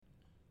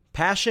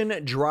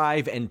Passion,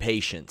 drive, and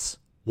patience.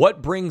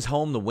 What brings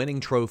home the winning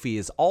trophy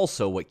is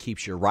also what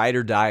keeps your ride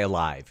or die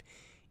alive.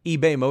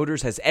 eBay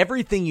Motors has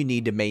everything you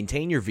need to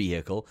maintain your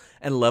vehicle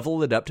and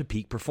level it up to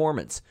peak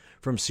performance.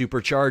 From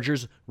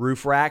superchargers,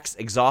 roof racks,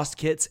 exhaust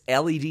kits,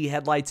 LED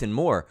headlights, and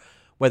more.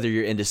 Whether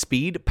you're into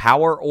speed,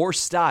 power, or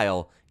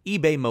style,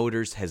 eBay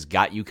Motors has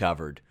got you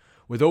covered.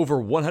 With over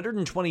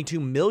 122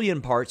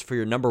 million parts for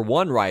your number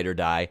one ride or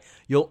die,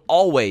 you'll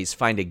always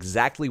find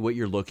exactly what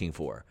you're looking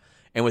for.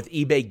 And with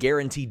eBay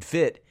Guaranteed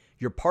Fit,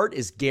 your part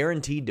is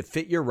guaranteed to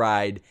fit your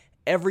ride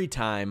every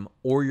time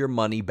or your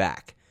money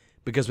back.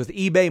 Because with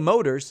eBay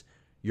Motors,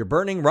 you're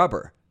burning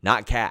rubber,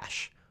 not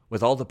cash.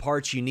 With all the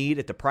parts you need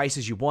at the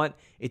prices you want,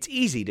 it's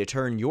easy to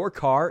turn your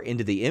car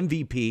into the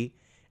MVP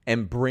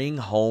and bring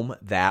home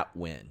that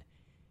win.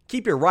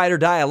 Keep your ride or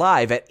die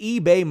alive at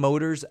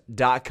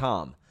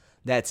ebaymotors.com.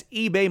 That's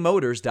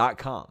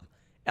ebaymotors.com.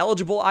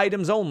 Eligible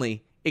items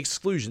only.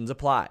 Exclusions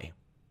apply.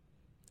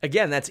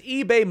 Again, that's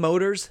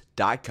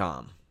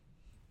ebaymotors.com.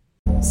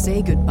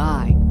 Say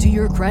goodbye to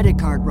your credit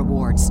card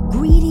rewards.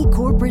 Greedy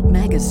corporate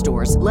mega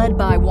stores, led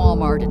by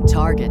Walmart and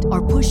Target,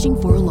 are pushing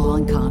for a law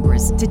in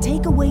Congress to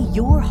take away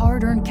your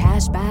hard-earned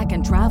cash back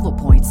and travel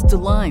points to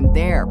line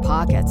their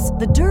pockets.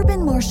 The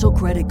Durbin-Marshall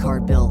credit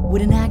card bill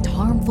would enact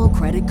harmful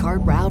credit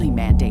card routing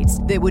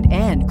mandates that would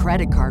end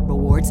credit card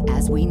rewards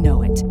as we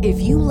know it. If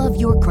you love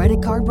your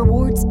credit card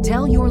rewards,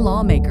 tell your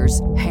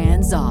lawmakers,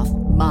 hands off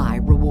my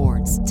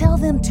rewards. Tell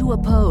them to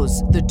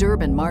oppose the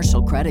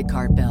Durbin-Marshall credit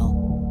card bill.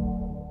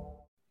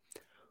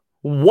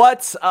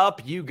 What's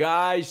up, you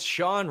guys?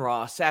 Sean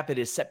Ross Sapp. It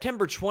is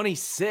September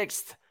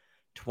 26th,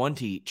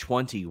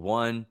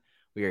 2021.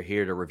 We are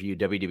here to review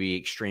WWE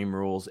Extreme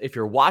Rules. If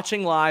you're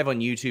watching live on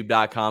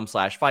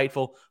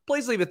youtube.com/Fightful,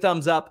 please leave a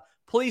thumbs up.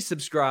 Please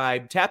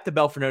subscribe. Tap the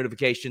bell for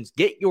notifications.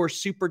 Get your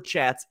super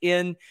chats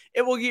in.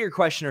 It will get your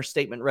question or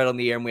statement read on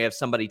the air, and we have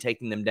somebody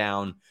taking them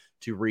down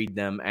to read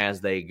them as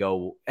they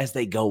go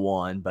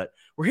on. But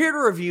we're here to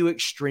review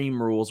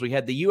Extreme Rules. We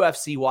had the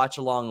UFC watch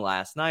along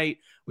last night.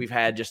 We've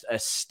had just a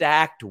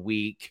stacked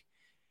week.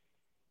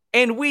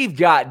 And we've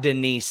got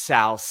Denise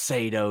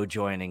Salcedo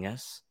joining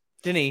us.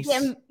 Denise.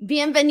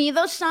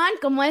 Bienvenido, Sean.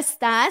 ¿Cómo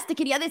estás? Te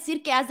quería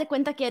decir que haz de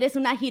cuenta que eres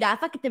una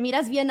jirafa, que te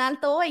miras bien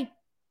alto hoy.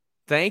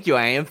 Thank you.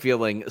 I am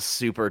feeling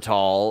super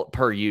tall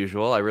per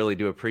usual. I really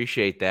do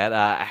appreciate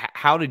that.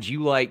 How did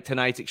you like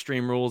tonight's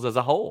Extreme Rules as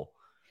a whole?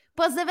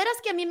 Pues de veras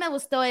que a mí me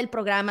gustó el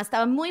programa,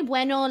 estaba muy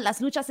bueno,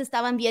 las luchas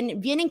estaban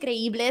bien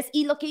increíbles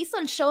y lo que hizo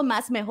el show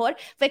más mejor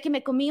fue que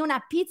me comí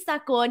una pizza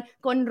con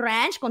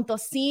ranch, con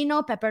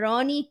tocino,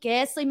 pepperoni,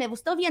 queso y me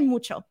gustó bien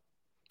mucho.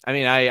 I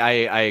mean,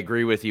 I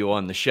agree with you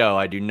on the show.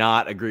 I do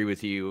not agree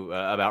with you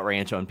about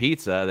ranch on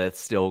pizza. That's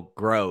still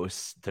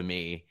gross to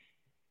me.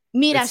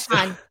 Mira,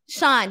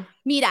 Sean,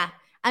 mira.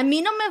 A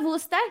mí no me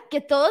gusta que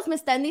todos me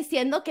están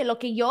diciendo que lo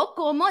que yo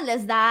como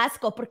les da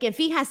asco, porque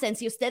fíjense,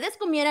 si ustedes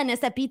comieran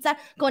esa pizza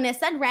con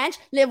esa ranch,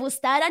 le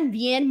gustaran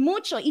bien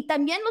mucho. Y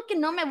también lo que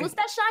no me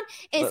gusta, Sean,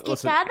 es que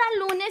cada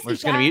lunes... We're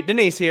just going to mute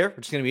Denise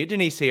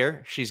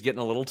here. She's getting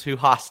a little too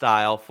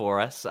hostile for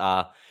us.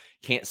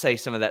 Can't say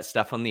some of that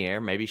stuff on the air.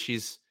 Maybe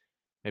she's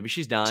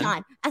done.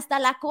 Sean, hasta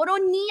la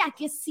coronilla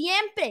que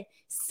siempre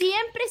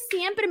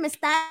me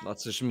está...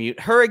 Let's just mute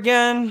her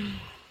again.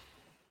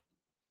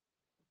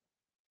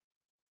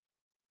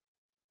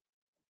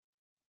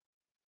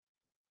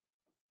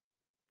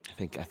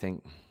 I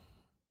think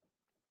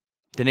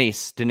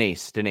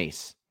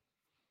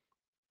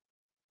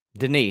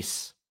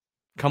Denise,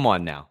 come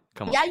on now.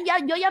 Come on.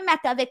 Yo ya me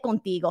acabé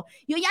contigo.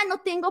 Yo ya no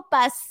tengo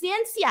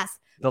paciencias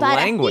the para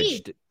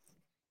language. ti.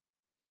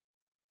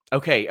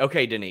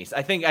 Okay, Denise.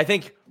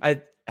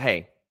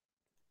 Hey.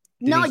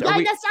 No,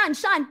 Denise, ya,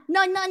 Sean.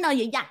 No,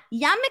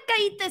 ya me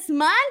caíste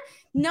mal.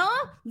 No,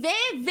 ve,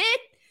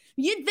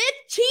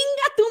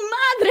 chinga tu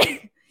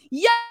madre.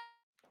 Ya.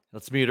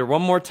 Let's mute her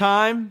one more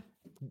time.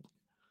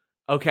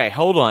 Okay,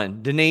 hold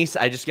on. Denise,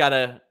 I just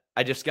gotta.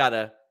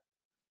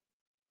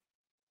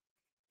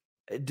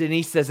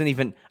 Denise doesn't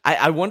even...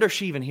 I wonder if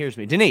she even hears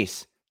me.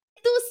 Denise.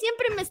 Tú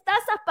siempre me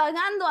estás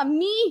apagando a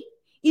mí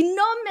y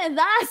no me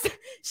das,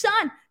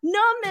 Sean,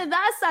 no me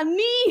das a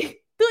mí.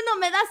 Tú no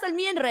me das a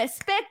mí en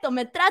respeto,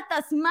 me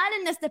tratas mal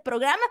en este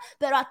programa,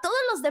 pero a todos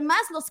los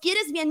demás los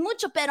quieres bien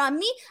mucho, pero a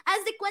mí,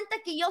 haz de cuenta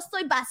que yo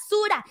soy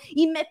basura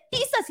y me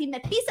pisas.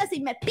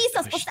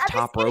 Pues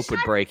top rope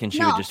would break and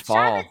she would just fall.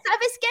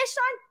 ¿Sabes qué,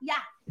 Sean?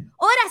 Ya.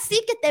 Ahora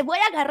sí que te voy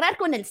a agarrar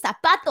con el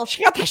zapato.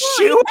 She got the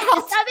shoe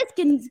out. ¿Sabes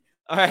que...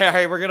 All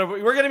right, we're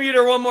gonna mute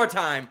her one more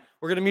time.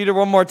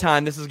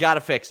 This has got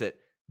to fix it.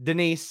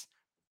 Denise,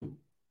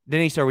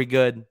 are we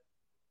good?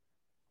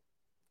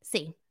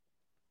 Sí.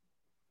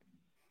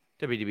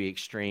 WWE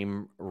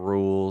Extreme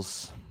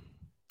Rules.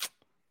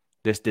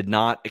 This did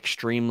not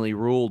extremely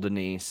rule,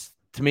 Denise.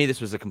 To me, this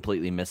was a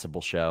completely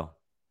missable show.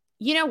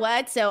 You know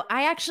what? So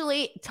I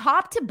actually,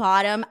 top to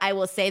bottom, I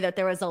will say that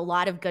there was a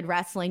lot of good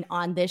wrestling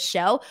on this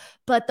show,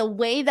 but the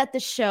way that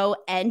the show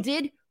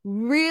ended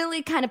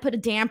really kind of put a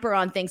damper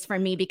on things for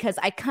me, because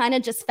I kind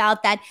of just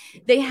felt that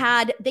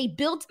they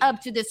built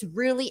up to this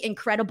really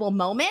incredible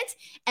moment,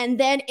 and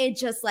then it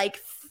just like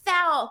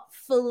fell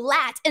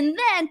flat. And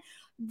then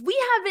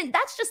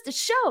that's just a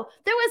show.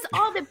 There was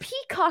all the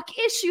Peacock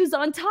issues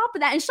on top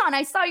of that. And Sean,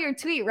 I saw your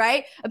tweet,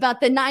 right?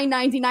 About the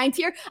 $9.99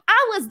 tier.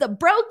 I was the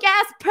broke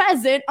ass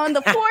present on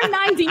the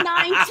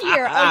 $4.99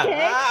 tier,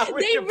 okay?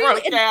 With your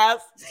broke ass.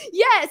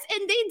 Yes,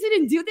 and they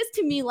didn't do this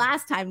to me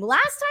last time.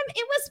 Last time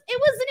it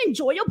was an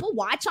enjoyable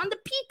watch on the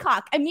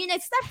Peacock. I mean,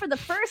 except for the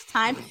first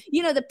time,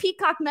 the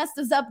Peacock messed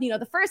us up,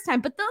 the first time,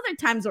 but the other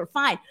times were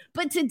fine.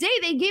 But today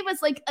they gave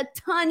us like a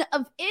ton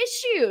of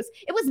issues.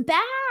 It was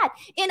bad.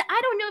 And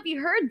I don't know if you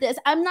heard this.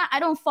 I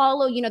don't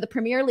follow, the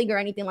Premier League or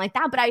anything like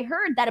that, but I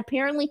heard that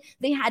apparently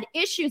they had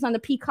issues on the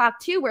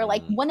Peacock too, where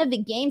like one of the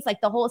games, like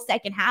the whole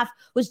second half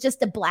was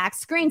just a black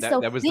screen.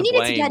 So they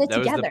needed to get it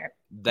together.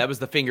 That was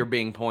the finger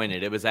being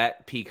pointed. It was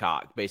at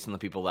Peacock based on the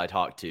people that I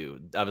talked to.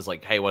 I was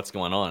like, hey, what's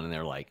going on? And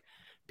they're like,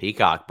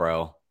 Peacock,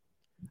 bro.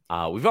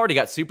 We've already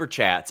got super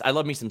chats. I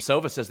love me some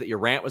Sova says that your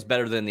rant was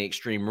better than the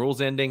Extreme Rules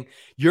ending.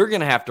 You're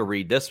going to have to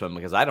read this one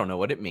because I don't know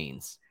what it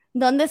means.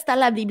 ¿Dónde está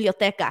la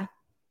biblioteca?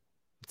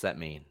 What's that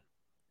mean?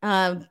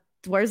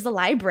 Where's the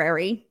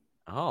library?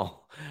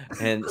 Oh,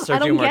 and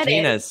Sergio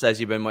Martinez says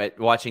you've been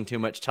watching too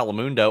much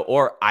Telemundo,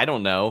 or I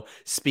don't know,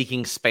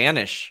 speaking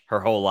Spanish her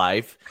whole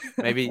life.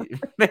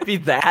 Maybe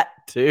that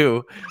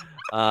too.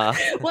 Well,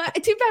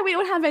 too bad we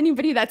don't have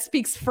anybody that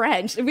speaks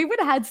French. If we would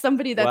have had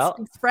somebody that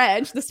speaks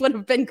French, this would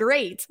have been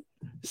great.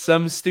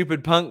 Some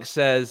stupid punk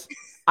says,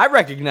 I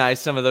recognize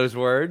some of those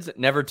words,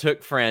 never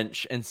took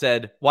French, and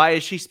said, why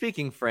is she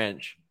speaking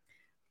French?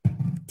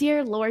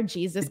 Dear Lord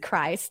Jesus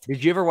Christ.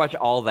 Did you ever watch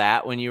All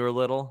That when you were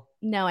little?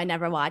 No, I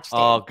never watched it.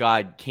 Oh,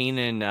 God.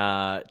 Kenan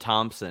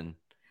Thompson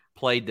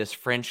played this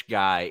French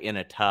guy in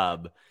a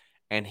tub,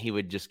 and he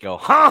would just go,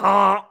 ha,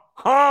 ha,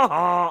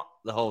 ha,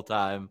 the whole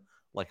time,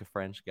 like a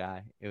French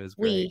guy. It was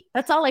great. Oui.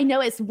 That's all I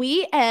know is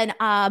oui and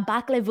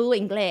parlez-vous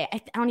anglais.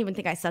 I don't even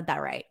think I said that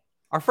right.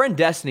 Our friend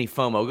Destiny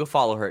FOMO, go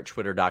follow her at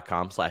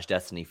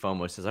twitter.com/Destiny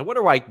FOMO, says, I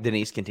wonder why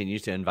Denise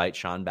continues to invite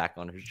Sean back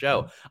on her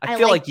show. I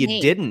feel like you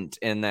didn't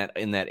in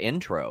that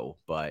intro,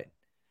 but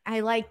I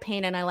like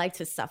pain and I like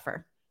to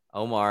suffer.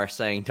 Omar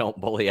saying, don't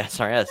bully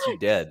SRS. You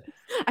did.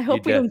 I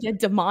hope we don't get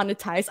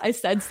demonetized. I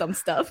said some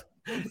stuff.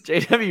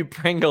 JW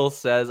Pringle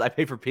says, I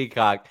pay for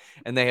Peacock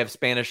and they have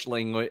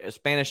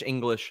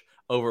Spanish-English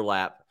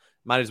overlap.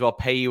 Might as well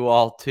pay you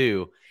all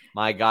too.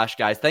 My gosh,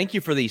 guys. Thank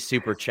you for these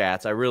super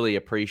chats. I really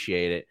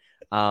appreciate it.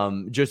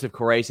 Joseph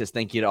Correa says,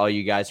 thank you to all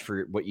you guys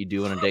for what you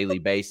do on a daily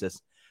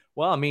basis.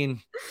 Well, I mean,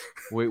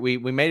 we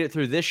made it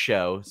through this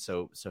show,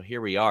 so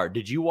here we are.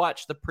 Did you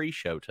watch the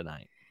pre-show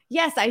tonight?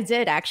 Yes, I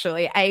did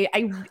actually.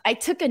 I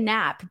took a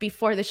nap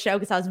before the show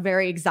because I was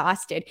very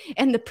exhausted,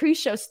 and the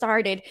pre-show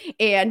started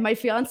and my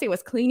fiance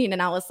was cleaning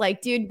and I was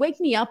like, dude, wake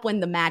me up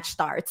when the match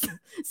starts.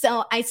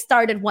 So I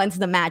started once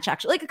the match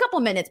actually, like a couple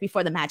minutes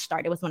before the match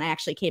started was when I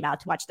actually came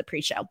out to watch the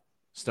pre-show.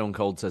 Stone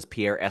Cold says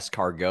Pierre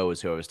Escargot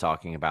is who I was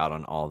talking about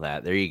on All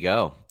That. There you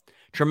go.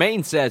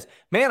 Tremaine says,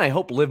 man, I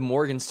hope Liv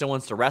Morgan still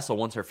wants to wrestle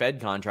once her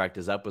Fed contract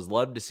is up. Was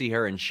love to see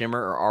her in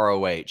Shimmer or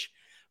ROH.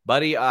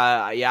 Buddy,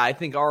 yeah, I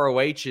think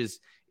ROH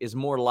is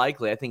more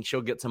likely. I think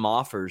she'll get some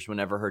offers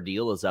whenever her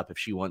deal is up if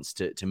she wants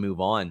to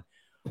move on.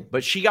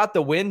 But she got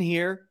the win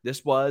here.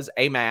 This was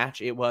a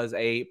match. It was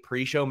a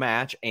pre-show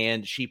match,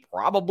 and she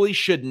probably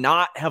should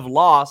not have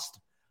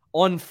lost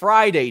on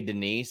Friday,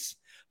 Denise,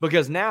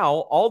 because now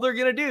all they're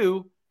going to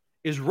do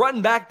is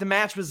run back the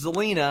match with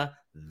Zelina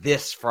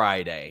this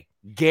Friday.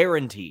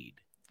 Guaranteed.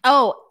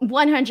 Oh,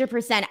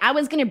 100%. I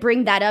was going to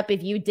bring that up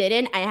if you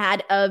didn't.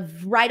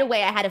 Right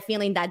away, I had a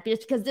feeling that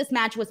just because this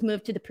match was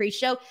moved to the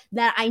pre-show,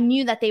 that I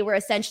knew that they were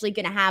essentially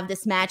going to have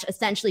this match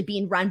essentially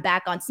being run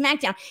back on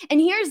SmackDown.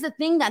 And here's the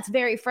thing that's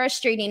very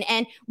frustrating.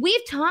 And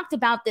we've talked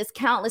about this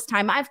countless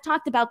times. I've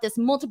talked about this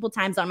multiple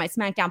times on my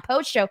SmackDown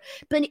post show,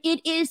 but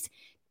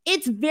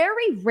it's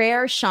very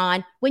rare,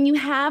 Sean, when you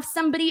have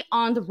somebody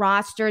on the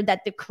roster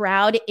that the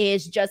crowd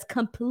is just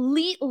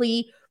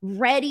completely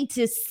ready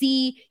to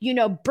see,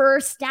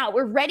 burst out.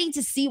 We're ready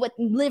to see what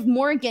Liv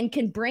Morgan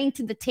can bring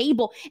to the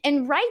table.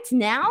 And right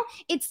now,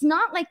 it's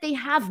not like they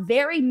have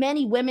very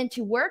many women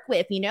to work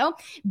with,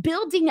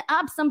 Building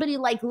up somebody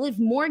like Liv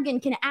Morgan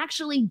can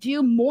actually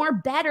do more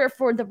better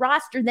for the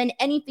roster than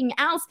anything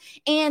else.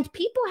 And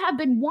people have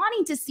been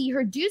wanting to see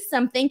her do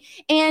something.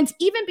 And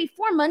even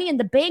before Money in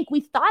the Bank,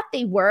 we thought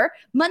they were.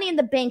 Money in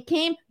the Bank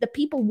came. The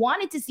people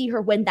wanted to see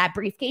her win that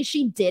briefcase.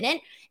 She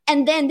didn't.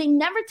 And then they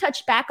never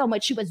touched back on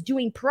what she was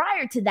doing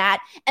prior to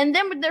that. And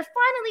then they're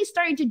finally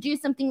starting to do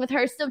something with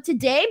her. So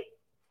today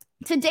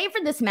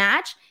for this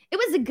match, It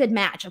was a good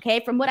match,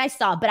 okay, from what I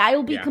saw. But I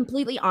will be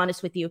completely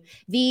honest with you.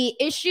 The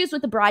issues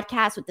with the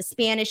broadcast, with the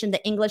Spanish and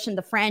the English and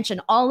the French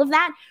and all of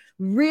that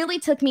really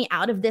took me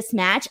out of this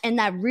match. And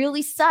that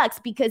really sucks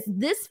because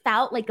this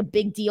felt like a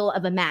big deal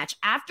of a match.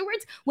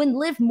 Afterwards, when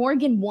Liv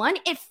Morgan won,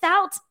 it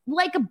felt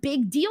like a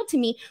big deal to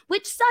me,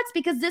 which sucks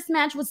because this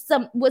match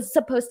was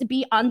supposed to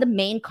be on the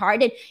main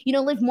card. And,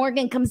 Liv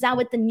Morgan comes out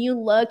with the new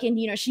look and,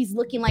 she's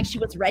looking like she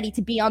was ready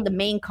to be on the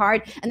main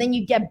card. And then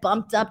you get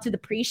bumped up to the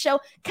pre-show.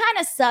 Kind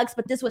of sucks,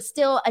 but this was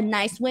still a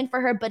nice win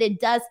for her. But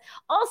it does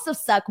also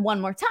suck one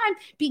more time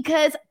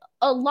because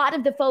a lot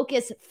of the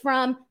focus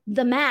from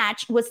the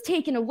match was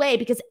taken away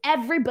because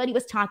everybody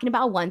was talking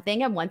about one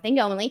thing and one thing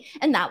only,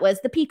 and that was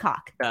the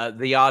peacock.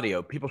 The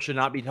audio. People should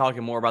not be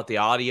talking more about the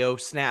audio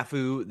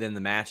snafu than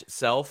the match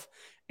itself,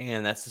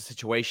 and that's the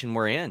situation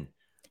we're in.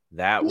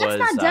 That's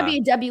not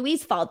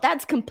WWE's fault.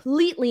 That's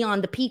completely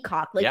on the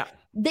peacock.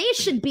 They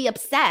should be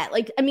upset.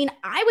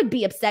 I would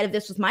be upset if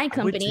this was my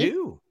company.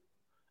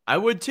 I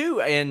would too.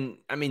 And,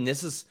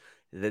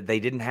 they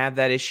didn't have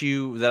that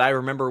issue that I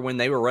remember when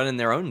they were running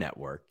their own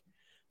network.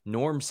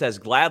 Norm says,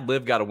 glad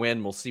Liv got a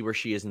win. We'll see where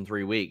she is in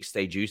 3 weeks.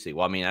 Stay juicy.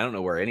 Well, I don't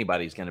know where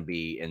anybody's going to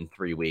be in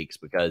 3 weeks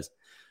because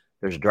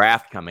there's a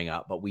draft coming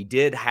up. But we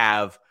did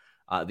have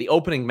the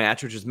opening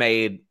match, which was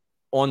made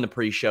on the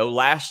pre-show.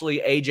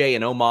 Lashley, AJ,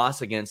 and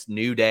Omos against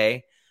New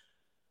Day.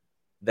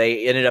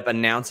 They ended up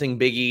announcing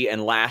Big E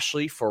and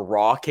Lashley for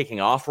Raw, kicking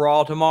off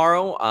Raw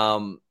tomorrow.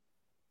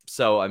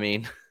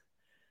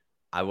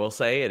 I will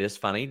say it is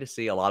funny to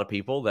see a lot of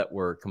people that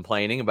were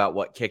complaining about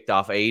what kicked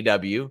off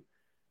AEW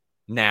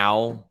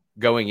now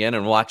going in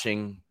and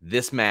watching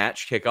this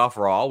match kick off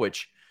Raw,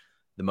 which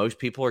the most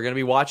people are going to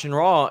be watching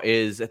Raw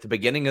is at the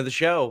beginning of the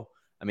show.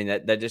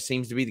 That just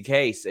seems to be the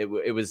case. It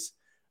was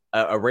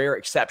a rare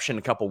exception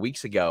a couple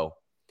weeks ago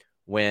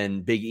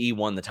when Big E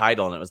won the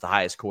title and it was the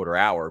highest quarter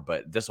hour,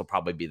 but this will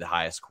probably be the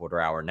highest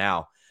quarter hour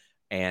now.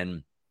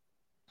 And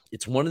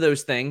it's one of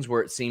those things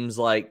where it seems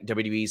like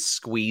WWE's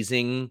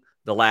squeezing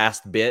the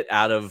last bit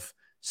out of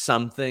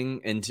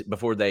something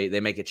before they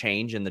make a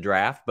change in the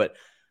draft. But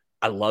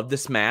I love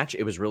this match.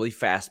 It was really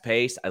fast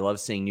paced. I love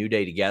seeing New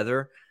Day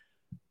together.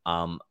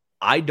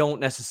 I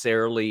don't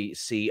necessarily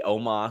see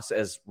Omos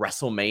as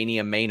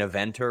WrestleMania main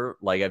eventer,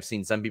 like I've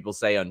seen some people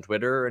say on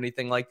Twitter or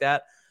anything like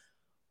that.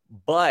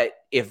 But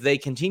if they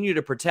continue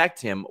to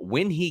protect him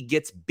when he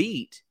gets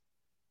beat,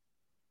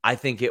 I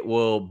think it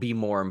will be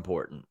more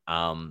important.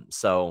 I'm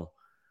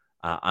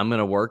going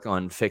to work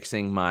on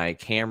fixing my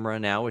camera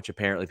now, which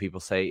apparently people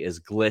say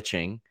is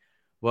glitching.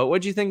 Well,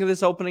 what did you think of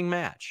this opening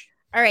match?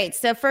 All right.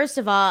 So first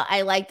of all,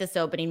 I like this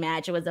opening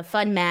match. It was a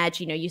fun match.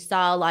 You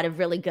saw a lot of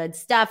really good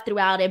stuff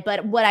throughout it.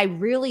 But what I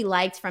really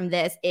liked from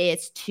this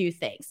is two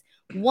things.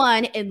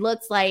 One, it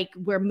looks like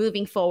we're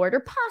moving forward or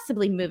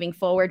possibly moving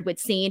forward with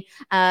seeing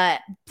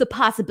the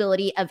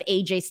possibility of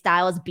AJ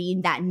Styles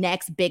being that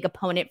next big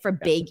opponent for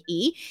Big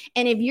E.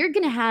 And if you're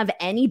going to have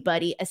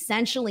anybody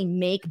essentially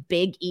make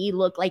Big E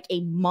look like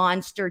a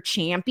monster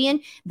champion,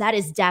 that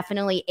is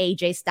definitely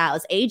AJ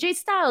Styles. AJ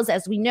Styles,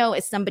 as we know,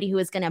 is somebody who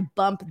is going to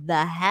bump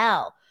the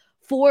hell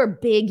for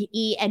Big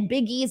E, and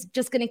Big E is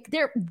going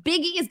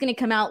to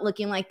come out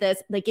looking like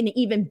this, like an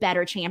even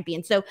better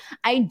champion. So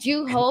I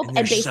do hope, and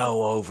they're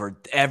so over.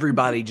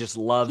 Everybody just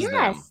loves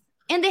them.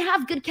 And they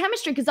have good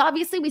chemistry because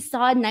obviously we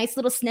saw a nice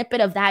little snippet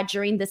of that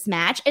during this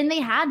match, and they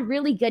had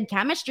really good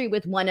chemistry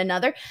with one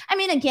another.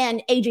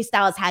 Again, AJ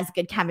Styles has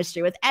good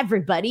chemistry with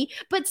everybody,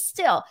 but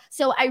still.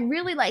 So I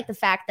really like the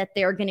fact that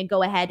they're going to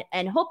go ahead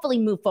and hopefully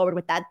move forward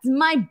with that. It's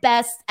my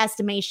best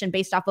estimation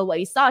based off of what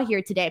you saw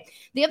here today.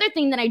 The other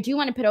thing that I do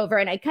want to put over,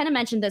 and I kind of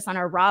mentioned this on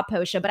our Raw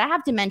post show, but I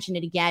have to mention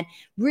it again,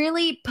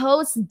 really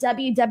post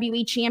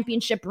WWE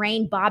Championship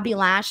reign, Bobby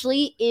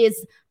Lashley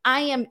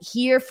I am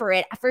here for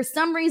it. For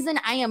some reason,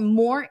 I am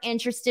more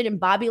interested in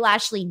Bobby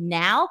Lashley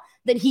now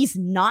that he's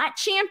not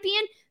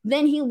champion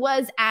than he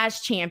was as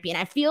champion.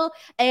 I feel,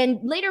 and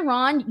later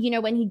on,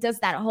 when he does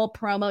that whole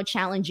promo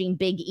challenging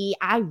Big E,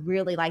 I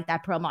really like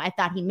that promo. I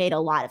thought he made a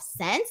lot of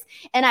sense.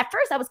 And at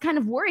first I was kind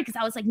of worried because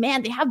I was like,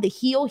 man, they have the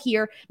heel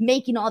here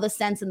making all the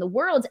sense in the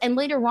world. And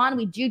later on,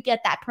 we do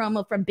get that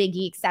promo from Big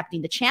E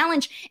accepting the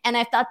challenge. And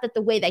I thought that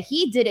the way that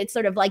he did it,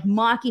 sort of like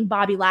mocking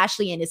Bobby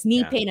Lashley and his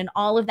knee pain and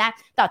all of that,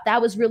 thought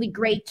that was really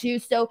great too.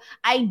 So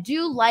I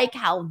do like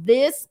how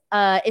this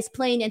is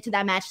playing into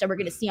that match that we're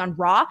going to see on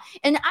Raw.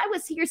 And I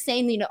was here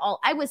saying,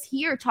 I was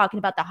here talking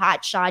about the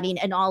hot shotting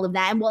and all of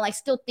that. And while I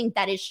still think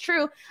that is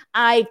true,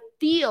 I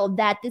feel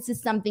that this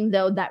is something,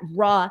 though, that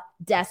Raw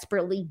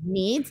desperately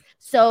needs.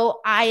 So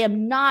I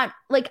am not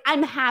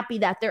I'm happy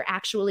that they're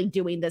actually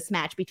doing this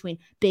match between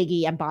Big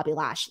E and Bobby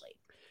Lashley.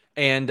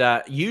 And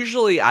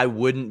usually I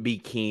wouldn't be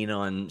keen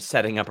on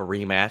setting up a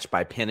rematch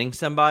by pinning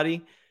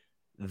somebody.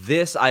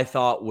 This, I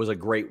thought, was a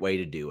great way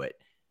to do it.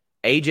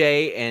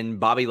 AJ and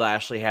Bobby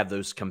Lashley have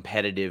those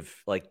competitive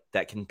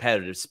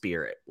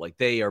spirit.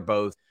 They are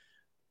both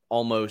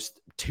almost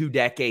 2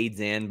 decades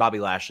in. Bobby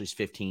Lashley's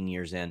 15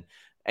 years in.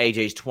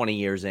 AJ's 20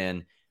 years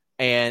in.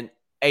 And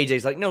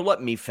AJ's like, no,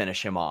 let me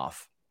finish him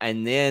off.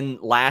 And then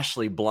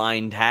Lashley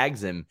blind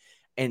tags him.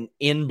 and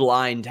in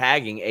blind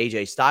tagging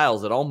AJ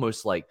Styles, it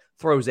almost like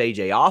throws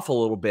AJ off a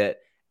little bit,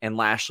 and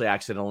Lashley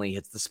accidentally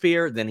hits the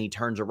spear. Then he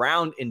turns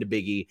around into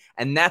Big E,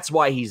 and that's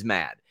why he's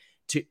mad.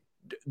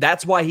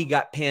 That's why he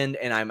got pinned,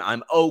 and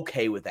I'm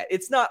okay with that.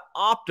 It's not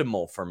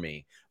optimal for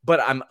me, but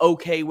I'm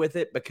okay with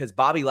it because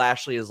Bobby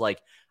Lashley is like,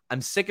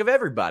 I'm sick of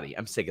everybody.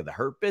 I'm sick of the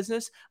Hurt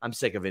Business. I'm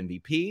sick of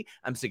MVP.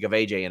 I'm sick of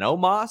AJ and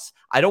Omos.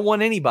 I don't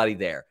want anybody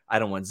there. I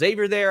don't want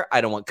Xavier there.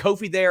 I don't want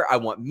Kofi there. I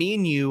want me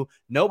and you,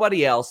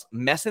 nobody else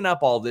messing up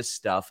all this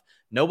stuff.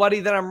 Nobody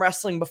that I'm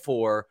wrestling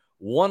before,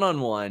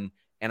 one-on-one,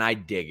 and I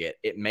dig it.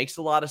 It makes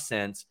a lot of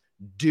sense.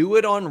 Do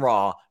it on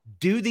Raw.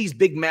 Do these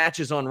big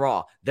matches on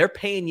Raw. They're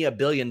paying you $1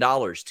 billion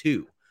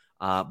too.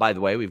 By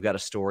the way, we've got a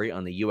story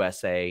on the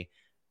USA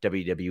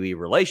WWE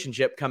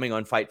relationship coming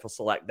on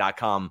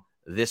FightfulSelect.com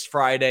this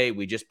Friday.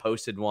 We just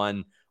posted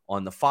one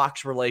on the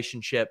Fox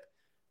relationship.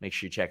 Make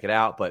sure you check it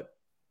out. But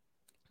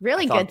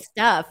really good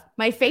stuff.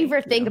 My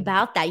favorite thing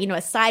about that,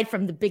 aside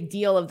from the big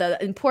deal of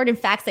the important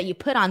facts that you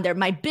put on there,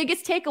 my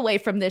biggest takeaway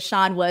from this,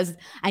 Sean, was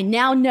I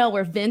now know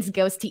where Vince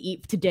goes to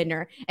eat to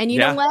dinner. And you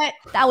know what?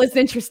 That was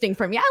interesting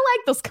for me. I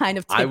like those kind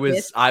of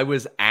tidbits. I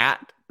was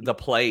at the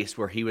place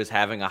where he was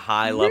having a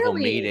high-level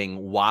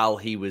meeting while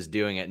he was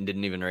doing it and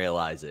didn't even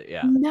realize it.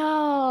 Yeah.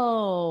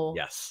 No.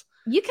 Yes.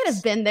 You could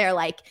have been there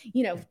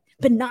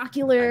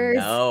binoculars,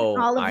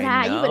 all of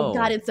that. You would have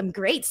gotten some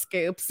great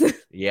scoops.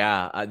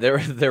 Yeah. There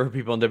were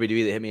people in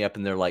WWE that hit me up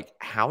and they're like,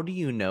 how do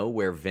you know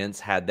where Vince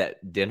had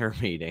that dinner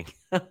meeting?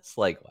 It's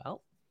like,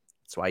 well,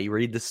 that's why you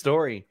read the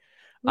story.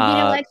 Well,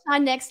 you know what,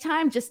 Sean, next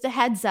time, just a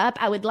heads up,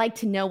 I would like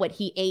to know what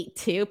he ate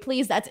too.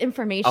 Please, that's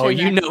information. Oh,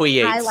 you know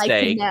he ate I like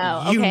steak. To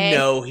know, you okay?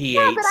 know he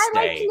ate steak. Yeah, but I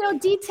like to know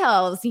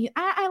details.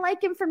 I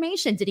like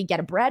information. Did he get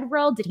a bread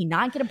roll? Did he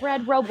not get a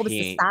bread roll? What was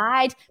the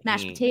side?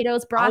 Mashed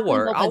potatoes,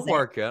 broccoli? I'll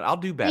work it. I'll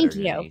do better.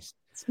 Thank you.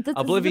 This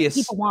Oblivious is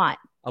what people want.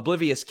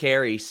 Oblivious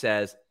Carrie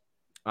says,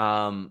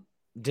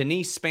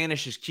 Denise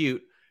Spanish is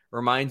cute.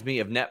 Reminds me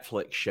of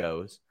Netflix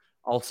shows.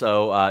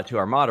 Also, to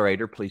our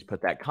moderator, please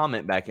put that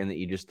comment back in that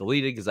you just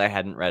deleted because I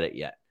hadn't read it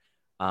yet.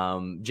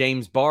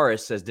 James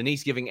Barris says,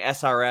 Denise giving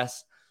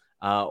SRS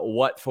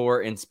what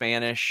for in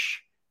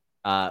Spanish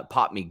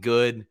pop me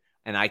good.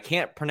 And I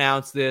can't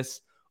pronounce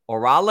this.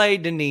 Orale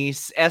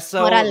Denise.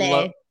 Eso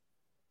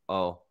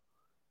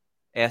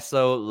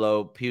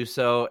lo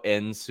puso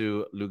en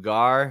su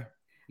lugar.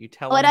 You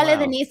tell him Orale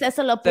Denise,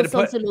 eso lo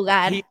puso en su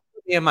lugar. He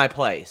put me in my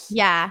place.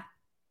 Yeah.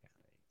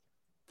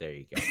 There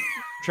you go.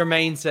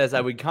 Tremaine says,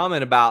 I would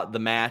comment about the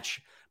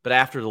match, but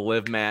after the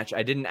live match,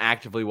 I didn't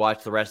actively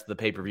watch the rest of the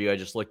pay-per-view. I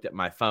just looked at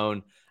my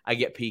phone. I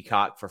get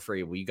Peacock for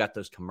free. Well, you got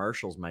those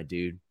commercials, my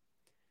dude.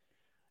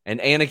 And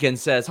Anakin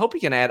says, hope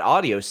you can add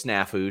audio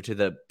snafu to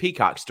the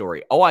Peacock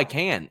story. Oh, I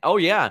can. Oh,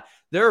 yeah.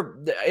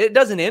 It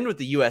doesn't end with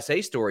the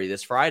USA story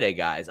this Friday,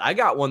 guys. I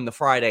got one the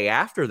Friday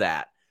after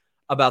that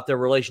about their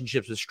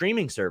relationships with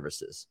streaming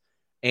services.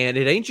 And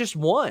it ain't just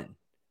one.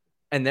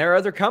 And there are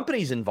other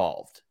companies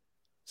involved.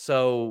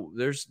 So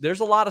there's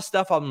a lot of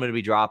stuff I'm going to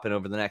be dropping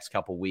over the next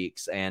couple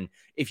weeks. And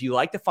if you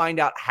like to find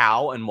out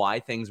how and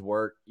why things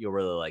work, you'll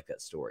really like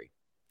that story.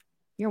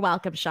 You're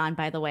welcome, Sean,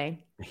 by the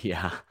way.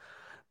 Yeah.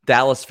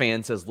 Dallas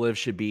fan says Liv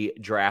should be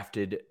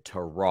drafted to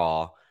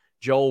Raw.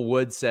 Joel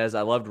Wood says,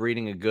 I loved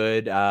reading a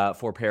good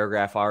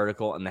 4-paragraph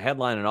article, and the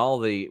headline on all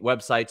the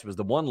websites was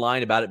the one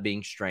line about it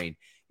being strained.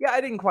 Yeah,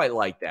 I didn't quite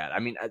like that. I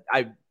mean,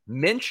 I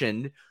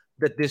mentioned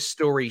that this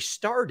story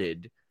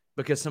started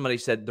because somebody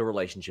said the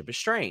relationship is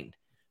strained.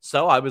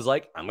 So I was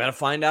like, I'm going to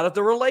find out if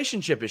the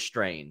relationship is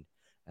strained.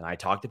 And I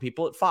talked to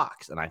people at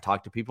Fox, and I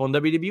talked to people in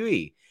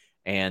WWE,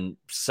 and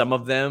some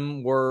of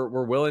them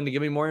were willing to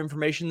give me more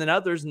information than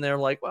others. And they're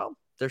like, well,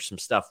 there's some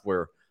stuff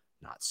we're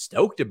not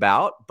stoked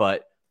about,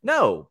 but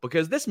no,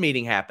 because this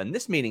meeting happened.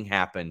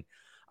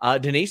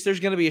 Denise, there's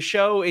going to be a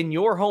show in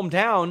your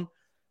hometown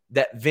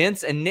that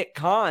Vince and Nick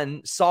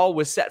Khan saw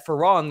was set for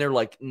Raw. And they're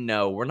like,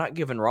 no, we're not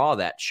giving Raw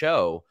that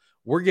show.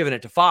 We're giving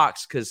it to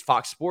Fox because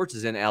Fox Sports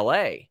is in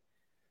LA.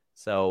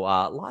 So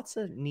lots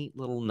of neat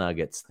little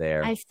nuggets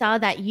there. I saw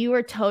that you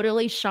were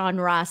totally Sean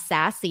Ross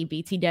sassy,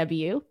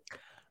 BTW.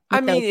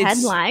 Those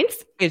headlines.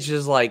 It's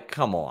just like,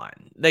 come on.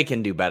 They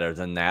can do better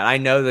than that. I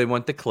know they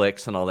want the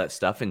clicks and all that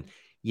stuff. And,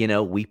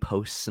 we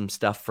post some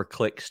stuff for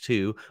clicks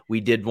too.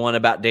 We did one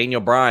about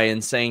Daniel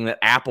Bryan saying that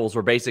apples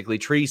were basically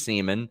tree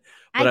semen.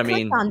 But I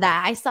clicked on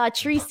that. I saw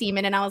tree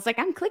semen and I was like,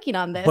 I'm clicking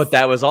on this. But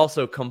that was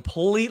also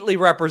completely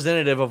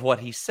representative of what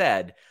he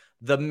said.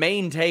 The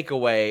main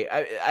takeaway,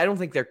 I don't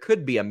think there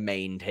could be a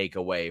main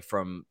takeaway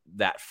from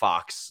that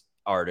Fox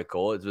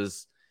article. It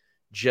was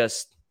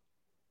just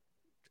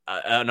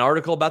an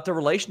article about the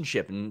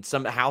relationship and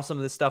how some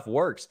of this stuff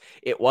works.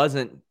 It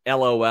wasn't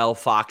LOL,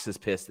 Fox is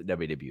pissed at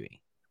WWE.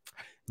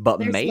 But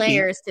there's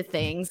layers to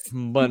things.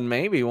 But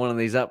maybe one of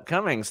these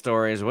upcoming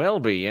stories will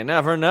be. You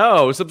never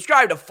know.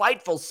 Subscribe to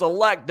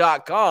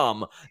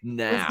FightfulSelect.com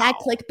now. Is that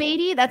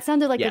clickbaity? That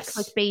sounded like a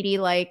clickbaity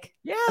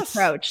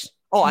approach.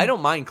 Oh, I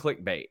don't mind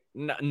clickbait.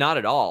 Not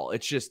at all.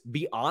 It's just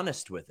be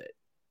honest with it.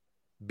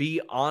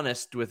 Be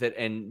honest with it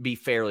and be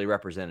fairly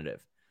representative.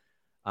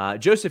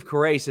 Joseph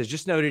Correa says,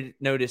 just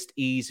noticed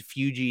E's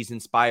Fuji's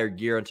inspired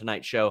gear on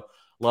tonight's show.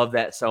 Love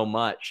that so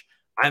much.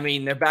 I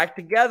mean, they're back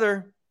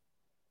together.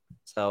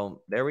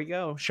 So there we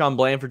go. Sean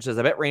Blanford says,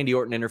 I bet Randy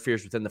Orton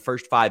interferes within the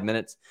first 5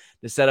 minutes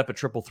to set up a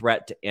triple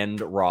threat to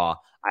end Raw.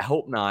 I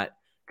hope not,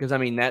 because, I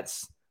mean,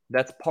 that's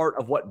part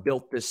of what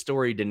built this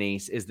story,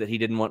 Denise, is that he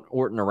didn't want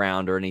Orton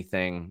around or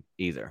anything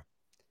either.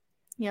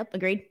 Yep,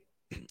 agreed.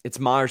 It's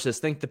Meyer says,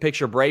 think the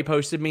picture Bray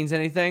posted means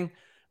anything?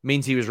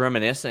 Means he was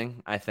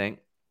reminiscing, I think.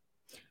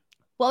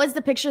 What was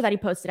the picture that he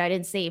posted? I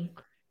didn't see.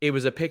 It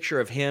was a picture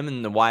of him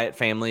and the Wyatt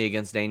family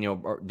against Daniel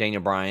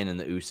Bryan and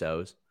the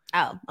Usos.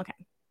 Oh, okay.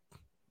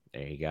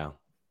 There you go.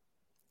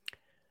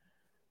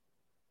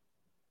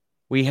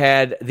 We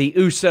had the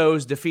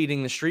Usos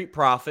defeating the Street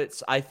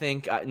Profits. I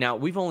think now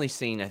we've only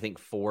seen, I think,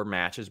 4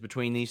 matches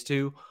between these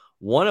two.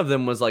 One of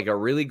them was like a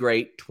really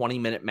great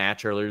 20-minute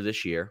match earlier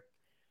this year.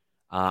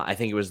 I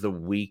think it was the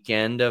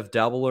weekend of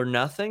Double or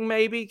Nothing,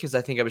 maybe, because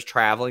I think I was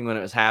traveling when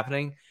it was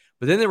happening.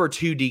 But then there were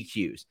 2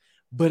 DQs.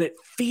 But it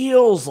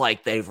feels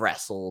like they've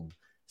wrestled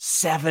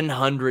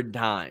 700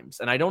 times.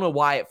 And I don't know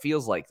why it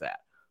feels like that,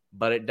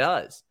 but it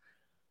does.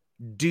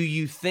 Do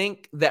you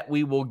think that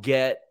we will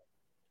get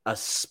a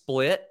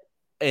split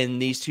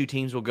and these 2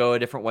 teams will go a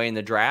different way in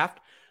the draft?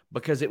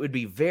 Because it would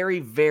be very,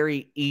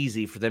 very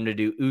easy for them to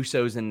do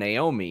Usos and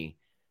Naomi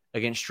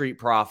against Street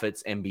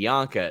Profits and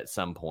Bianca at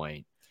some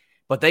point.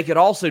 But they could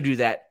also do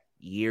that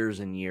years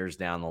and years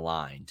down the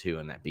line, too,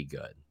 and that'd be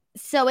good.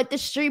 So with the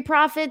Street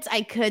Profits,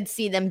 I could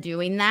see them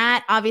doing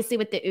that. Obviously,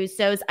 with the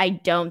Usos, I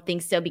don't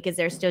think so because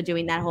they're still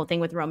doing that whole thing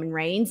with Roman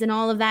Reigns and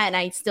all of that. And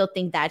I still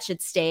think that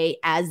should stay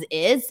as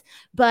is.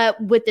 But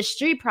with the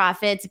Street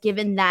Profits,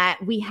 given that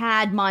we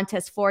had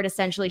Montez Ford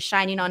essentially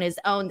shining on his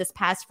own this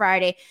past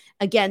Friday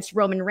against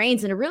Roman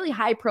Reigns in a really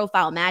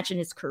high-profile match in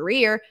his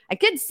career, I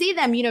could see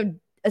them,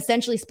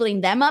 essentially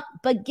splitting them up.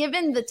 But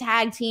given the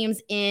tag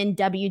teams in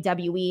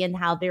WWE and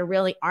how there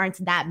really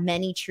aren't that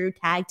many true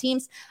tag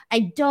teams,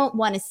 I don't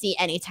want to see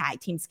any tag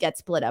teams get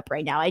split up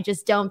right now. I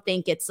just don't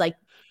think it's like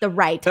the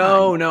right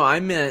time. No, I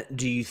meant,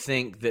 do you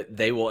think that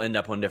they will end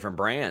up on different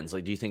brands?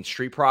 Like, do you think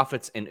Street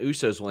Profits and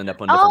Usos will end up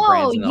on different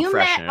brands and they'll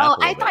freshen it up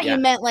a little bit? You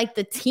meant like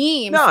the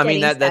teams. No, I mean,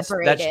 that's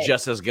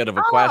just as good of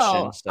a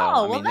question.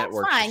 So, well, that's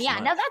fine. Yeah,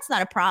 no, that's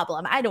not a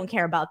problem. I don't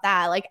care about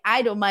that. Like,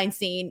 I don't mind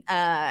seeing,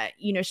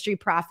 Street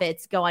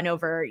Profits going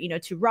over,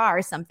 to Raw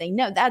or something.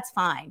 No, that's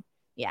fine.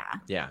 Yeah.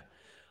 Yeah.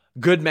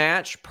 Good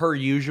match per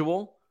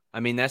usual.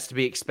 I mean, that's to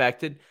be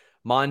expected.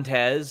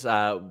 Montez,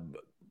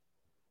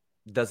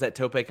 does that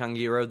tope con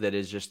giro that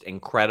is just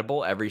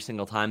incredible every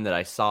single time that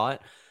I saw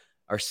it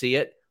or see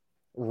it.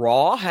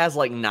 Raw has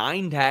like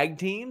 9 tag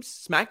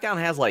teams. SmackDown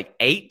has like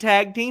 8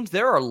 tag teams.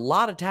 There are a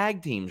lot of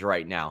tag teams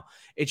right now.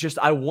 It's just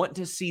I want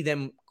to see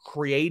them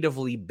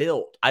creatively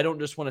built. I don't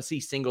just want to see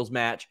singles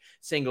match,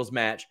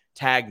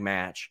 tag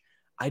match.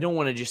 I don't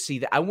want to just see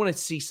that. I want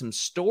to see some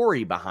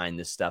story behind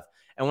this stuff.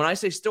 And when I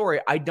say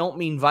story, I don't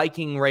mean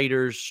Viking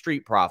Raiders,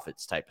 Street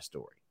Profits type of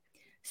story.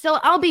 So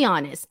I'll be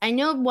honest. I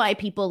know why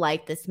people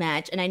like this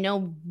match, and I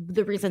know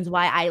the reasons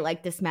why I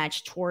like this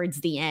match towards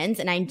the end,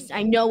 and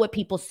I know what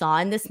people saw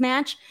in this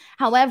match.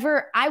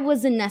 However, I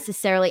wasn't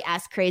necessarily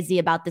as crazy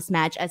about this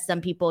match as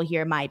some people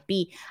here might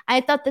be. I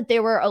thought that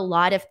there were a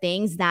lot of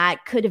things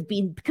that could have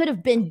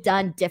been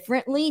done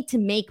differently to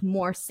make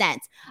more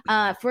sense.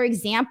 For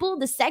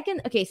example,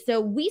 so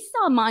we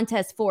saw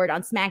Montez Ford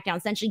on SmackDown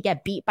essentially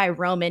get beat by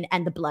Roman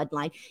and the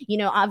Bloodline.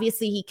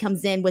 Obviously he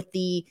comes in with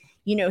the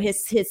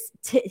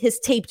his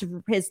taped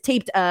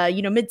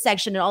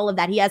midsection and all of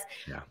that. He has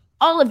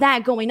all of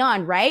that going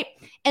on, right?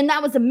 And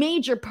that was a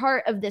major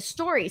part of this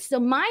story. So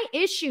my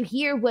issue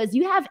here was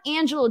you have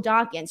Angelo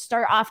Dawkins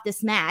start off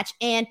this match,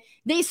 and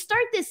they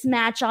start this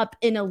match up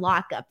in a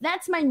lockup.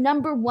 That's my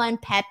number one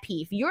pet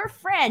peeve. Your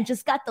friend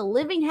just got the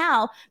living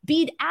hell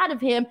beat out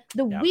of him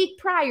the week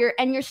prior,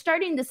 and you're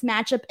starting this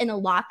matchup in a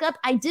lockup.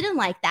 I didn't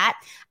like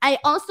that. I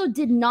also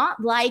did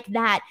not like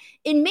that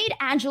it made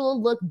Angelo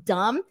look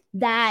dumb,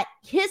 that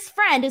his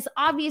friend is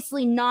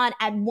obviously not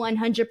at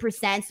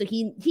 100%. So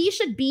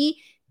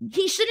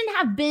he shouldn't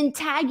have been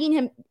tagging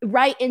him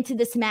right into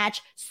this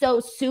match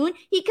so soon.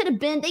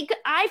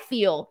 I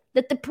feel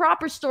that the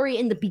proper story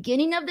in the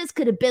beginning of this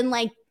could have been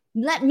like,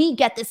 let me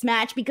get this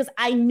match because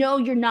I know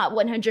you're not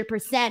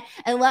 100%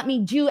 and let me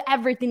do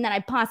everything that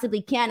I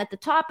possibly can at the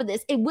top of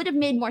this. It would have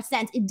made more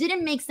sense. It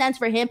didn't make sense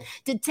for him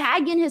to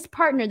tag in his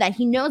partner that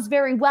he knows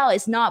very well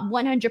is not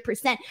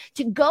 100%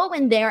 to go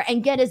in there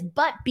and get his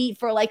butt beat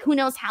for like who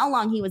knows how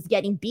long he was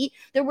getting beat.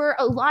 There were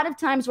a lot of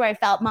times where I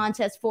felt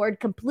Montez Ford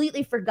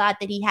completely forgot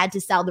that he had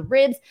to sell the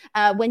ribs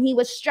when he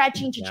was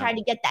stretching to try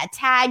to get that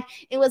tag.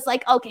 It was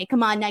like, okay,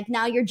 come on, like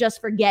now you're just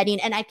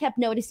forgetting. And I kept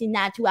noticing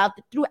that throughout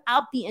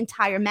the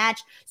entire match.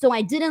 So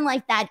I didn't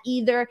like that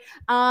either.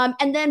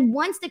 And then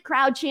once the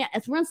crowd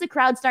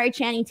started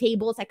chanting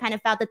tables, I kind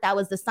of felt that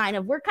was the sign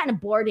of we're kind of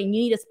bored and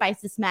you need to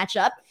spice this match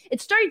up. It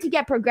started to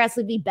get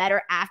progressively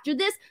better after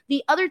this.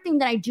 The other thing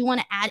that I do want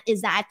to add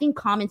is that I think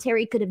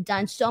commentary could have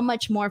done so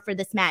much more for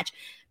this match.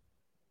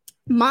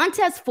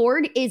 Montez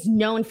Ford is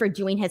known for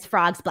doing his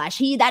frog splash.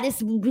 That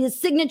is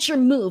his signature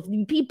move.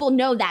 People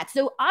know that.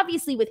 So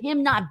obviously with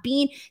him not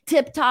being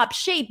tip-top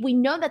shape, we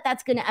know that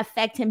that's going to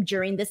affect him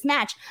during this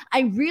match.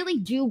 I really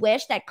do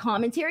wish that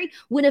commentary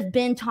would have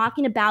been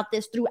talking about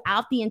this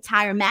throughout the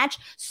entire match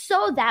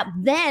so that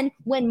then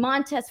when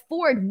Montez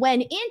Ford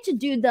went in to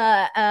do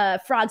the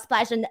frog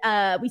splash and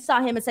we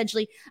saw him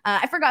essentially,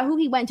 I forgot who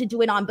he went to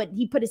do it on, but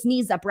he put his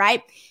knees up,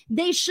 right?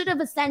 They should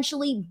have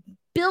essentially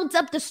built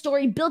up the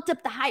story, built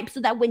up the hype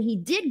so that when he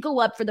did go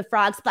up for the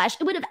frog splash,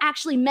 it would have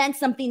actually meant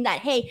something that,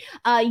 hey,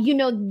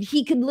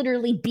 he could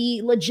literally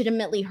be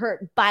legitimately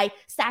hurt by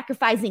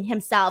sacrificing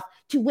himself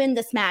to win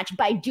this match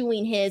by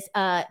doing his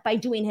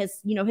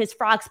his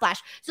frog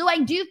splash. So I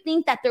do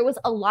think that there was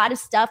a lot of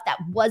stuff that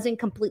wasn't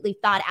completely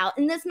thought out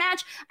in this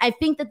match. I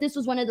think that this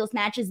was one of those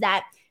matches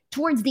that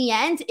towards the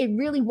end, it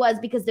really was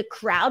because the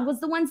crowd was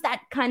the ones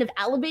that kind of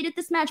elevated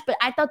this match. But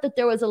I thought that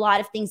there was a lot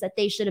of things that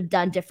they should have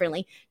done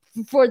differently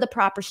for the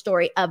proper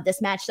story of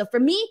this match. So for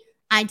me,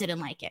 I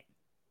didn't like it.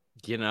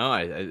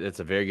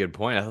 It's a very good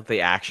point. I thought the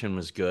action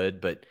was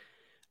good, but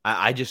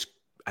I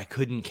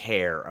couldn't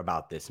care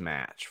about this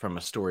match from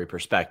a story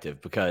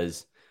perspective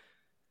because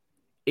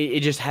it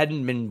just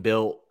hadn't been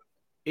built.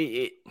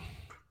 It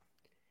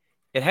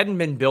hadn't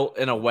been built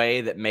in a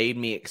way that made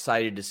me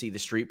excited to see the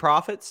Street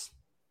Profits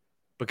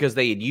because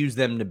they had used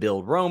them to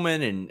build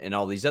Roman and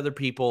all these other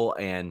people.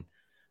 And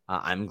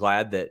I'm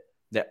glad that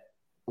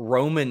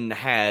Roman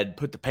had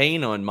put the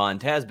pain on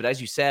Montez, but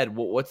as you said,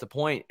 what's the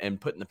point in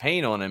putting the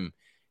pain on him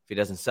if he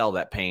doesn't sell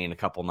that pain a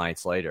couple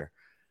nights later?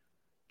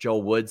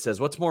 Joel Wood says,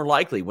 what's more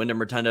likely? Wyndham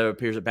Rotunda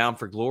appears at Bound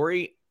for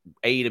Glory,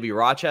 AEW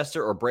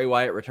Rochester, or Bray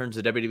Wyatt returns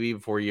to WWE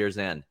before year's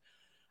end?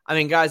 I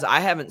mean, guys,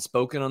 I haven't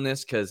spoken on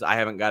this because I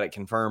haven't got it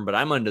confirmed, but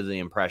I'm under the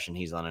impression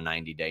he's on a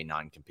 90-day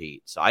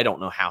non-compete. So I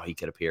don't know how he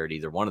could appear at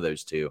either one of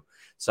those two.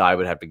 So I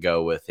would have to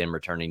go with him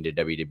returning to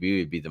WWE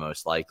would be the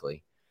most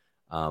likely.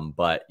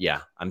 But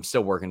yeah, I'm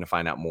still working to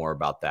find out more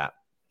about that.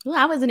 Well,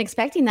 I wasn't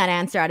expecting that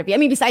answer out of you. I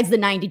mean, besides the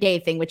 90-day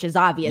thing, which is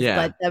obvious,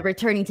 but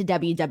returning to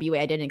WWE,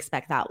 I didn't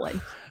expect that one.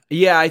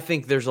 Yeah, I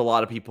think there's a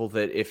lot of people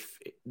that if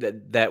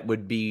that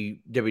would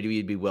be WWE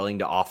would be willing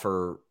to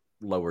offer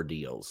lower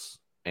deals.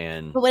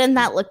 But wouldn't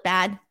that look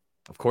bad?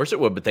 Of course it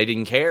would, but they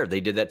didn't care.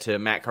 They did that to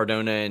Matt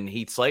Cardona and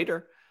Heath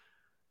Slater.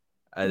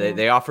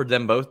 They offered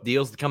them both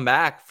deals to come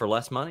back for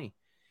less money.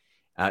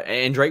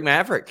 And Drake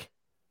Maverick,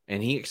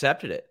 and he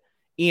accepted it.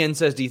 Ian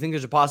says, do you think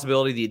there's a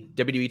possibility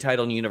the WWE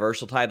title and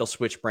Universal title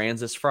switch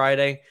brands this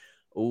Friday?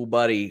 Oh,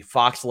 buddy,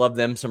 Fox loved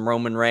them some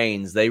Roman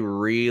Reigns. They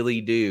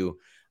really do.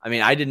 I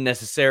mean, I didn't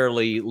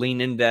necessarily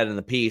lean into that in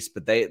the piece,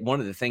 but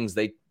one of the things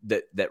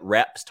that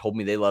reps told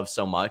me they love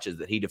so much is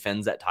that he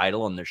defends that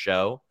title on their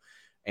show,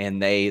 and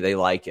they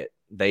like it.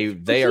 They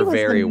are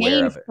very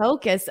aware of it.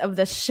 Focus of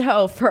the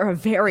show for a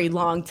very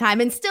long time,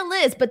 and still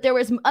is. But there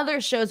was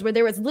other shows where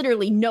there was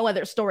literally no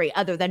other story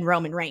other than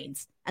Roman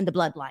Reigns and the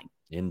Bloodline.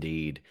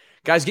 Indeed.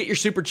 Guys, get your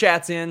super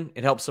chats in.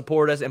 It helps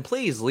support us. And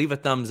please leave a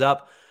thumbs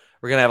up.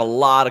 We're going to have a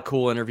lot of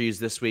cool interviews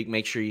this week.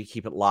 Make sure you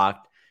keep it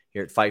locked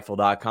here at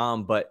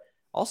Fightful.com. But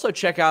also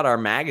check out our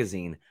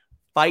magazine,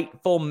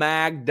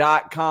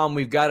 FightfulMag.com.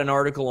 We've got an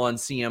article on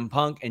CM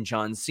Punk and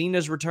John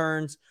Cena's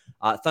returns.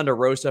 Thunder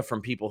Rosa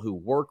from people who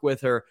work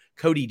with her.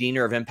 Cody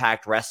Deaner of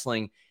Impact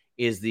Wrestling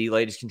is the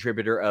latest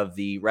contributor of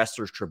the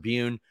Wrestlers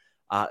Tribune.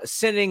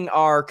 Sending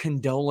our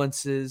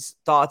condolences,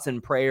 thoughts,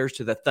 and prayers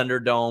to the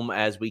Thunderdome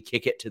as we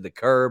kick it to the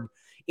curb.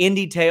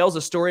 Indie Tales,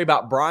 a story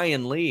about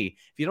Brian Lee.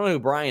 If you don't know who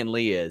Brian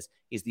Lee is,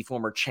 he's the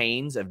former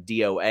Chains of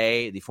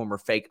DOA, the former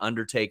fake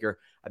Undertaker.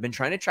 I've been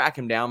trying to track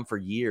him down for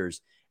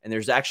years, and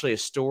there's actually a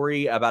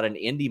story about an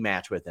indie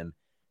match with him.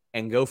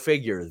 And go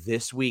figure,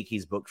 this week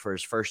he's booked for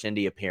his first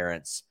indie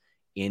appearance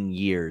in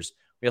years.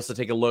 We also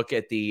take a look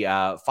at the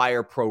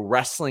Fire Pro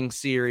Wrestling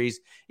series.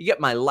 You get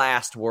my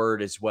last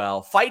word as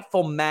well.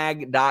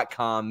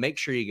 FightfulMag.com. Make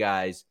sure you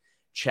guys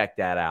check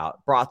that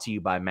out. Brought to you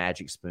by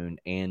Magic Spoon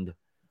and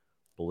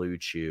Blue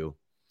Chew.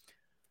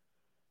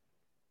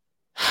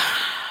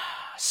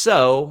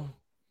 So,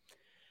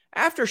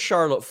 after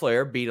Charlotte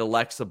Flair beat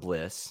Alexa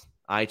Bliss,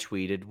 I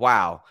tweeted,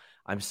 wow,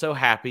 I'm so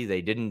happy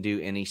they didn't do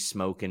any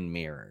smoke and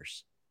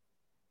mirrors.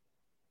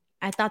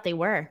 I thought they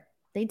were.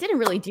 They didn't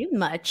really do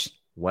much.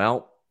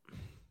 Well,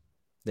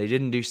 they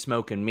didn't do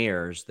smoke and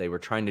mirrors. They were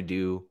trying to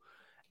do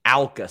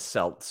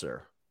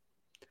Alka-Seltzer.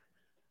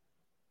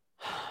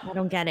 I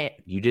don't get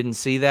it. You didn't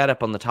see that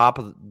up on the top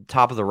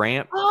of the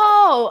ramp?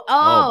 Oh,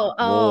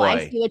 boy.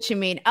 I see what you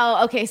mean.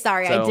 Oh, okay.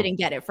 Sorry. I didn't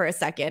get it for a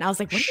second. I was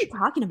like, what are you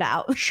talking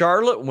about?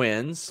 Charlotte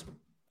wins.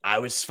 I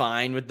was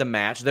fine with the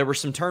match. There were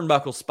some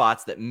turnbuckle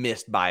spots that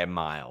missed by a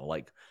mile,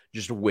 like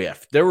just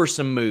whiffed. There were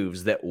some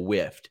moves that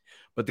whiffed,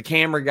 but the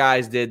camera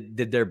guys did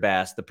their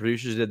best. The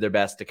producers did their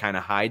best to kind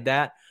of hide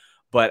that.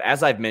 But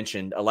as I've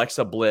mentioned,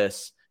 Alexa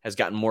Bliss has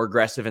gotten more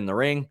aggressive in the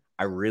ring.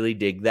 I really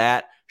dig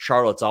that.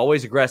 Charlotte's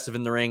always aggressive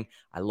in the ring.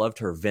 I loved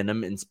her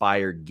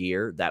Venom-inspired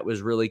gear. That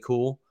was really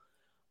cool.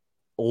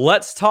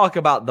 Let's talk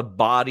about the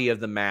body of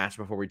the match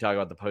before we talk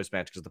about the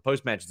post-match, because the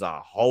post-match is a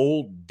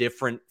whole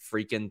different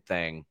freaking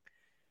thing.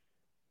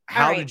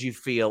 How did you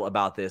feel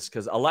about this?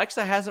 Because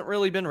Alexa hasn't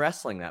really been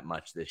wrestling that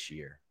much this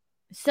year.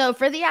 So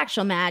for the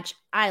actual match,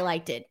 I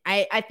liked it.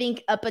 I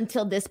think up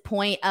until this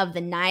point of the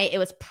night, it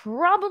was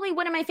probably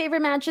one of my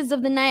favorite matches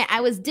of the night.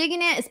 I was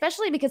digging it,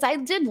 especially because I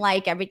did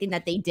like everything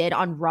that they did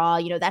on Raw.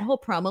 That whole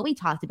promo, we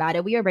talked about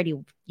it. We already,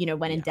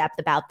 went in depth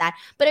about that.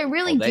 But I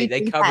really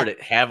they covered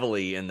it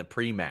heavily in the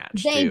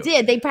pre-match. They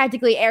did. They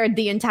practically aired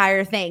the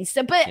entire thing.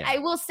 So, but I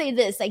will say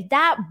this, like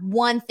that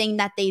one thing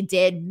that they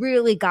did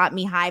really got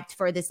me hyped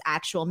for this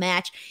actual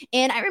match.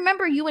 And I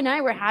remember you and I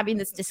were having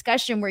this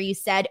discussion where you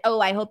said, oh,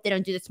 I hope they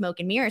don't do the smoke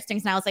and mirrors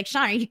things. And I was like,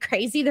 Sean, are you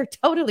crazy? They're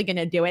totally going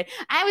to do it.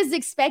 I was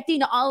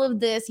expecting all of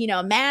this,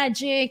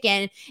 magic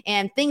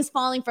and things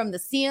falling from the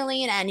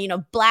ceiling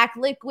and, black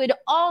liquid,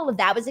 all of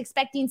that. I was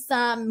expecting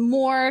some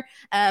more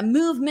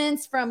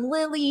movements from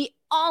Lily,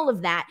 all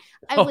of that.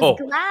 I was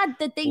glad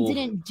that they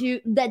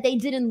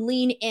didn't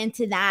lean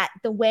into that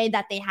the way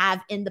that they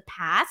have in the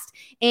past.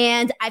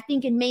 And I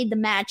think it made the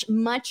match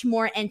much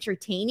more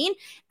entertaining.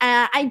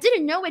 I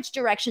didn't know which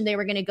direction they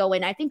were going to go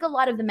in. I think a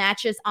lot of the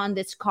matches on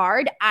this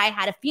card, I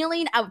had a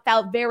feeling, I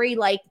felt very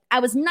like I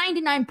was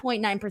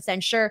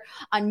 99.9% sure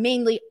on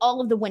mainly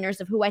all of the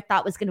winners of who I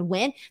thought was going to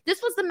win.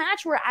 This was the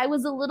match where I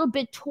was a little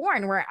bit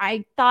torn, where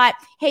I thought,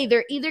 hey,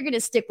 they're either going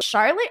to stick with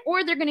Charlotte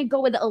or they're going to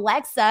go with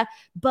Alexa.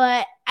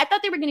 But I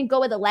thought they were going to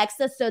go with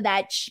Alexa so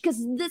that,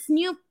 because this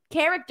new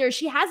character,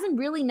 she hasn't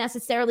really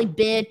necessarily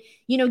been,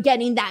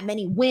 getting that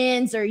many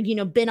wins or,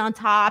 been on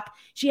top.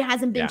 She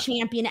hasn't been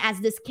champion as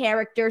this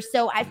character.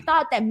 So I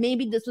thought that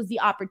maybe this was the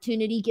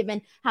opportunity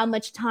given how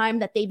much time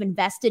that they've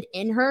invested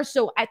in her.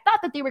 So I thought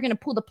that they were going to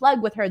pull the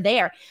plug with her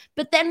there.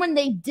 But then when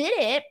they did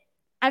it,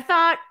 I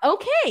thought,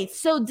 okay,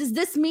 so does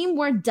this mean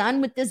we're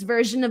done with this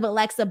version of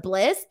Alexa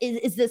Bliss?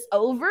 Is this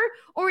over?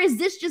 Or is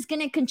this just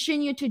going to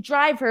continue to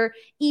drive her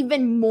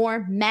even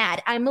more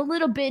mad? I'm a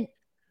little bit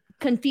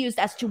confused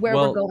as to where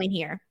we're going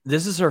here.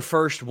 This is her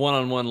first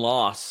one-on-one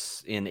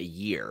loss in a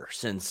year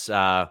since,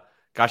 I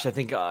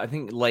think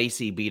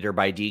Lacey beat her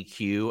by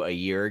DQ a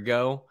year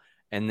ago.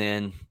 And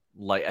then,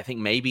 I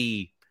think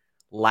maybe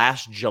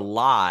last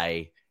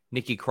July,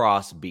 Nikki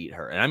Cross beat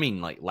her. And I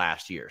mean,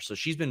 last year. So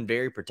she's been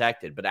very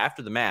protected. But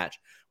after the match,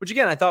 which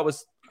again, I thought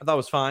was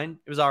fine.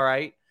 It was all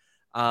right.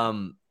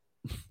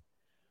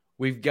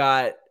 We've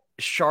got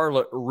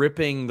Charlotte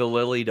ripping the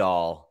Lily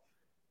doll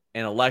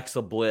and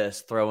Alexa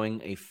Bliss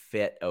throwing a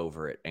fit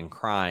over it and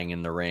crying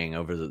in the ring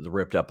over the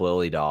ripped up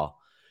Lily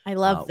doll. I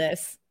love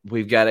this.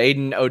 We've got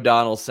Aiden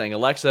O'Donnell saying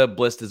Alexa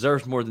Bliss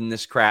deserves more than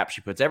this crap.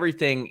 She puts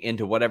everything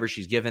into whatever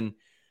she's given.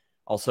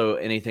 Also,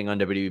 anything on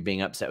WWE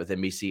being upset with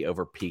NBC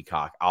over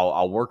Peacock.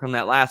 I'll work on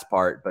that last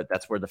part, but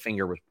that's where the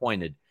finger was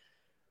pointed.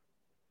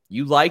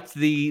 You liked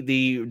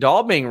the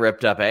doll being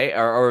ripped up, eh?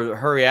 Or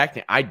her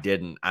reacting? I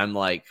didn't. I'm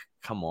like,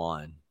 come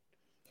on.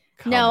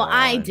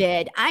 I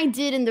did.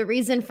 And the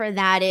reason for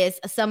that is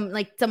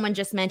someone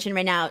just mentioned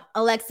right now,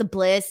 Alexa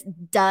Bliss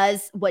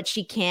does what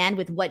she can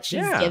with what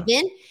she's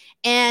given.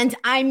 And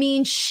I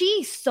mean,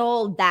 she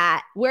sold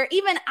that where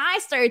even I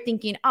started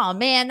thinking, oh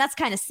man, that's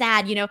kind of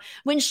sad.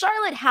 When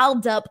Charlotte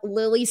held up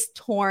Lily's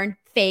torn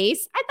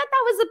face, I thought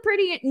that was a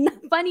pretty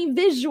funny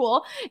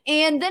visual.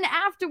 And then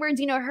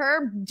afterwards,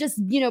 her just,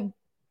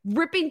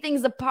 ripping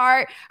things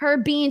apart, her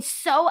being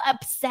so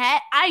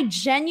upset, I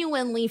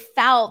genuinely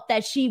felt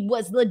that she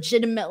was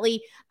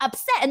legitimately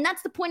upset. And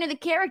that's the point of the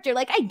character.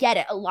 I get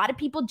it. A lot of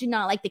people do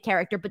not like the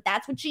character, but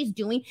that's what she's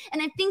doing.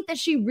 And I think that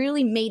she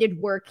really made it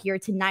work here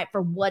tonight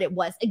for what it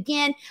was.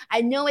 Again,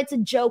 I know it's a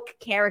joke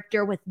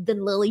character with the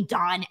Lily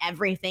doll and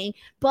everything,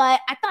 but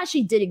I thought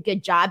she did a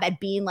good job at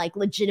being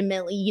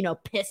legitimately,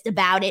 pissed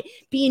about it,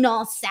 being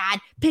all sad,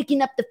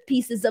 picking up the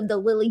pieces of the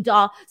Lily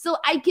doll. So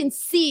I can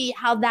see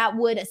how that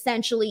would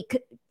essentially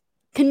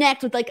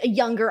connect with a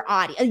younger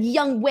audience,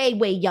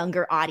 way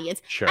younger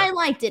audience. Sure. I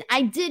liked it.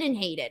 I didn't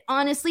hate it.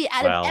 Honestly,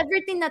 out of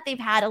everything that they've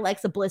had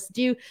Alexa Bliss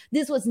do,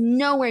 this was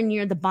nowhere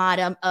near the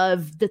bottom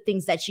of the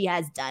things that she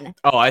has done.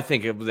 Oh, I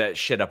think that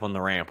shit up on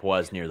the ramp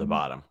was near the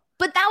bottom.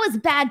 But that was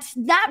bad.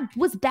 That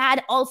was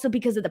bad also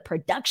because of the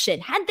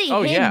production. Had they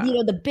hid,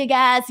 the big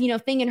ass,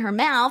 thing in her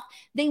mouth,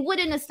 it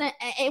wouldn't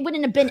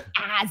have been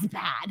as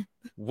bad.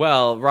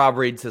 Well, Rob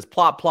Reed says,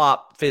 plop,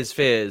 plop, fizz,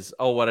 fizz.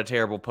 Oh, what a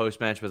terrible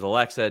post-match with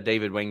Alexa.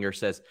 David Wenger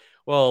says,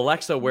 well,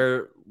 Alexa,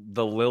 wear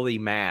the Lily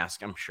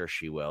mask. I'm sure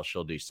she will.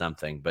 She'll do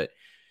something. But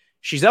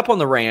she's up on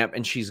the ramp,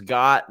 and she's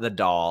got the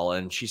doll,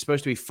 and she's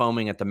supposed to be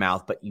foaming at the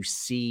mouth, but you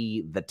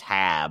see the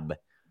tab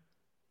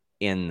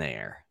in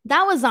there.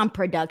 That was on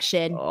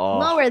production.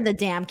 Lower the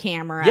damn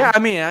camera. Yeah, I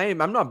mean,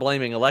 I'm not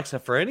blaming Alexa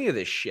for any of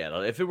this shit.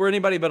 If it were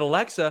anybody but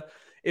Alexa,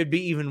 it'd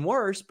be even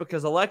worse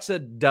because Alexa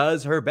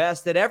does her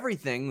best at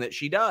everything that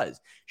she does.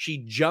 She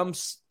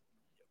jumps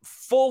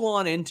full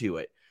on into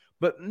it.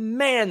 But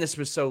man, this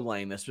was so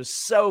lame. This was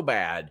so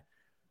bad.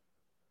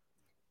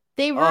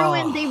 They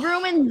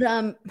ruined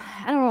them.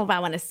 I don't know if I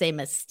want to say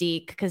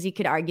mystique because you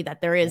could argue that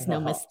there is no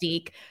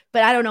mystique,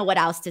 but I don't know what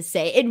else to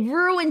say. It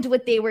ruined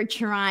what they were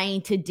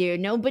trying to do.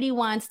 Nobody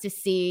wants to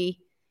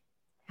see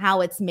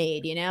how it's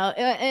made,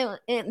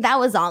 that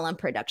was all on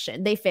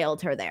production. They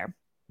failed her there.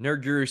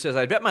 Nerd Guru says,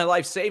 I bet my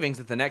life savings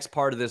that the next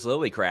part of this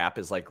Lily crap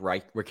is like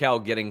Raquel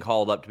getting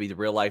called up to be the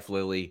real life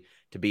Lily,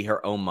 to be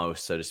her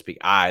almost, so to speak.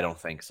 I don't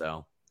think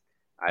so.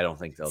 I don't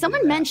think they'll do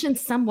Someone that. mentioned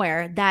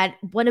somewhere that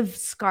what if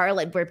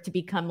Scarlett were to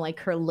become like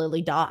her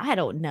Lily doll? I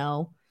don't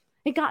know.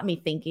 It got me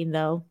thinking,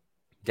 though.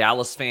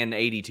 Dallas fan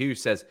 82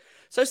 says,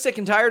 so sick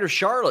and tired of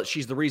Charlotte.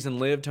 She's the reason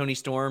Liv, Toni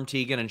Storm,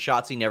 Tegan, and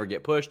Shotzi never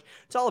get pushed.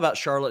 It's all about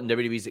Charlotte and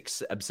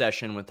WWE's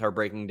obsession with her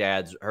breaking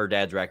her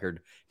dad's record,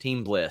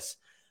 Team Bliss.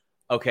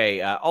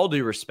 Okay, all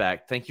due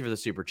respect, thank you for the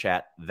super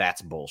chat.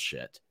 That's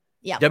bullshit.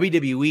 Yeah.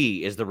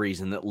 WWE is the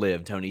reason that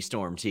Liv, Toni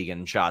Storm, Tegan,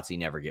 and Shotzi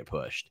never get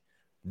pushed.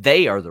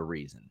 They are the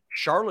reason.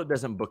 Charlotte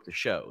doesn't book the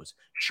shows.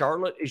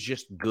 Charlotte is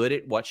just good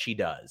at what she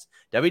does.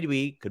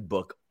 WWE could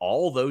book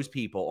all those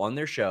people on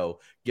their show,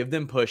 give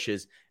them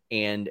pushes,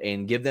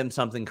 and give them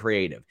something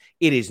creative.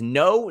 It is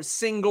no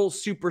single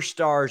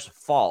superstar's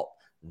fault.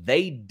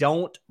 They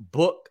don't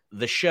book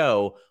the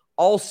show.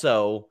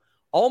 Also,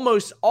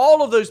 almost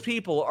all of those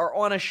people are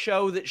on a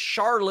show that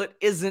Charlotte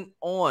isn't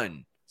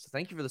on. So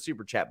thank you for the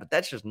super chat, but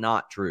that's just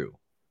not true.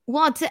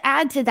 Well, to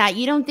add to that,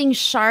 you don't think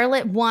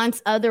Charlotte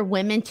wants other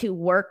women to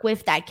work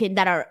with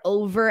that are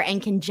over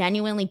and can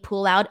genuinely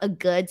pull out a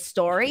good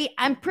story?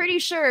 I'm pretty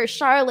sure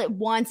Charlotte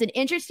wants an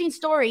interesting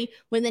story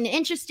with an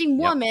interesting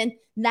woman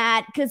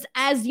that, because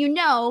as you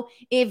know,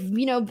 if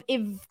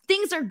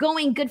things are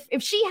going good,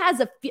 if she has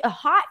a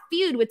hot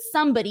feud with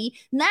somebody,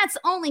 that's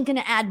only going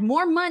to add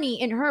more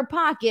money in her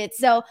pocket.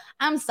 So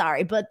I'm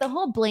sorry, but the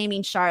whole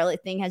blaming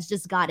Charlotte thing has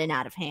just gotten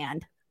out of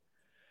hand.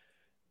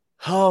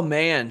 Oh,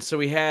 man. So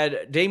we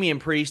had Damian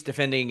Priest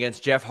defending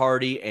against Jeff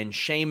Hardy and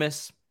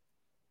Sheamus.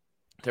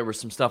 There was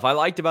some stuff I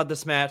liked about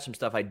this match, some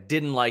stuff I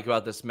didn't like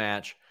about this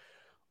match.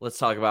 Let's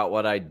talk about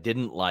what I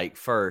didn't like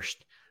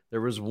first. There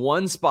was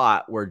one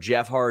spot where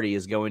Jeff Hardy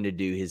is going to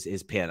do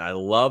his pin. I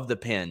love the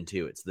pin,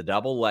 too. It's the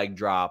double leg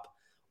drop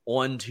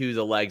onto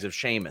the legs of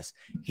Sheamus.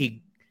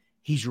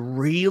 He's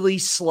really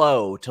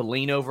slow to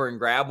lean over and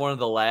grab one of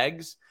the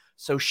legs,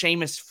 so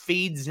Sheamus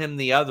feeds him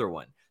the other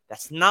one.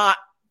 That's not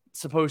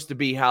supposed to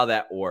be how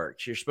that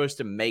works. You're supposed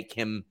to make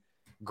him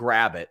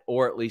grab it,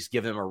 or at least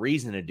give him a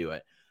reason to do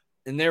it.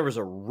 And there was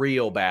a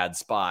real bad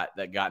spot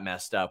that got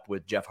messed up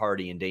with Jeff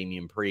Hardy and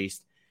Damian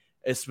Priest.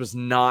 This was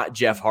not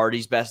Jeff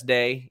Hardy's best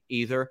day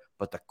either,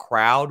 but the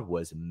crowd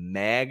was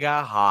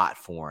mega hot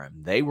for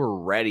him. They were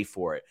ready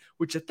for it,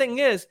 which the thing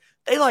is,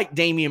 they like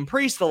Damian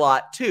Priest a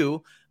lot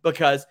too,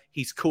 because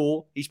he's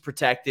cool, he's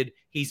protected,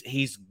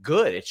 he's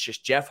good. It's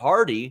just Jeff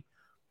Hardy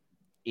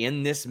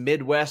in this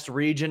Midwest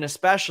region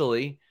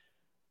especially,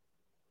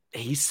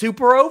 he's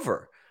super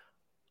over.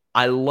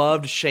 I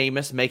loved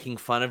Sheamus making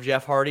fun of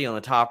Jeff Hardy on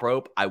the top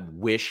rope. I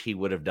wish he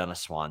would have done a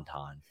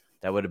swanton.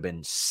 That would have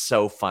been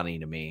so funny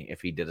to me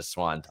if he did a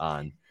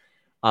swanton.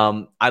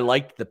 I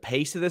liked the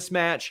pace of this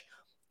match.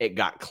 It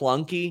got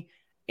clunky.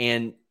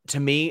 And to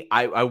me,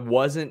 I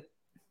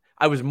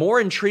was more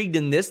intrigued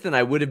in this than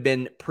I would have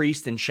been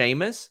Priest and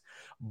Sheamus.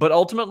 But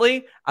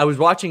ultimately, I was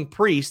watching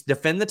Priest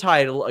defend the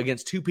title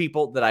against two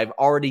people that I've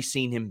already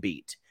seen him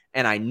beat.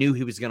 And I knew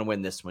he was going to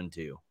win this one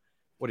too.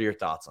 What are your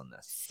thoughts on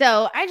this?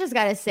 So I just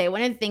got to say,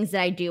 one of the things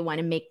that I do want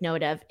to make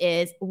note of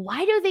is,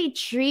 why do they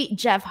treat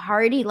Jeff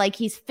Hardy like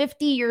he's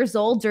 50 years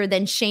older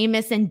than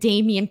Sheamus and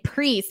Damian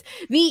Priest?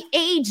 The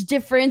age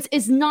difference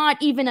is not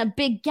even a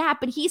big gap,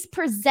 but he's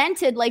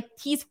presented like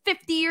he's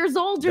 50 years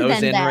older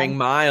than them. Those in-ring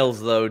miles,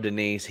 though,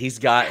 Denise, he's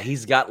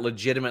got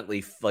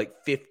legitimately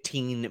like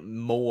 15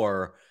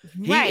 more.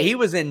 Right. He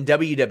was in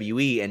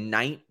WWE in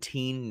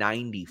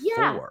 1994.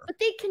 Yeah, but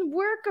they can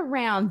work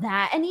around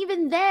that. And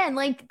even then,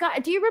 like,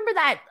 God, do you remember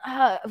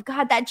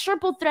that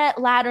triple threat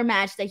ladder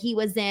match that he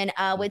was in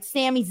with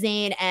Sami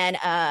Zayn and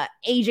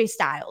AJ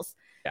Styles?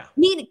 Yeah. I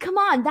mean, come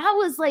on, that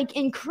was like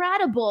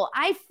incredible.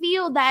 I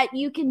feel that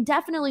you can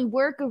definitely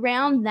work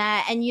around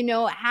that and,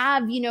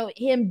 have,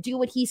 him do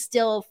what he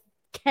still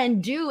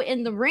can do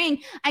in the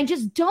ring. I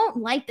just don't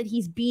like that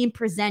he's being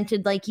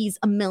presented like he's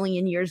a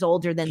million years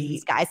older than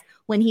these guys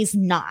when he's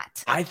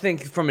not. I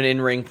think from an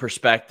in-ring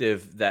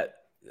perspective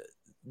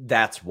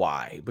that's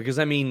why. Because,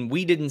 I mean,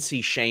 we didn't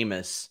see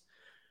Sheamus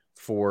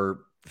for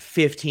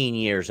 15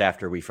 years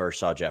after we first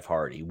saw Jeff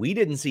Hardy. We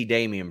didn't see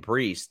Damian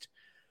Priest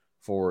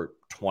for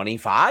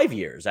 25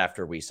 years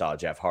after we saw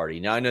Jeff Hardy.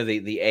 Now, I know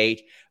the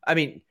age. I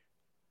mean,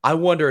 I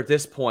wonder at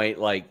this point,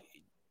 like,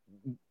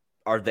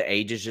 are the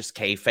ages just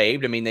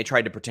kayfabed? I mean, they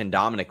tried to pretend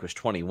Dominic was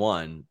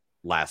 21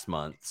 last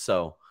month.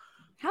 So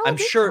I'm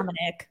sure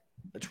Dominic?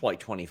 It's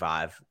like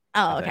 25.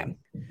 Oh, okay.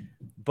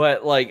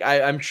 But like,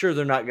 I'm sure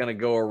they're not going to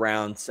go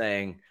around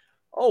saying,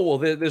 oh, well,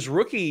 this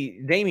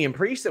rookie Damian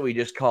Priest that we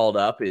just called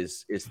up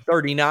is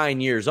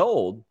 39 years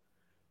old.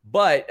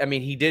 But I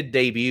mean, he did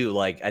debut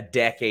like a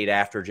decade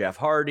after Jeff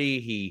Hardy.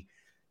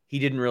 He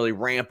didn't really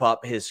ramp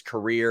up his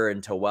career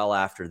until well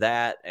after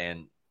that.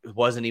 And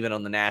wasn't even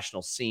on the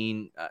national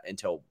scene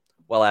until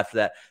well after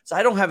that. So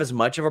I don't have as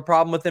much of a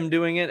problem with them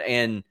doing it.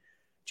 And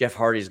Jeff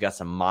Hardy's got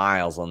some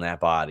miles on that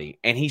body.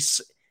 And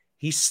he's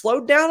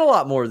slowed down a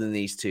lot more than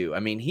these two. I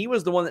mean, he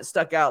was the one that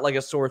stuck out like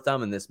a sore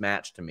thumb in this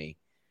match to me.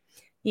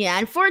 Yeah,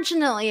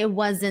 unfortunately, it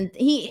wasn't.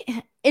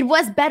 It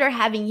was better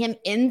having him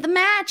in the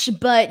match,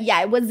 but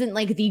yeah, it wasn't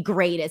like the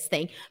greatest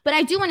thing. But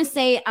I do want to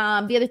say,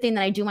 the other thing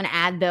that I do want to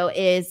add though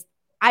is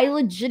I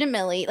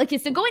legitimately like.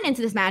 So going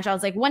into this match, I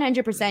was like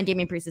 100%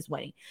 Damian Priest is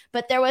winning.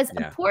 But there was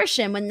a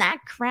portion when that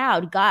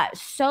crowd got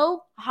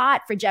so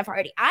hot for Jeff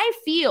Hardy. I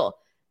feel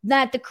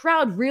that the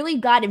crowd really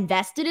got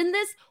invested in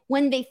this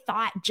when they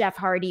thought Jeff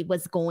Hardy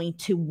was going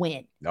to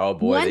win. Oh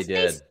boy, Once they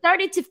did.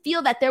 Started to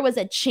feel that there was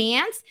a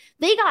chance,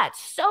 they got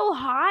so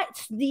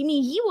hot. I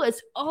mean, he was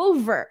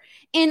over.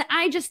 And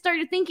I just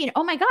started thinking,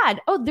 oh my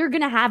God, they're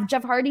going to have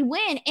Jeff Hardy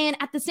win. And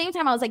at the same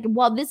time, I was like,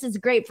 well, this is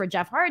great for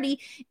Jeff Hardy.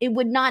 It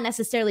would not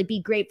necessarily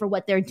be great for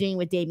what they're doing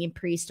with Damian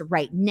Priest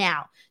right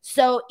now.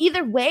 So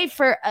either way,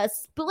 for a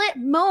split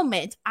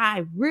moment,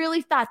 I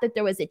really thought that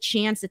there was a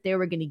chance that they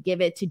were going to give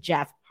it to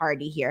Jeff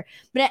Hardy here.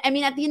 But I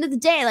mean, at the end of the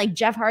day, like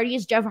Jeff Hardy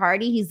is Jeff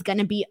Hardy. He's going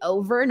to be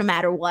over no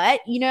matter what,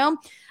 you know?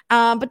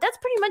 But that's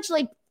pretty much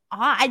like,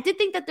 I did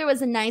think that there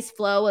was a nice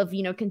flow of,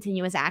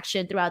 continuous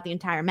action throughout the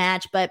entire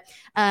match, but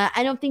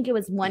I don't think it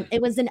was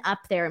an up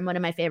there in one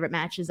of my favorite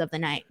matches of the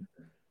night.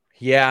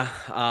 Yeah.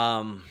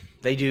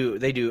 They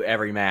do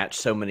every match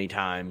so many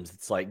times.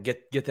 It's like,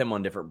 get them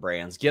on different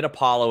brands, get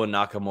Apollo and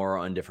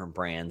Nakamura on different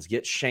brands,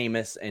 get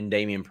Sheamus and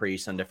Damian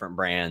Priest on different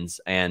brands.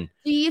 And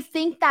do you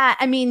think that,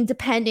 I mean,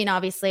 depending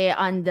obviously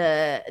on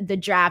the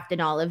draft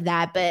and all of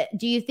that, but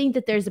do you think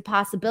that there's a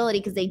possibility,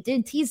 because they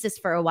did tease this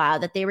for a while,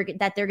 that they're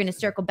going to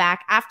circle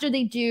back after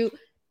they do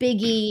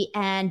Big E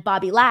and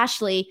Bobby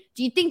Lashley?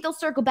 Do you think they'll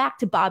circle back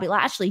to Bobby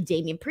Lashley,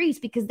 Damian Priest,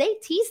 because they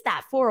teased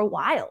that for a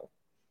while?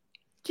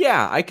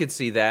 Yeah, I could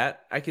see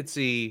that.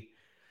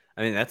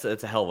 I mean, that's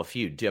a hell of a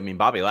feud too. I mean,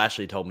 Bobby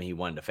Lashley told me he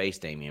wanted to face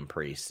Damian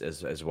Priest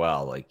as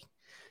well. Like,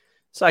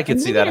 so I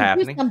could see that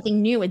happening. Do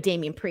something new with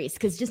Damian Priest,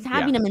 because just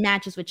having him in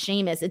matches with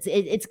Sheamus,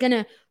 it's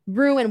gonna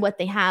ruin what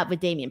they have with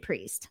Damian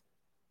Priest.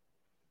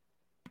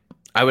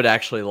 I would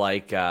actually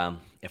like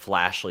if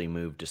Lashley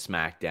moved to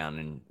SmackDown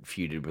and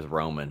feuded with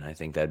Roman. I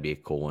think that'd be a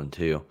cool one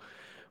too.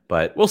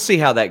 But we'll see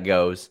how that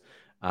goes.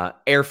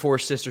 Air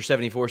Force Sister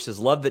 74 says,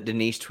 love that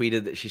Denise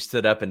tweeted that she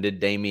stood up and did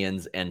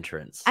Damian's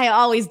entrance. I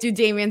always do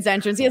Damian's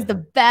entrance. He has the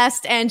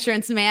best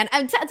entrance, man.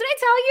 Did I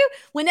tell you,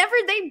 whenever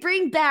they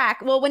bring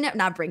back,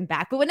 not bring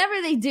back, but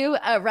whenever they do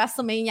a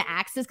WrestleMania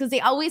Access, because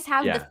they always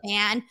have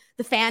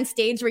the fan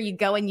stage where you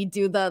go and you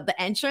do the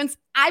entrance.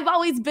 I've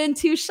always been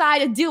too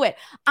shy to do it.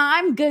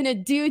 I'm going to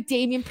do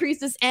Damian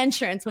Priest's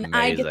entrance when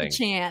I get the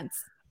chance.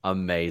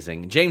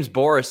 Amazing. James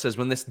Boris says,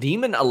 when this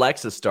demon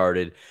Alexa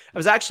started, I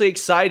was actually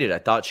excited. I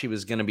thought she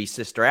was going to be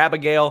Sister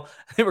Abigail.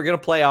 They were going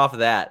to play off of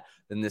that.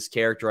 Then this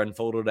character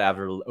unfolded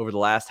over the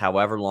last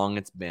however long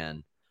it's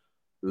been.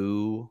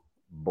 Ooh,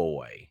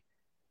 boy.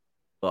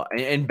 Well,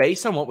 and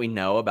based on what we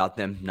know about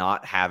them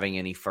not having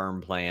any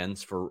firm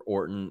plans for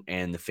Orton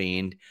and The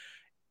Fiend,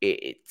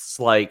 it's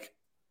like,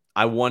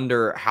 I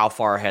wonder how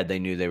far ahead they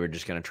knew they were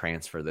just going to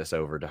transfer this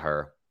over to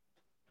her.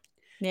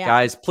 Yeah.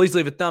 Guys, please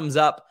leave a thumbs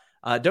up.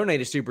 Donate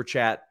a super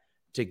chat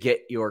to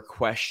get your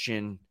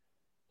question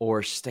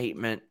or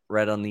statement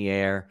read on the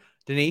air.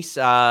 Denise,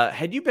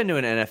 had you been to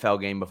an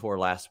NFL game before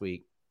last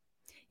week?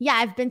 Yeah,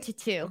 I've been to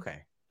 2.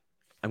 Okay.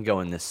 I'm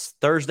going this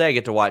Thursday. I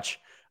get to watch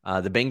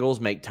the Bengals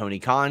make Tony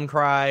Khan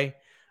cry.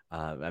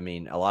 I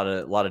mean, a lot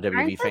of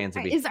WWE fans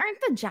would be.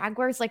 Aren't the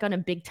Jaguars like on a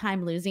big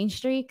time losing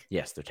streak?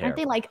 Yes, they're terrible. Aren't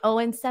they like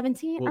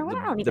 0-17? Well,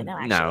 I don't even know.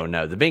 Actually.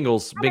 No. The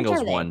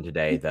Bengals won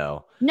today,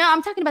 though. No,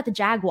 I'm talking about the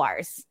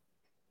Jaguars.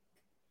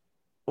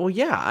 Well,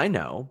 yeah, I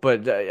know,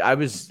 but I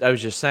was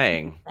just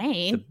saying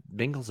the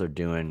Bengals are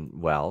doing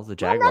well. The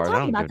Jaguars. I'm not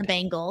talking about the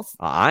Bengals.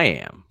 I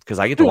am, because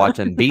I get to watch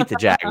them beat the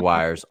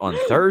Jaguars on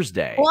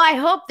Thursday. Well, I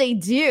hope they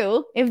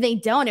do. If they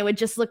don't, it would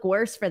just look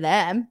worse for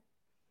them.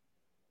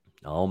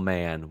 Oh,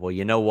 man. Well,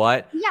 you know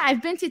what? Yeah,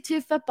 I've been to 2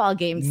 football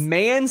games.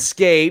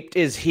 Manscaped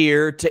is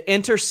here to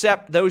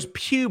intercept those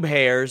pube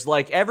hairs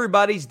like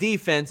everybody's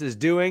defense is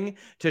doing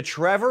to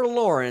Trevor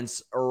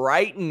Lawrence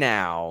right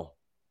now.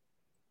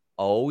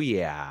 Oh,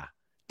 yeah.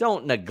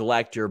 Don't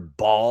neglect your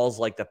balls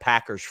like the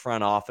Packers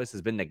front office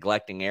has been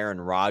neglecting Aaron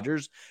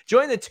Rodgers.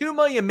 Join the 2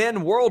 million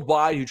men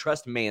worldwide who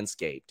trust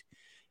Manscaped.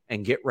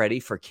 And get ready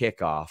for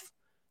kickoff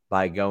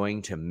by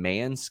going to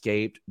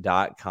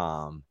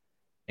manscaped.com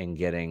and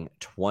getting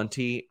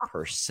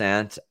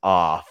 20%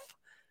 off.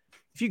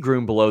 If you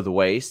groom below the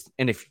waist,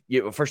 and if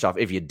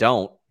you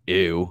don't,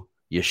 you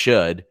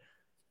should.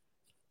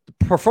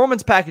 The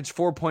Performance Package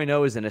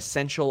 4.0 is an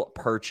essential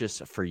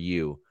purchase for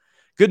you.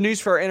 Good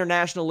news for our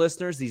international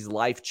listeners. These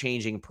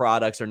life-changing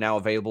products are now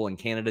available in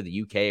Canada,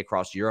 the UK,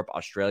 across Europe,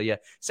 Australia,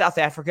 South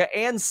Africa,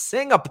 and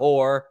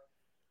Singapore.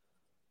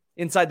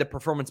 Inside the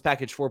Performance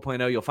Package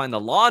 4.0, you'll find the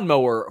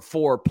Lawnmower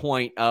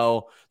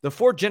 4.0, the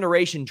 4th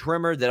generation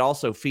trimmer that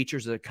also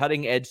features a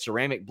cutting-edge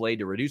ceramic blade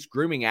to reduce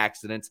grooming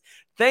accidents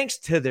thanks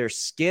to their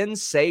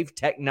skin-safe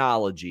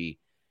technology.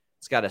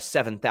 It's got a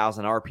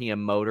 7,000 RPM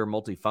motor,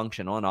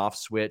 multifunction on-off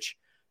switch,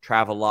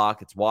 travel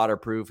lock. It's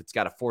waterproof. It's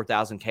got a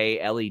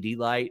 4,000K LED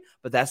light,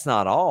 but that's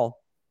not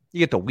all. You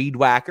get the Weed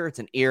Whacker. It's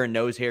an ear and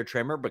nose hair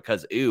trimmer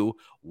because,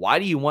 why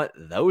do you want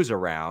those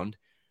around?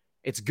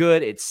 It's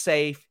good. It's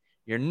safe.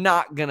 You're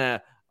not going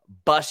to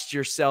bust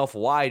yourself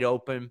wide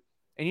open.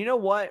 And you know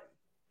what?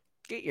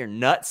 Get your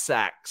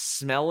nutsack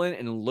smelling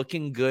and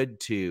looking good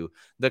too.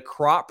 The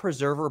Crop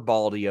Preserver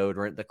Ball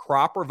Deodorant, the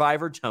Crop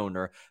Reviver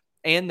Toner,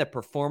 and the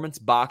Performance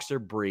Boxer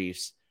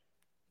Briefs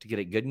to get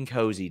it good and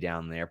cozy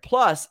down there.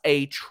 Plus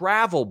a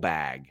travel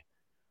bag.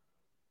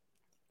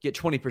 Get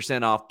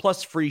 20% off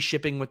plus free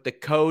shipping with the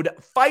code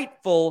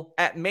FIGHTFUL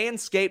at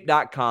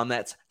manscaped.com.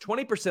 That's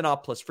 20%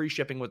 off plus free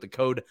shipping with the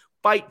code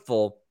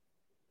FIGHTFUL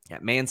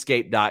at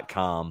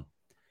manscaped.com.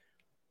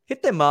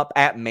 Hit them up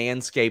at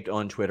Manscaped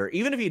on Twitter.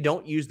 Even if you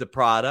don't use the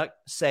product,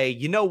 say,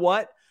 you know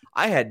what?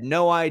 I had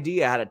no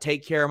idea how to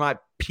take care of my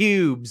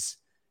pubes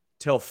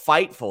till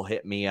Fightful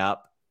hit me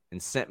up and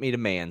sent me to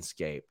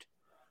Manscaped.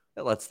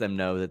 That lets them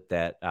know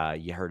that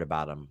you heard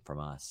about them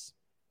from us.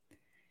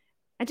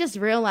 I just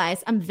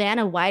realized I'm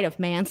Vanna White of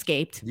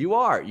Manscaped. You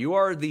are. You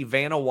are the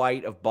Vanna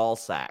White of ball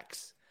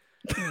sacks.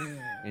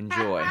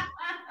 Enjoy.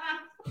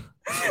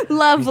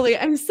 Lovely.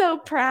 I'm so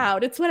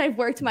proud. It's what I've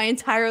worked my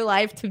entire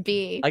life to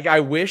be. Like, I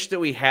wish that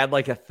we had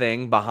like a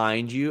thing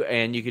behind you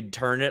and you could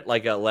turn it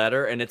like a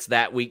letter and it's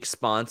that week's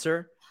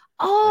sponsor.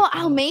 Oh, like,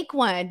 I'll make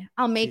one.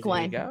 I'll make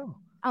one. There you go.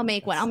 I'll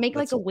make one. I'll make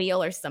like a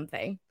wheel or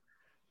something.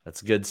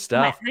 That's good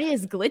stuff. My eye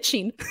is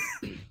glitching.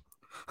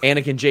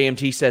 Anakin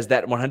JMT says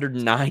that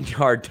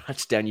 109-yard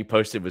touchdown you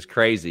posted was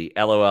crazy.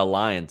 LOL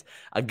Lions.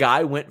 A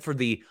guy went for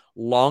the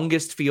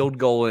longest field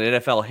goal in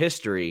NFL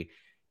history,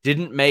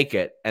 didn't make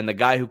it, and the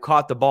guy who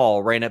caught the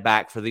ball ran it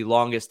back for the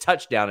longest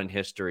touchdown in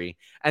history.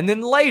 And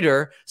then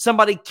later,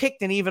 somebody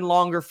kicked an even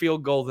longer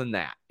field goal than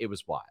that. It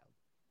was wild.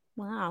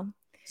 Wow.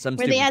 Were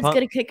they as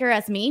good a kicker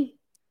as me?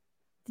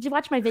 Did you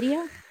watch my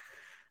video?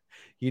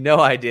 You know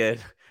I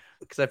did,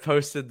 because I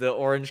posted the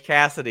Orange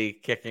Cassidy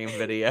kicking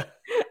video.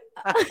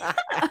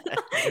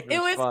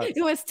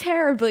 It was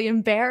terribly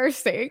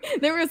embarrassing.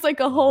 There was like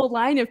a whole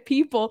line of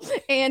people,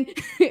 and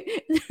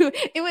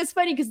it was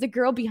funny because the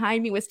girl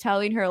behind me was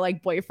telling her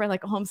like boyfriend,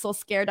 like, oh, I'm so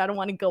scared, I don't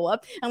want to go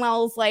up. And I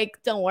was like,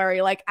 don't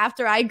worry, like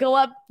after I go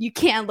up, you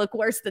can't look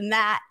worse than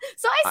that.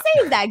 So I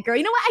saved that girl.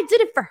 You know what? I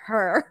did it for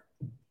her.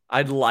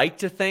 I'd like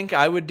to think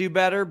I would do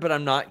better, but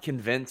I'm not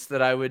convinced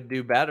that I would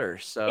do better.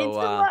 So it's a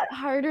lot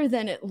harder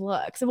than it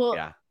looks. Well,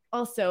 yeah.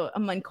 Also,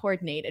 I'm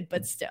uncoordinated,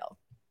 but still.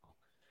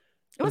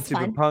 It was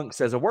Super fun. Punk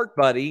says a work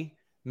buddy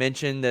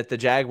mentioned that the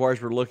Jaguars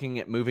were looking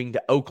at moving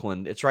to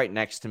Oakland. It's right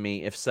next to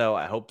me. If so,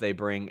 I hope they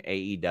bring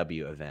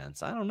AEW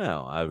events. I don't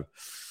know.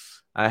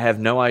 I have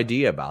no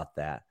idea about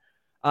that.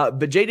 But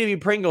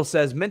JW Pringle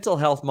says mental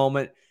health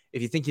moment.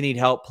 If you think you need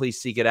help, please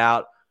seek it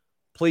out.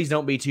 Please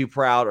don't be too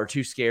proud or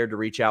too scared to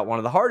reach out. One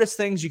of the hardest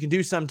things you can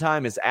do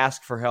sometime is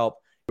ask for help.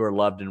 You are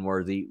loved and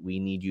worthy. We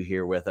need you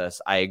here with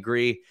us. I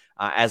agree.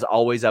 As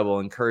always, I will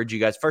encourage you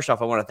guys. First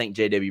off, I want to thank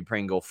JW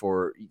Pringle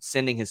for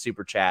sending his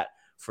super chat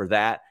for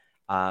that.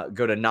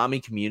 Go to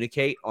NAMI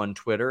Communicate on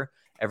Twitter.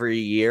 Every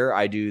year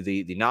I do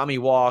the NAMI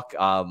walk.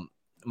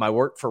 My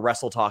work for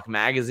Wrestle Talk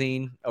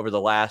magazine over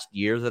the last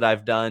year that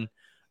I've done.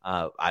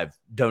 I've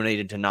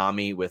donated to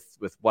NAMI with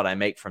what I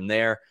make from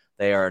there.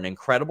 They are an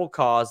incredible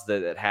cause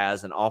that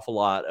has an awful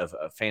lot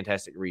of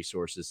fantastic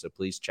resources. So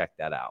please check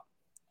that out.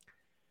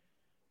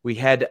 We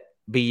had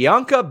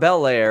Bianca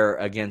Belair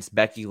against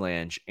Becky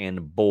Lynch,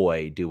 and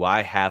boy, do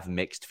I have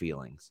mixed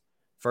feelings.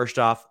 First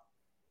off,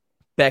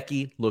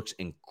 Becky looks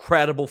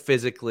incredible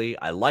physically.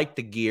 I like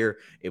the gear.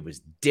 It was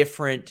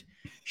different.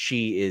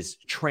 She is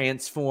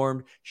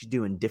transformed. She's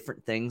doing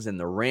different things in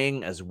the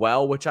ring as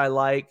well, which I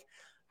like.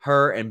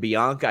 Her and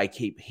Bianca, I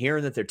keep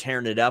hearing that they're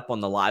tearing it up on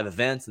the live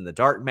events and the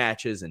dark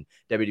matches, and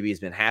WWE has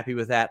been happy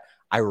with that.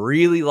 I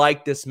really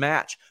like this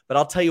match, but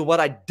I'll tell you what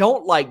I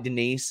don't like,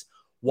 Denise.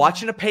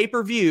 Watching a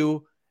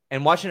pay-per-view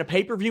and watching a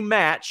pay-per-view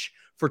match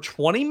for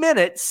 20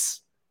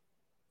 minutes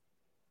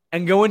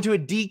and go into a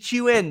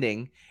DQ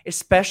ending,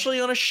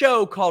 especially on a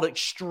show called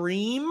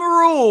Extreme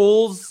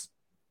Rules,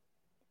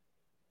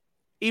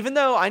 even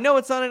though I know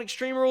it's not an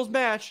Extreme Rules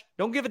match,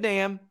 don't give a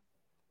damn.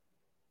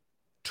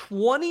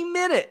 20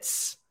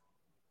 minutes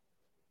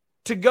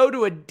to go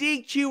to a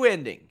DQ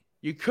ending.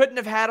 You couldn't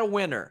have had a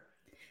winner.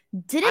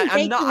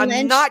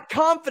 I'm not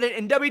confident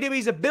in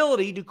WWE's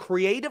ability to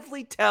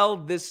creatively tell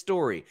this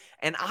story.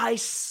 And I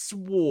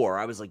swore,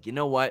 I was like, you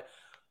know what?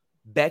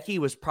 Becky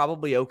was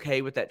probably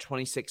okay with that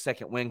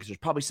 26-second win because there's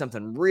probably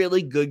something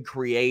really good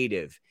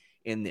creative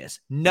in this.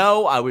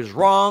 No, I was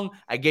wrong.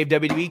 I gave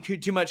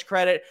WWE too much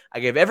credit. I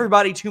gave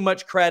everybody too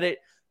much credit.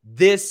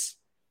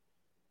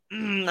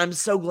 I'm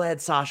so glad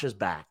Sasha's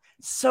back.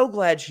 So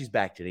glad she's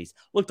back, Denise.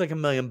 Looked like $1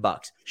 million.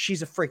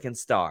 She's a freaking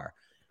star.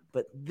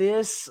 But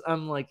this,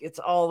 I'm like, it's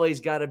always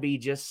got to be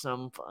just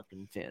some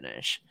fucking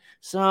finish.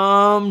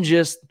 Some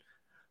just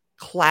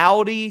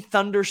cloudy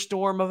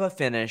thunderstorm of a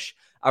finish.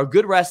 A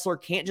good wrestler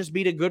can't just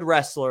beat a good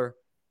wrestler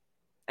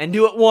and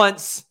do it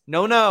once.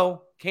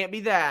 No, can't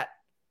be that.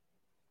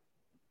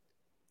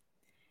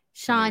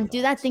 Sean,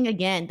 do that thing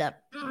again.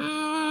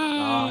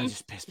 Oh, it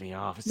just pissed me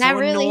off. It's that so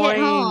really annoying. hit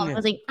home. I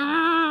was like,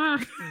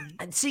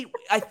 And see,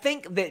 I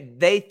think that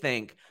they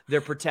think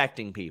they're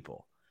protecting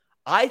people.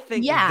 I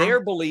think Yeah. their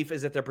belief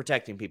is that they're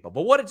protecting people.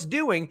 But what it's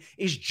doing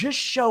is just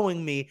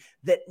showing me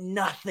that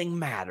nothing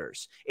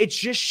matters. It's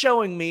just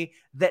showing me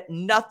that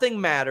nothing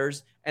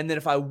matters. And that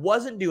if I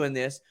wasn't doing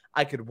this,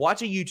 I could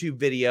watch a YouTube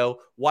video,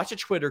 watch a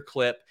Twitter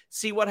clip,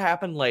 see what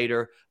happened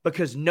later,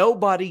 because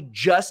nobody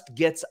just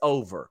gets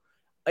over.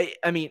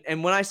 I mean,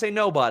 and when I say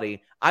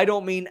nobody, I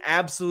don't mean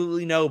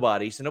absolutely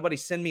nobody. So nobody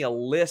send me a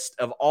list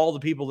of all the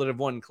people that have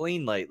won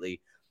clean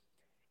lately.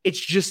 It's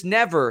just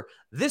never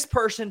this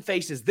person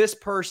faces this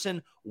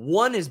person.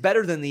 One is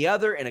better than the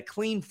other in a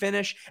clean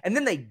finish. And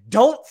then they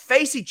don't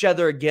face each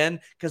other again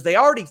because they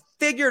already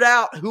figured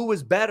out who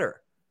was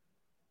better.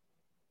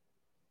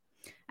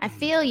 I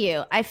feel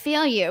you.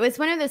 It's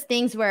one of those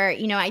things where,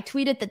 I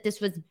tweeted that this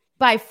was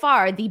by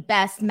far the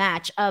best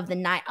match of the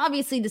night.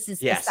 Obviously, this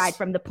is aside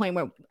from the point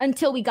where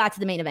until we got to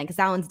the main event, because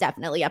that one's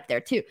definitely up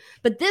there too.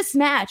 But this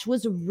match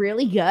was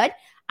really good.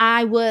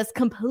 I was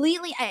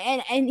completely,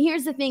 and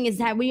here's the thing is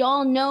that we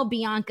all know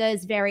Bianca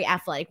is very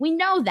athletic. We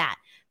know that.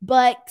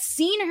 But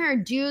seeing her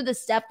do the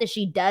stuff that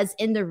she does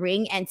in the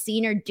ring and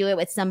seeing her do it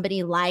with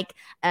somebody like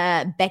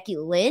Becky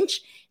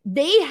Lynch,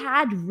 they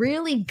had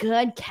really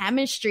good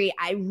chemistry.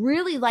 I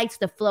really liked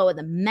the flow of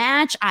the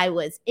match. I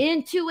was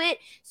into it.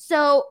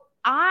 So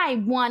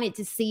I wanted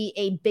to see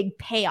a big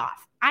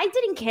payoff. I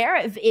didn't care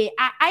if it,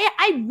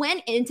 I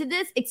went into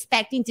this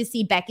expecting to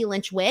see Becky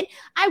Lynch win.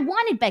 I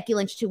wanted Becky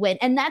Lynch to win.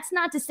 And that's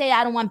not to say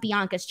I don't want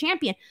Bianca as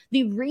champion.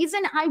 The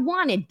reason I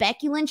wanted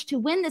Becky Lynch to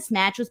win this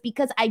match was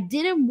because I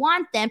didn't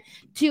want them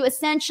to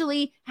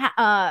essentially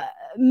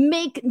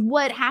make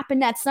what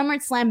happened at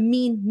SummerSlam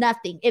mean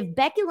nothing. If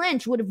Becky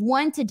Lynch would have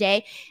won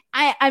today,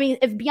 I mean,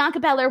 if Bianca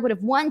Belair would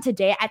have won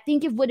today, I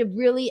think it would have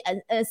really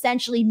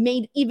essentially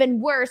made even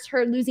worse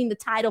her losing the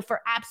title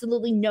for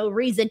absolutely no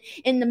reason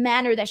in the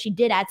manner that she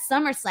did at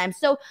SummerSlam.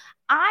 So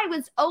I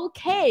was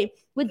okay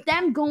with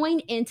them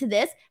going into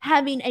this,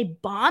 having a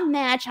bomb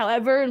match,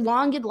 however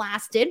long it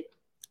lasted.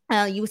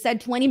 You said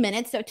 20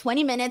 minutes. So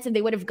 20 minutes, and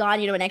they would have gone,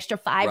 an extra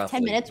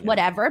 5-10 minutes,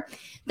 whatever.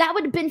 That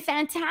would have been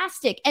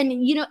fantastic. And,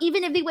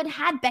 even if they would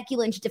have had Becky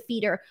Lynch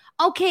defeat her,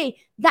 okay,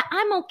 that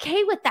I'm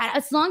okay with that.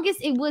 As long as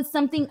it was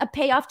a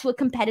payoff to a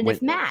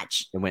competitive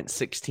match. It went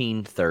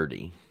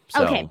 16-30.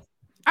 So, okay. All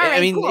right,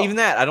 I mean, cool. even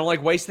that, I don't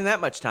like wasting that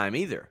much time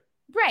either.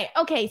 Right.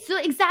 Okay. So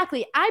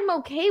exactly. I'm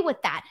okay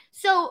with that.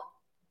 So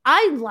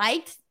I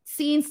liked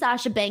seeing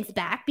Sasha Banks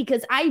back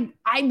because I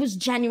was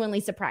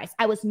genuinely surprised.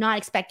 I was not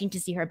expecting to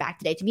see her back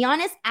today. To be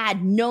honest, I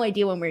had no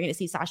idea when we were going to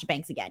see Sasha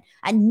Banks again.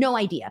 I had no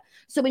idea.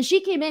 So when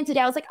she came in today,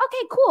 I was like,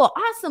 okay, cool,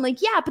 awesome.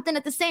 Like, yeah. But then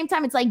at the same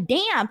time, it's like,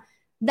 damn,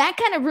 that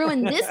kind of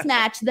ruined this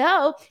match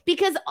though,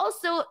 because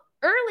also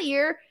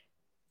earlier,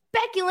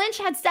 Becky Lynch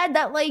had said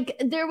that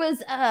there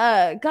was,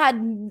 I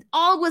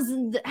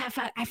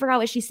forgot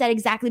what she said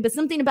exactly, but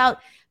something about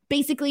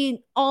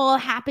basically all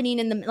happening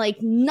in the,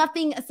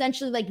 nothing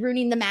essentially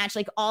ruining the match,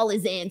 all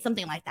is in,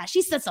 something like that.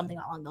 She said something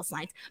along those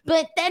lines.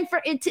 But then for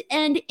it to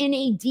end in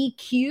a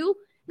DQ,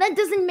 that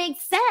doesn't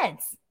make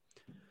sense.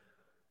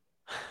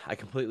 I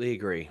completely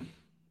agree.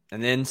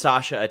 And then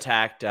Sasha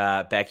attacked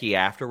Becky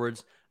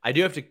afterwards. I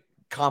do have to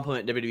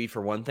compliment WWE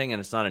for one thing, and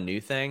it's not a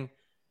new thing.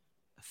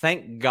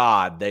 Thank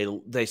God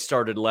they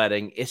started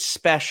letting,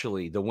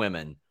 especially the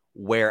women,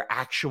 wear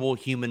actual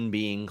human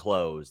being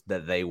clothes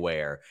that they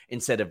wear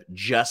instead of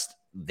just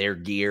their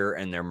gear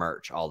and their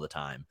merch all the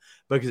time,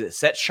 because it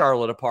sets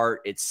Charlotte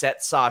apart. It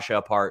sets Sasha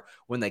apart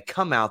when they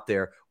come out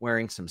there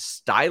wearing some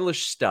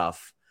stylish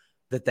stuff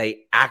that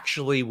they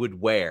actually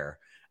would wear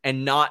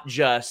and not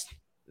just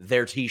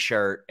their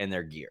t-shirt and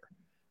their gear.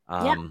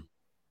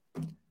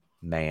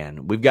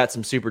 Man, we've got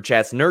some super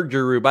chats. Nerd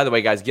Guru, by the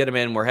way, guys, get them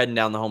in. We're heading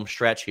down the home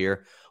stretch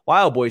here.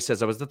 Wild Boy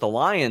says, I was at the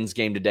Lions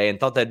game today and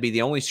thought that'd be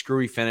the only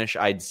screwy finish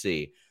I'd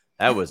see.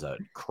 That was a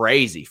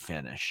crazy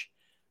finish.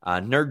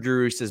 Nerd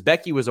Guru says,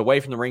 Becky was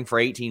away from the ring for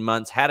 18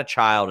 months, had a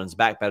child, and is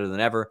back better than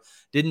ever.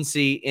 Didn't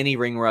see any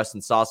ring rust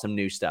and saw some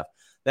new stuff.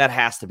 That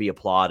has to be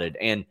applauded.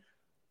 And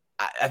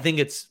I think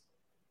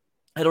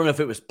I don't know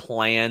if it was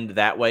planned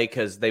that way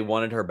because they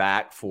wanted her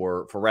back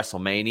for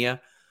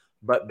WrestleMania,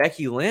 but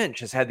Becky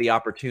Lynch has had the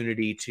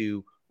opportunity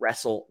to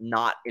wrestle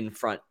not in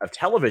front of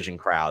television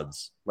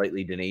crowds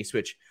lately, Denise,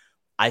 which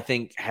I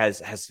think has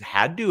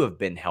had to have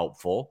been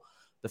helpful.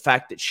 The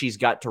fact that she's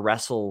got to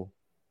wrestle,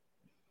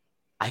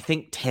 I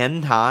think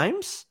 10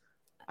 times.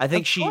 I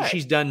think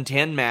she's done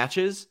 10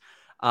 matches,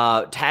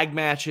 tag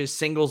matches,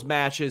 singles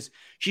matches.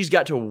 She's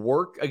got to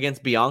work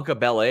against Bianca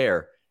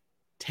Belair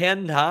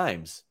 10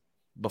 times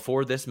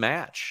before this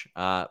match.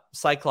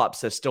 Cyclops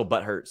says still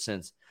butthurt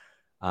since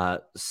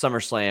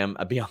SummerSlam.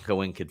 A Bianca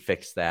win could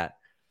fix that.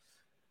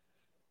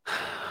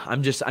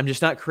 I'm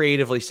just not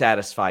creatively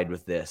satisfied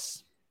with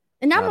this.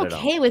 And I'm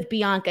okay with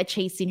Bianca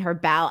chasing her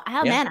bout.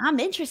 Oh, man, I'm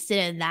interested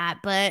in that.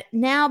 But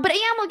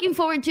I am looking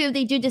forward to if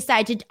they do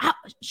decide to.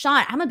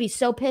 Sean, I'm going to be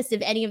so pissed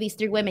if any of these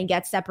three women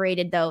get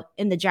separated, though,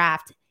 in the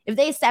draft. If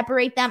they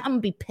separate them, I'm going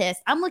to be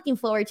pissed. I'm looking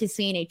forward to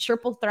seeing a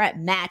triple threat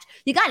match.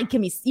 You got to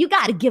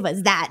give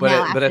us that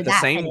but at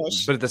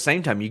the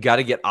same time, you got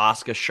to get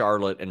Asuka,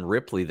 Charlotte, and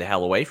Ripley the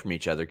hell away from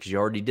each other because you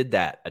already did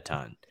that a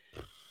ton.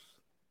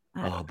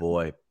 Oh,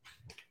 boy.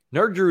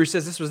 Nerd Guru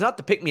says this was not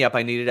the pick-me-up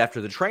I needed after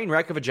the train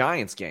wreck of a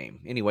Giants game.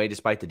 Anyway,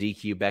 despite the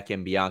DQ Becca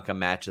and Bianca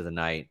match of the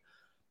night,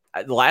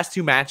 the last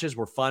two matches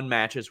were fun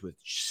matches with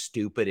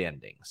stupid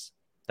endings.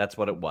 That's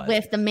what it was.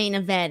 With the main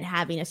event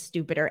having a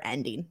stupider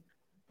ending.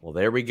 Well,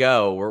 there we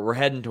go. We're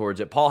heading towards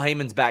it. Paul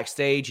Heyman's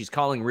backstage. He's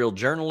calling real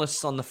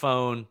journalists on the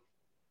phone.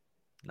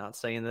 Not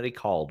saying that he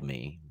called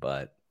me,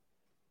 but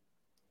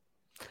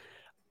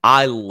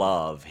I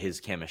love his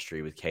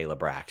chemistry with Kayla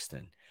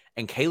Braxton.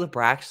 And Kayla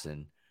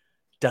Braxton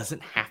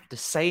doesn't have to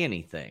say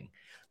anything.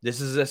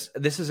 This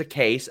is a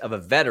case of a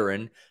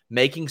veteran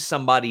making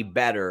somebody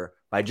better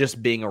by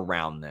just being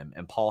around them.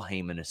 And Paul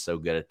Heyman is so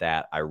good at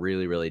that. I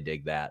really, really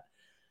dig that.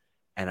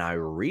 And I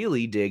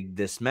really dig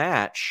this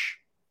match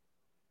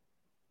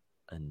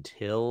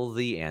until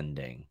the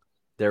ending.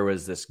 There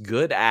was this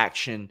good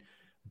action.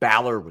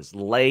 Balor was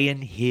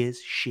laying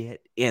his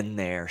shit in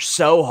there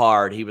so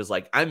hard. He was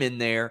like, I'm in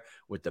there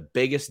with the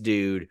biggest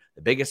dude,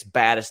 the biggest,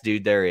 baddest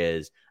dude there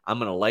is. I'm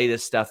going to lay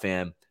this stuff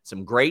in.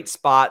 Some great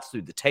spots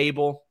through the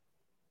table.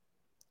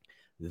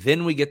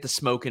 Then we get the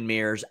smoke and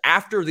mirrors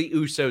after the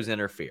Usos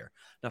interfere.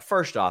 Now,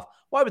 first off,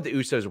 why would the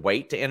Usos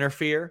wait to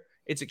interfere?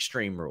 It's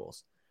Extreme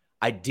Rules.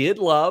 I did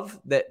love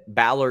that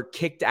Balor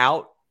kicked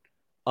out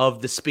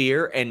of the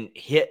spear and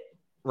hit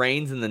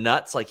Reigns in the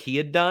nuts like he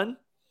had done.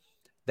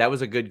 That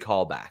was a good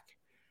callback.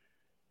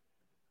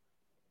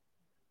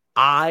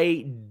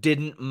 I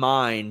didn't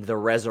mind the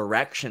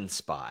resurrection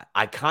spot.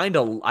 I kind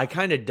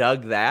of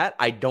dug that.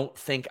 I don't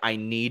think I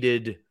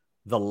needed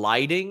the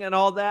lighting and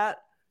all that.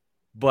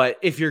 But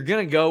if you're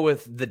going to go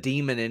with the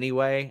demon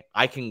anyway,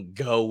 I can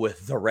go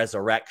with the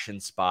resurrection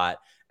spot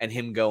and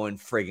him going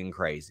friggin'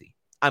 crazy.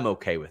 I'm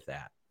okay with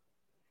that.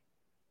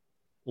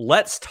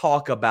 Let's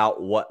talk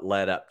about what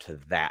led up to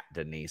that,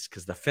 Denise,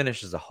 because the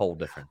finish is a whole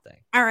different thing.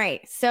 All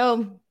right.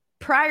 So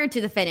prior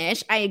to the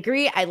finish, I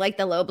agree. I like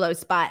the low blow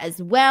spot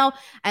as well.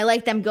 I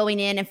like them going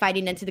in and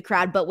fighting into the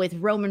crowd, but with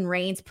Roman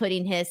Reigns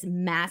putting his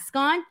mask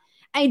on.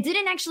 I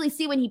didn't actually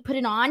see when he put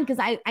it on because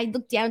I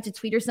looked down to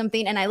tweet or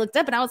something and I looked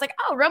up and I was like,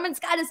 oh, Roman's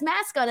got his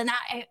mask on. And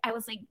I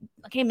was like,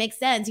 okay, makes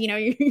sense. You know,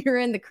 you're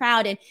in the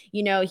crowd and,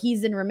 you know,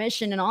 he's in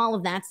remission and all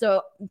of that.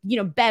 So, you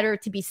know, better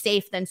to be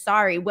safe than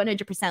sorry.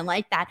 100%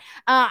 like that.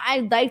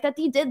 I like that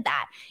he did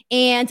that.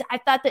 And I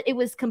thought that it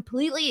was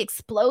completely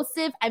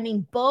explosive. I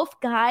mean,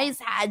 both guys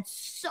had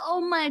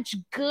so much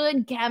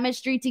good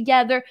chemistry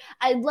together.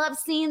 I love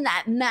seeing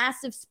that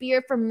massive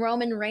spear from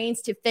Roman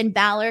Reigns to Finn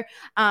Balor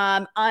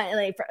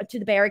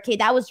to the barricade.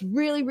 That was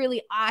really,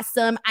 really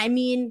awesome. I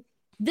mean,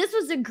 this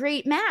was a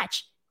great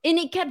match and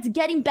it kept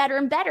getting better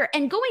and better.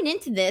 And going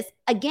into this,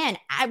 again,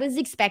 I was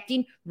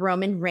expecting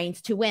Roman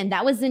Reigns to win.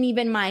 That wasn't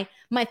even my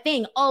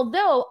thing.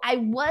 Although I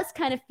was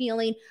kind of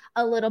feeling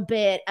a little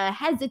bit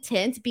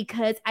hesitant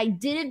because I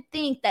didn't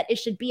think that it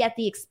should be at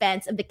the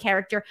expense of the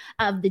character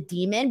of the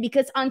Demon.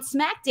 Because on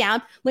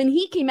SmackDown, when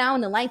he came out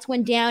and the lights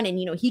went down and,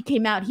 you know, he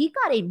came out, he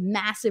got a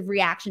massive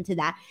reaction to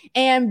that.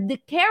 And the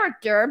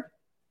character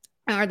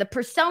or the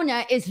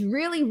persona is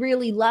really,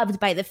 really loved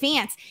by the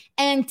fans.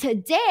 And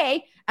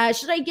today,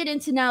 should I get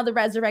into now the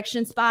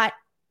resurrection spot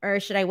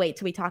or should I wait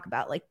till we talk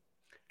about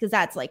because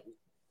that's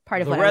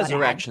part of the what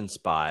resurrection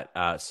spot.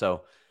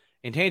 So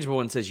Intangible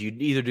One says you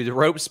either do the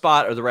rope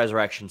spot or the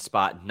resurrection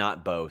spot,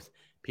 not both.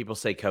 People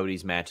say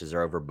Cody's matches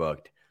are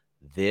overbooked.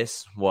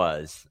 This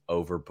was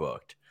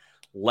overbooked.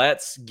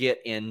 Let's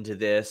get into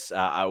this.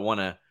 I want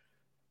to.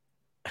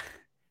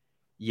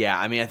 Yeah,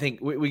 I mean, I think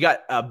we got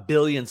a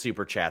billion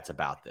super chats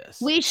about this.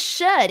 We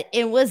should.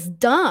 It was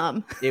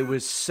dumb. It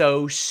was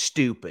so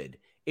stupid.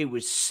 It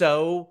was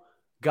so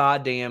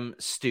goddamn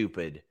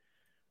stupid.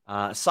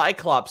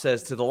 Cyclops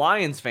says, to the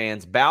Lions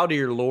fans, bow to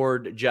your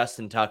Lord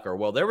Justin Tucker.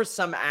 Well, there was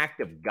some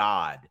act of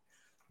God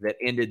that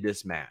ended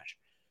this match.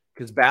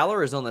 Because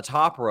Balor is on the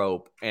top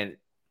rope, and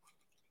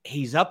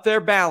he's up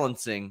there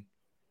balancing.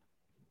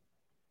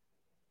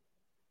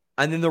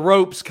 And then the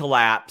ropes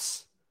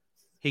collapse.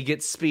 He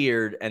gets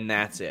speared, and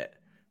that's it.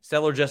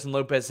 Stellar Justin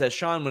Lopez says,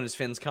 Sean, when is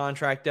Finn's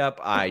contract up?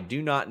 I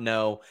do not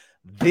know.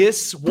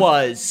 This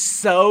was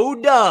so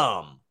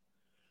dumb.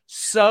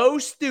 So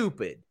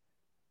stupid.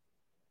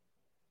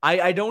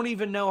 I don't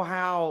even know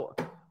how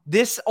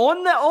this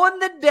on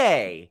the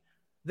day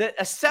that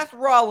a Seth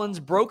Rollins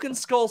Broken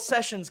Skull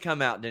Sessions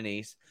come out,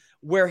 Denise,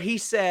 where he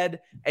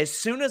said, as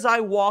soon as I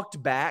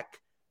walked back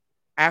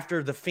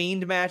after the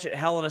Fiend match at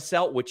Hell in a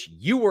Cell, which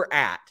you were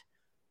at,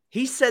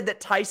 he said that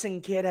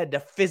Tyson Kidd had to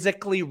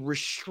physically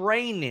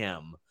restrain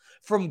him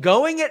from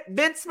going at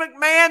Vince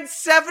McMahon's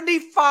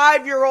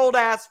 75-year-old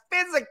ass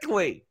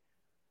physically.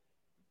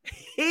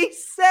 He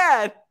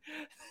said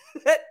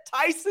that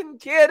Tyson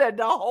Kidd had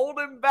to hold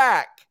him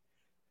back.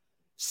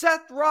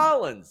 Seth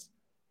Rollins,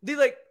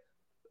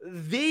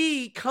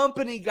 the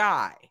company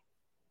guy,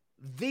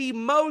 the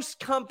most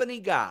company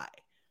guy,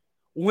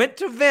 went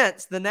to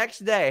Vince the next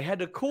day, had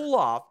to cool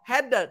off,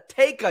 had to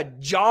take a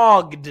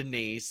jog,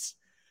 Denise,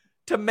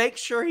 to make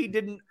sure he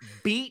didn't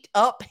beat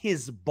up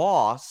his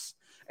boss,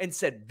 and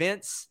said,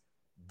 Vince,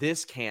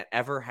 this can't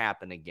ever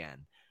happen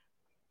again.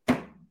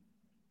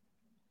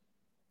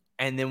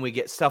 And then we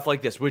get stuff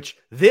like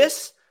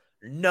this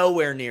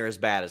nowhere near as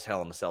bad as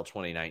Hell in a Cell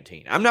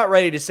 2019. I'm not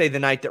ready to say the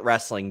night that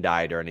wrestling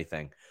died or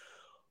anything.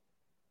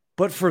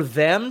 But for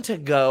them to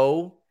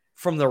go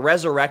from the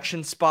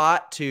resurrection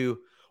spot to,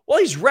 well,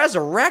 he's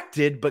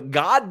resurrected, but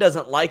God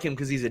doesn't like him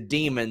because he's a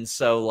demon,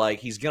 so like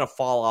he's going to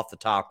fall off the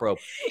top rope.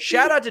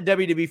 Shout out to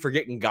WWE for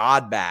getting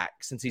God back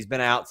since he's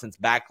been out since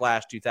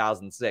Backlash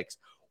 2006.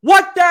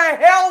 What the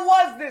hell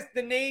was this,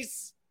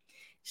 Denise?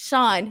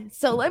 Sean,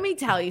 so let me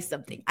tell you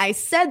something. I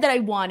said that I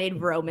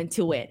wanted Roman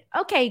to win.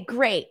 Okay,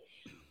 great.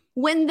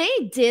 When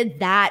they did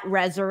that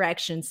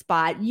resurrection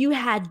spot, you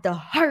had the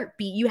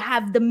heartbeat, you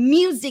have the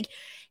music.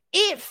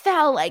 It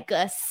felt like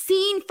a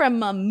scene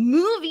from a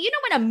movie. You know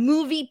when a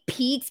movie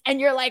peaks and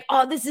you're like,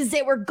 oh, this is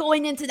it. We're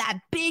going into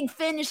that big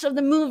finish of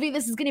the movie.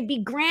 This is going to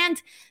be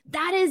grand.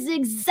 That is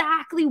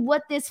exactly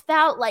what this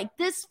felt like.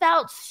 This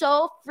felt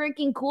so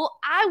freaking cool.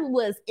 I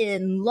was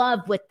in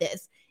love with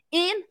this.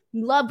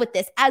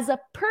 As a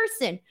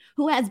person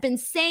who has been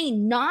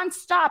saying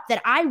nonstop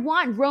that I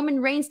want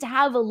Roman Reigns to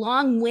have a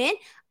long win,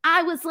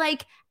 I was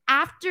like,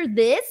 after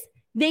this,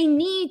 they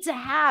need to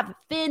have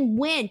Finn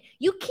win.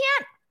 You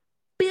can't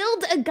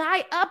build a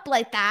guy up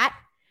like that.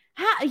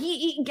 Have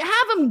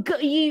him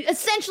you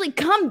essentially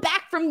come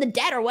back from the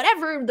dead or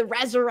whatever the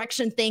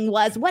resurrection thing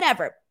was,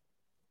 whatever.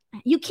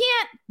 You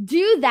can't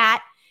do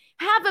that.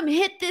 Have him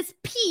hit this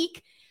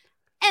peak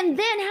and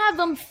then have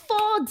him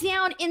fall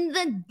down in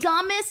the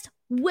dumbest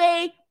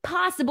way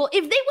possible.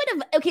 If they would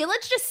have, okay,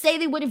 let's just say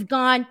they would have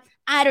gone,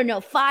 I don't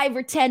know, 5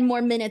 or 10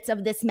 more minutes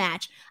of this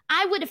match.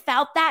 I would have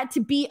felt that to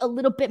be a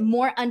little bit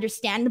more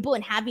understandable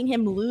and having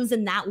him lose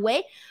in that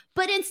way.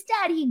 But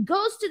instead, he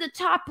goes to the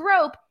top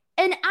rope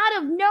and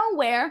out of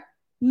nowhere,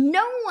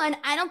 no one,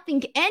 I don't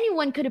think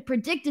anyone could have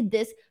predicted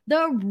this,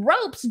 the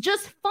ropes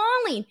just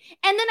falling.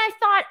 And then I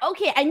thought,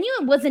 okay, I knew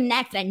it wasn't an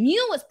accident. I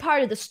knew it was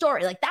part of the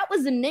story. Like that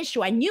was an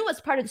issue. I knew it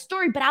was part of the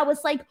story, but I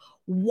was like,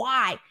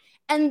 why?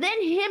 And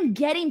then him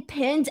getting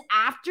pinned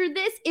after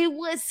this, it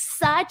was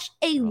such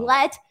a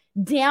let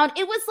down.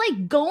 It was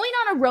like going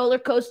on a roller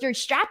coaster,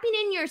 strapping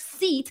in your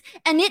seat,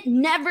 and it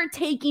never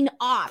taking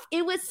off.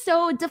 It was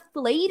so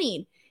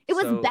deflating. It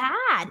was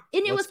bad.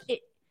 And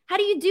how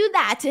do you do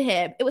that to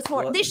him? It was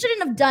horrible. They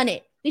shouldn't have done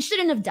it.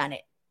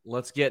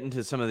 Let's get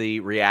into some of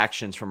the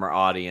reactions from our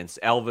audience.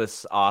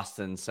 Elvis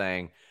Austin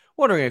saying,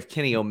 wondering if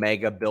Kenny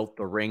Omega built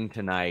the ring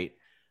tonight.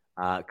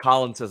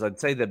 Colin says, I'd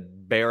say the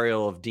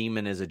burial of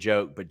Demon is a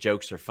joke, but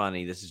jokes are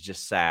funny. This is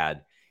just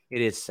sad.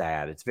 It is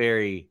sad. It's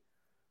very,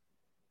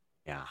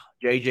 yeah.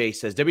 JJ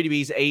says,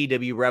 WWE's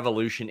AEW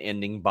Revolution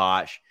ending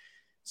botch.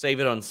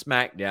 Save it on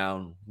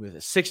SmackDown with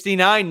a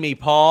 69, me,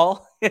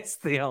 Paul. It's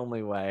the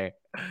only way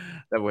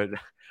that would.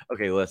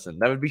 Okay, listen,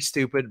 that would be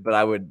stupid, but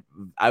I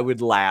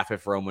would laugh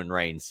if Roman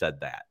Reigns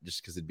said that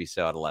just because it'd be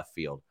so out of left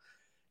field.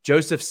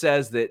 Joseph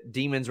says that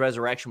Demon's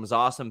resurrection was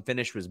awesome.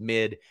 Finish was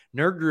mid.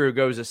 Nerd Guru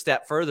goes a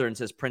step further and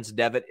says Prince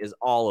Devitt is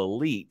all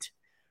elite.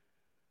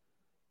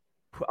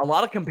 A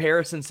lot of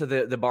comparisons to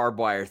the barbed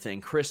wire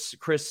thing.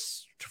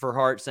 Christopher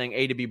Hart saying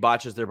AEW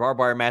botches their barbed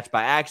wire match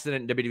by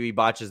accident. WWE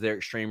botches their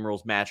Extreme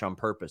Rules match on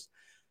purpose.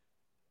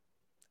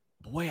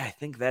 Boy, I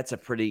think that's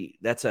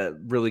a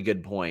really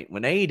good point.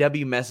 When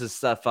AEW messes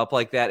stuff up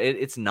like that,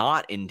 it's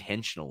not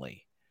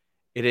intentionally.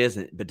 It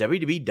isn't. But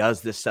WWE does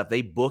this stuff.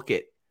 They book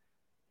it.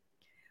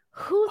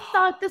 Who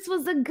thought this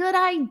was a good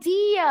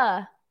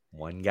idea?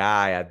 One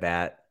guy, I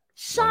bet.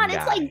 Sean,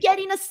 it's like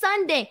getting a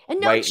sundae and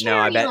no cherry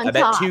on top. I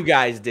bet two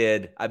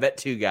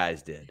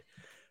guys did.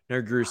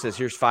 Nerd Guru says,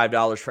 here's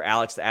 $5 for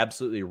Alex to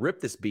absolutely rip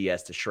this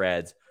BS to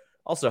shreds.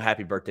 Also,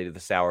 happy birthday to the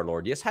Sour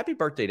Lord. Yes, happy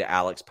birthday to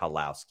Alex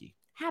Pawlowski.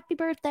 Happy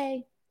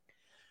birthday.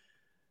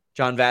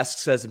 John Vask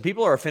says, and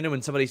people are offended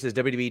when somebody says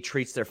WWE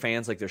treats their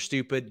fans like they're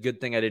stupid. Good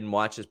thing I didn't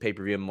watch this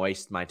pay-per-view and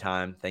waste my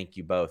time. Thank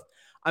you both.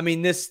 I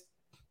mean, this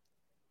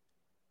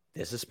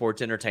is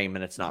sports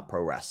entertainment. It's not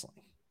pro wrestling.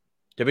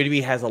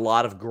 WWE has a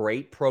lot of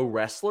great pro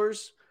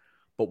wrestlers,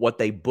 but what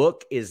they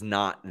book is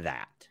not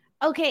that.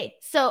 Okay,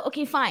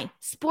 fine.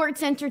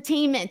 Sports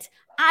entertainment.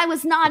 I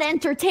was not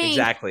entertained.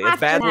 Exactly. It's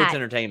bad sports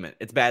entertainment.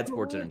 It's bad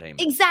sports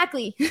entertainment.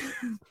 Exactly.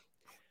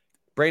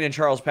 Brandon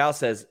Charles Powell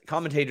says,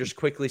 commentators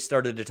quickly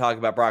started to talk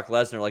about Brock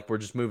Lesnar like we're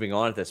just moving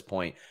on at this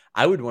point.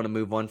 I would want to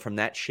move on from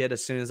that shit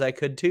as soon as I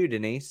could too,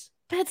 Denise.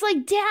 But it's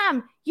like,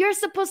 damn, you're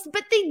supposed to,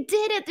 but they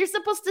did it. They're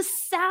supposed to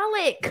sell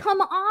it.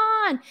 Come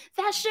on.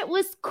 That shit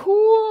was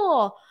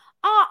cool.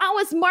 Oh, I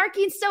was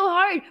marking so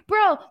hard.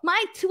 Bro,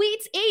 my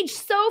tweets aged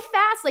so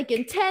fast. Like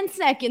in 10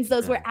 seconds,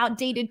 those were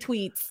outdated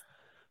tweets.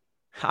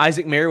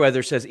 Isaac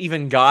Merriweather says,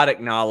 even God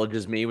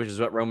acknowledges me, which is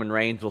what Roman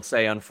Reigns will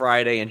say on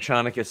Friday. And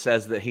Chanukah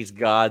says that he's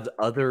God's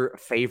other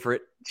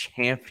favorite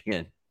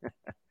champion.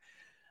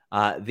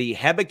 The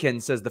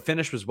Hebekin says the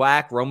finish was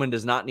whack. Roman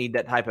does not need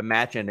that type of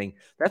match ending.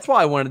 That's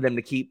why I wanted them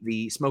to keep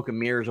the smoke and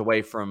mirrors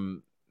away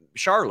from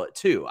Charlotte,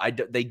 too.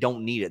 They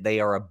don't need it. They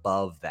are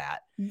above that.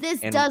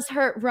 This does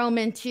hurt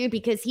Roman, too,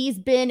 because he's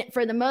been,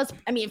 for the most,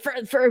 I mean,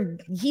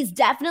 he's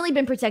definitely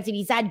been protected.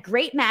 He's had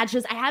great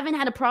matches. I haven't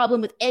had a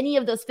problem with any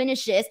of those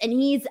finishes.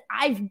 And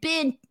I've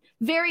been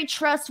very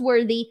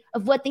trustworthy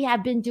of what they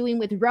have been doing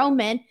with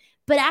Roman.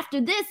 But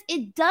after this,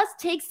 it does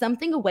take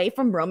something away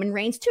from Roman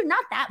Reigns too.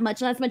 Not that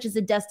much, not as much as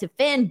it does to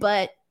Finn,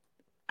 but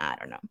I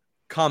don't know.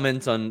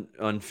 Comments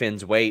on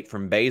Finn's weight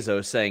from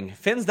Bezos saying,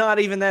 Finn's not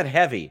even that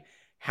heavy.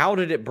 How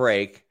did it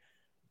break?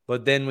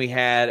 But then we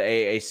had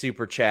a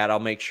super chat. I'll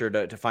make sure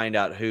to find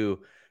out who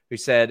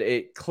said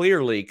it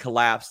clearly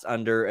collapsed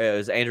under, it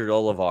was Andrew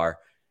Olivar.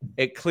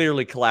 It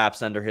clearly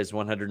collapsed under his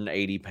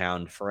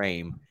 180-pound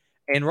frame.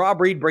 And Rob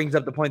Reed brings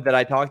up the point that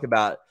I talked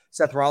about.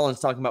 Seth Rollins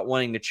talking about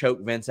wanting to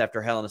choke Vince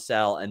after Hell in a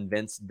Cell, and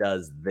Vince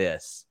does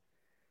this.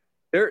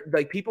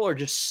 People are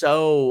just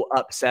so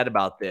upset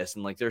about this.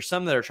 And there's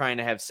some that are trying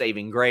to have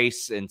saving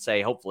grace and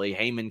say, hopefully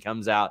Heyman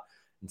comes out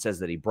and says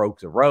that he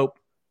broke the rope,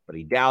 but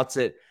he doubts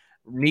it.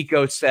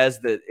 Nico says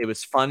that it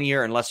was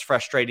funnier and less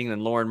frustrating than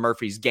Lauren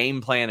Murphy's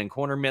game plan and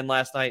cornermen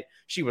last night.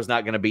 She was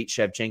not going to beat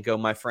Shevchenko,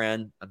 my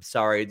friend. I'm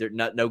sorry.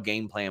 No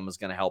game plan was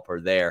going to help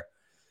her there.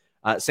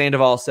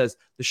 Sandoval says,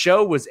 the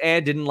show was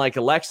didn't like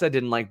Alexa,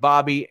 didn't like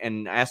Bobby,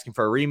 and asking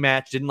for a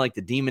rematch, didn't like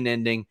the demon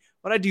ending.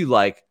 What I do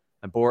like,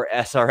 I bore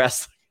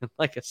SRS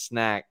like a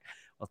snack.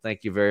 Well,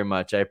 thank you very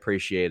much. I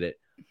appreciate it.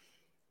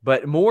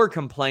 But more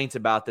complaints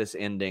about this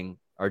ending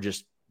are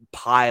just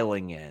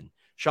piling in.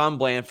 Sean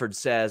Blanford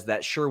says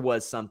that sure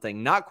was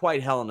something, not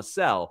quite Hell in a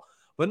Cell,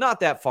 but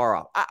not that far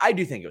off. I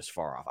do think it was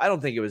far off. I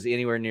don't think it was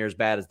anywhere near as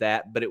bad as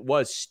that, but it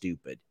was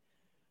stupid.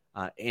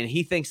 And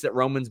he thinks that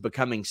Roman's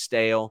becoming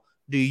stale.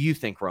 Do you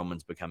think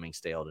Roman's becoming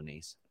stale,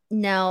 Denise?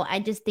 No, I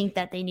just think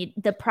that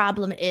the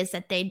problem is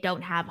that they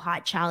don't have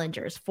hot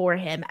challengers for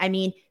him. I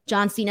mean,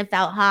 John Cena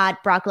felt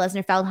hot, Brock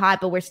Lesnar felt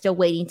hot, but we're still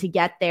waiting to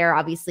get there.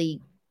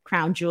 Obviously,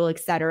 Crown Jewel,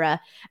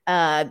 etc.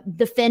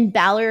 The Finn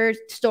Balor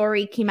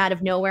story came out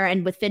of nowhere,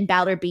 and with Finn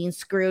Balor being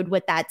screwed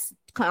with that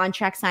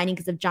contract signing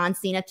because of John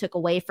Cena took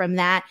away from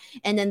that,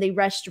 and then they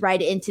rushed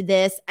right into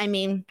this. I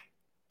mean,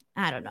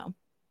 I don't know.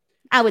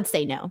 I would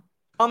say no.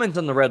 Comments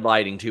on the red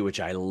lighting too, which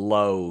I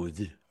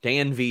loathed.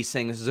 Dan V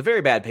saying this is a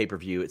very bad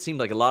pay-per-view. It seemed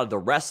like a lot of the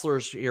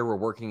wrestlers here were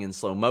working in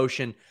slow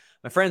motion.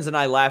 My friends and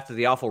I laughed at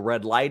the awful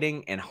red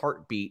lighting and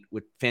heartbeat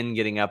with Finn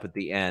getting up at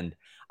the end.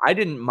 I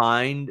didn't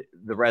mind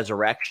the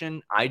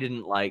resurrection. I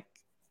didn't like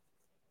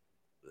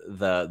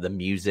the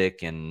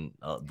music and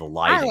the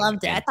lighting. I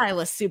loved it. I thought it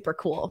was super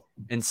cool.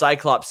 And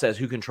Cyclops says,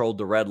 who controlled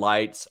the red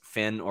lights,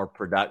 Finn or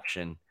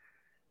production?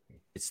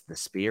 It's the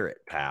spirit,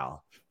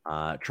 pal.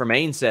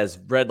 Tremaine says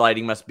red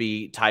lighting must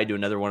be tied to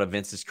another one of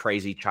Vince's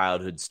crazy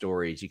childhood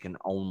stories. You can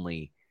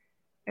only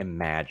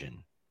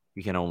imagine.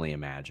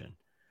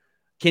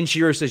 Ken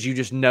Shearer says you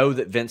just know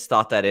that Vince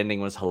thought that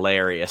ending was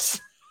hilarious.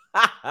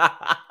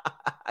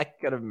 I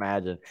could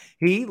imagine.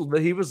 He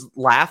was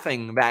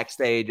laughing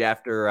backstage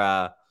after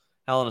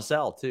Hell in a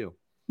Cell too.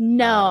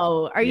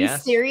 No, are you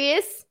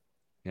serious?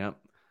 Yep.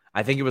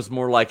 I think it was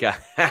more like a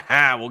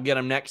we'll get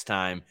him next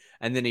time,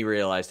 and then he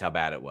realized how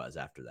bad it was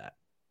after that.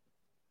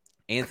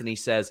 Anthony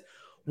says,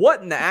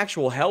 what in the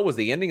actual hell was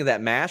the ending of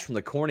that match, from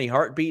the corny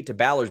heartbeat to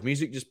Balor's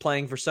music just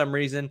playing for some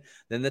reason,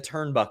 then the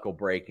turnbuckle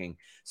breaking?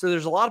 So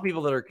there's a lot of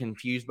people that are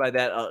confused by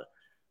that.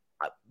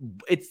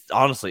 It's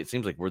honestly, it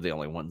seems like we're the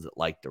only ones that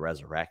like the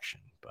resurrection,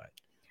 but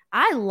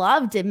I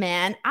loved it,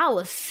 man. I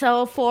was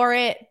so for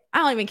it. I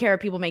don't even care if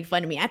people make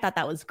fun of me. I thought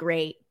that was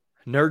great.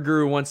 Nerd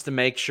Guru wants to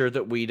make sure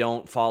that we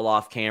don't fall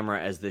off camera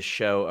as this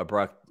show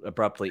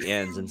abruptly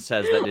ends, and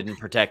says that didn't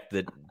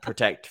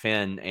protect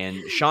Finn.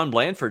 And Sean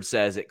Blanford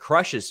says it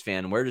crushes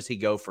Finn. Where does he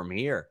go from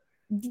here?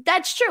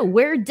 That's true.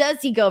 Where does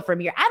he go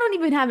from here? I don't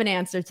even have an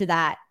answer to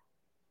that.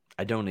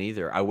 I don't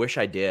either. I wish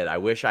I did. I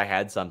wish I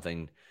had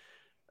something.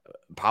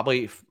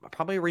 Probably a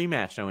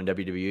rematch now in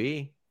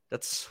WWE.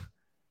 That's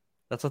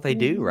what they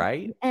do,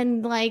 right?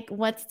 And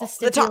what's the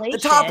stipulation? The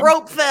top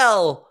rope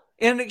fell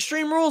in an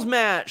Extreme Rules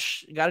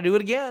match. Got to do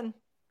it again.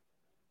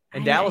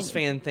 And Dallas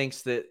fan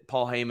thinks that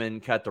Paul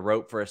Heyman cut the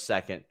rope for a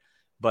second,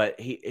 but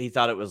he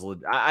thought it was.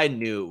 I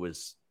knew it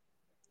was.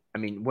 I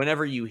mean,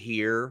 whenever you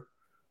hear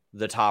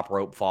the top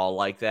rope fall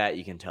like that,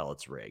 you can tell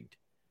it's rigged.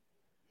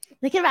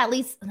 They could have at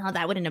least, no,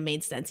 that wouldn't have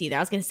made sense either. I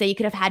was going to say you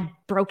could have had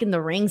broken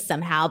the ring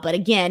somehow, but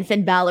again,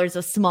 Finn Balor's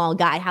a small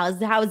guy. How is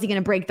he going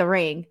to break the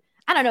ring?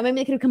 I don't know. Maybe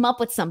they could have come up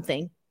with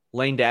something.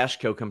 Lane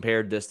Dashko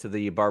compared this to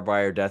the barbed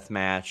wire death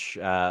match.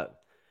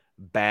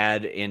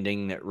 Bad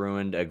ending that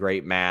ruined a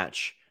great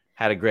match.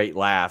 Had a great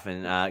laugh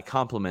and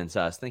compliments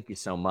us. Thank you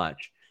so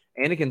much.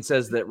 Anakin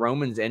says that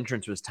Roman's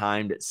entrance was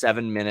timed at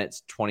 7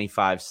 minutes,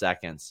 25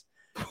 seconds.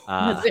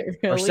 Was it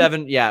really? Or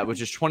 7, yeah,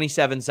 which is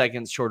 27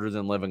 seconds shorter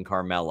than Liv and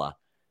Carmella.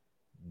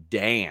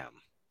 Damn.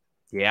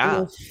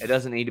 Yeah, It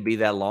doesn't need to be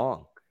that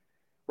long.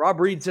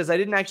 Rob Reed says, I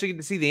didn't actually get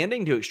to see the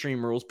ending to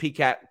Extreme Rules.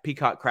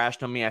 Peacock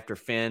crashed on me after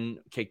Finn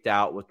kicked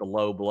out with the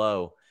low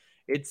blow.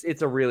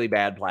 It's a really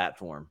bad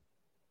platform.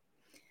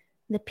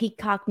 The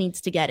Peacock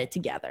needs to get it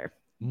together.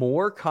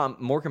 More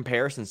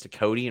comparisons to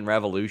Cody and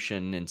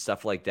Revolution and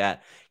stuff like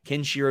that.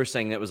 Ken Shiro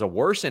saying that was a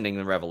worse ending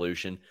than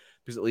Revolution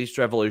because at least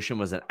Revolution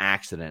was an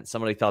accident.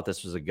 Somebody thought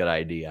this was a good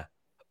idea.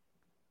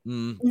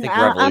 think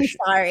I'm Revolution.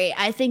 sorry.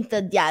 I think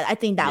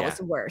that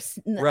was worse.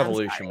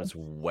 Revolution was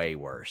way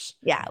worse.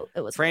 Yeah,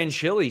 it was. Fran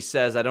Chili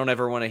says, I don't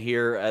ever want to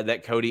hear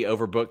that Cody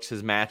overbooks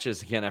his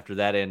matches again after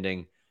that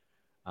ending.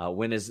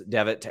 When is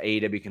Devitt to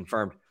AEW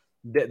confirmed?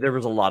 There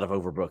was a lot of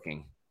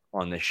overbooking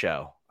on this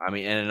show. I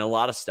mean, and a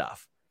lot of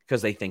stuff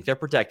because they think they're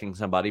protecting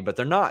somebody, but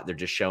they're not. They're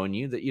just showing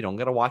you that you don't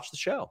got to watch the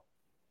show.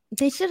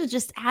 They should have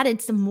just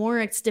added some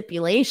more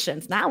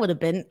stipulations. I would have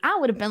been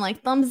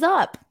like thumbs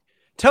up.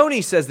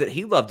 Tony says that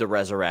he loved the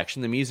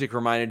resurrection. The music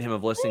reminded him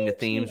of listening to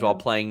themes while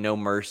playing No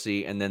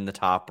Mercy and then the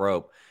top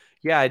rope.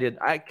 Yeah, I did.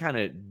 I kind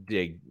of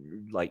dig,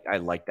 I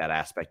like that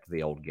aspect of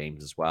the old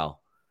games as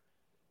well.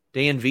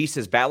 Dan V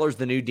says Balor's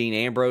the new Dean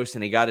Ambrose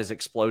and he got his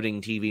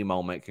exploding TV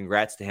moment.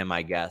 Congrats to him,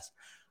 I guess.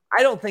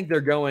 I don't think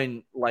they're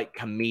going like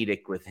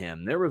comedic with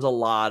him. There was a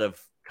lot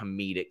of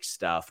comedic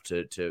stuff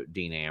to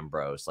Dean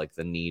Ambrose, like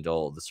the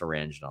needle, the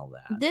syringe, and all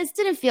that. This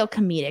didn't feel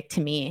comedic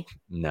to me.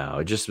 No,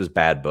 it just was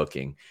bad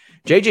booking.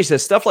 JJ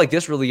says stuff like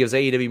this really gives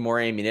AEW more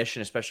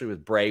ammunition, especially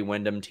with Bray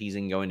Windham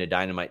teasing going to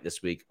Dynamite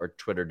this week or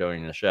Twitter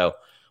during the show.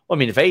 Well, I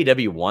mean, if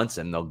AEW wants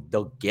him,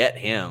 they'll get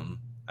him.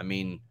 I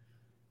mean,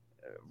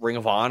 Ring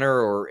of Honor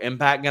or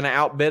Impact going to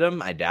outbid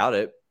him? I doubt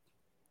it.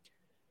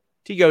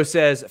 Tigo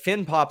says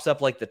Finn pops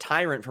up like the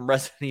tyrant from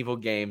Resident Evil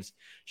games.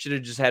 Should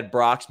have just had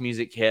Brock's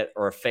music hit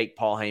or a fake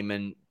Paul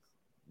Heyman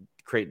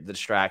create the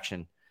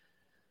distraction.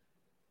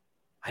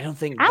 I don't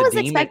think I was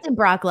expecting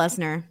Brock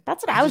Lesnar.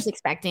 That's what I was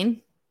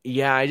expecting.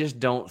 Yeah, I just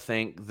don't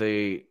think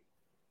the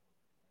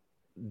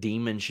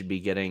demon should be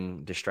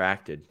getting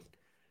distracted.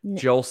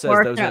 Joel says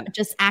or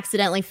just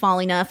accidentally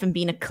falling off and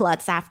being a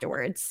klutz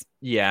afterwards.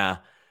 Yeah.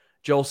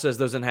 Joel says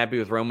those unhappy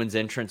with Roman's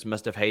entrance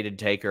must have hated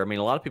Taker. I mean,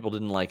 a lot of people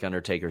didn't like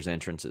Undertaker's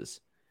entrances.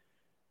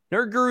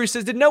 Nerd Guru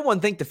says, did no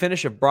one think the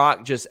finish of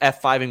Brock just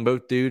F5ing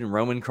both dude and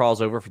Roman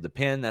crawls over for the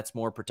pin? That's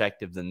more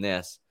protective than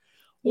this.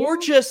 Yeah. Or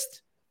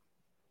just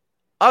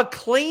a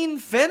clean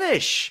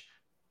finish.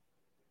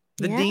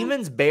 The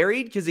demon's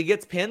buried because he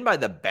gets pinned by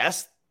the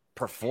best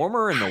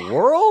performer in the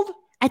world?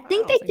 I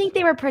think they think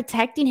they were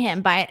protecting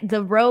him by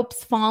the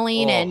ropes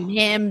falling and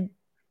him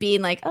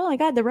being like, oh my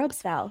God, the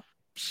ropes fell.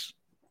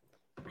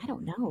 I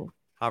don't know.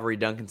 Avery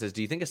Duncan says,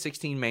 do you think a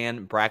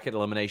 16-man bracket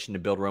elimination to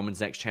build Roman's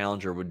next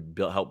challenger would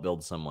help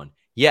build someone?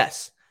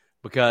 Yes,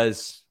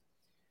 because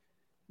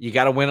you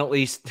got to win at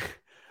least,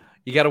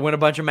 you got to win a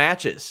bunch of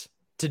matches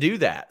to do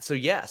that. So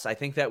yes, I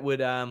think that would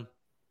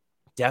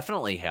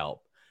definitely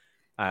help.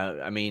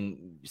 I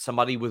mean,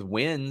 somebody with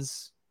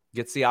wins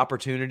gets the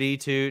opportunity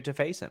to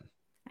face him.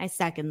 I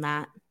second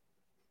that.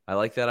 I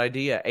like that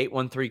idea.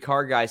 813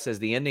 Car Guy says,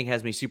 the ending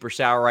has me super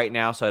sour right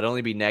now, so I'd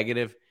only be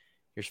negative.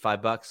 Here's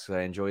 $5.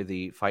 I enjoy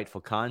the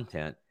Fightful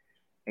content.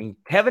 And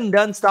Kevin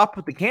Dunn stopped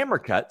with the camera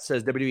cut.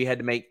 Says WWE had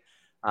to make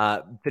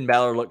Finn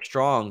Balor look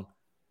strong.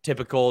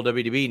 Typical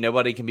WWE.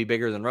 Nobody can be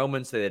bigger than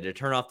Roman, so they had to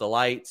turn off the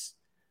lights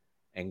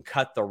and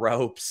cut the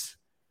ropes.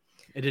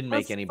 It didn't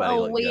make anybody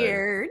look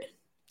weird. Good.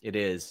 It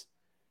is.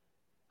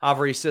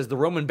 Avery says the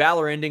Roman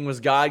Balor ending was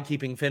God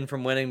keeping Finn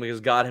from winning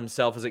because God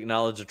himself has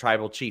acknowledged a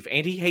tribal chief.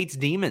 And he hates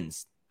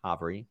demons,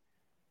 Avery.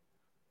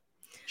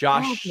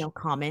 Josh, I have no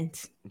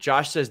comment.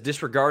 Josh says,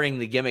 disregarding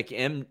the gimmick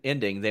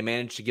ending, they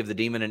managed to give the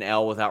demon an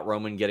L without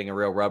Roman getting a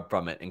real rub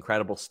from it.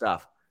 Incredible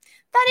stuff.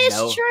 That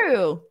is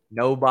true.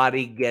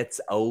 Nobody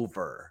gets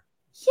over.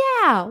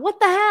 Yeah, what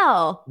the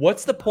hell?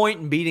 What's the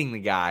point in beating the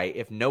guy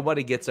if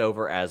nobody gets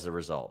over as a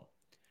result?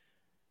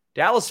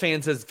 Dallas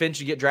fan says Finn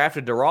should get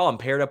drafted to Raw and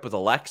paired up with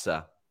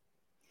Alexa.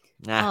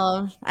 Nah.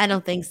 Oh, I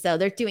don't think so.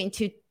 They're doing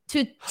two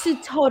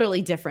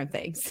totally different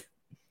things.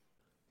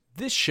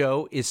 This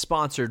show is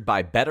sponsored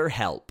by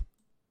BetterHelp.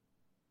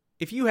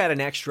 If you had an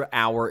extra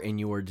hour in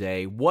your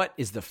day, what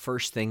is the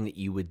first thing that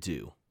you would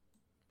do?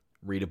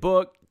 Read a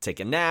book, take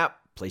a nap,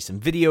 play some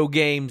video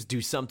games,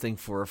 do something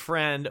for a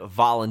friend,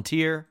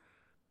 volunteer.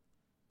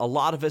 A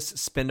lot of us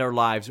spend our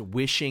lives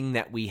wishing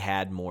that we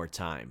had more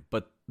time.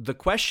 But the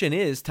question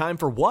is, time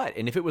for what?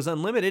 And if it was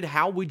unlimited,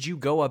 how would you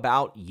go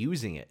about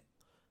using it?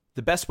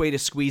 The best way to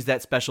squeeze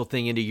that special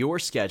thing into your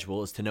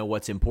schedule is to know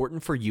what's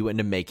important for you and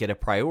to make it a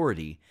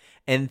priority.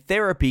 And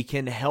therapy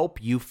can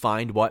help you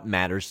find what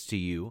matters to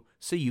you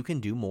so you can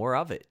do more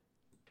of it.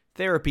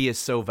 Therapy is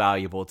so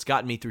valuable. It's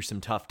gotten me through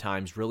some tough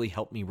times, really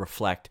helped me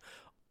reflect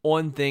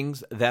on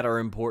things that are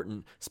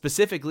important,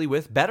 specifically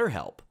with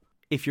BetterHelp.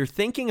 If you're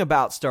thinking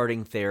about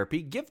starting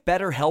therapy, give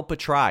BetterHelp a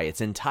try. It's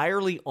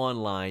entirely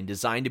online,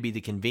 designed to be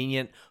the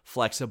convenient,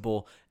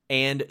 flexible,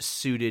 and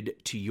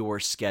suited to your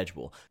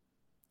schedule.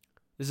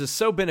 This is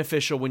so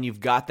beneficial when you've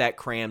got that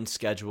crammed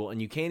schedule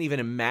and you can't even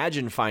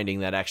imagine finding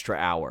that extra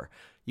hour.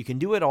 You can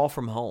do it all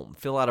from home.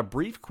 Fill out a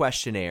brief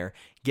questionnaire,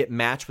 get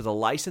matched with a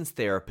licensed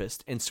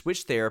therapist, and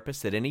switch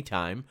therapists at any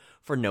time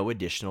for no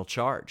additional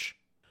charge.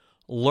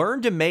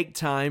 Learn to make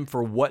time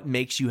for what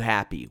makes you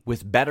happy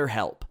with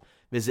BetterHelp.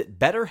 Visit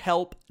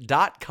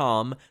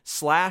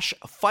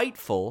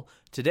BetterHelp.com/Fightful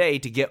today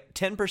to get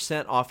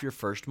 10% off your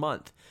first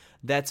month.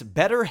 That's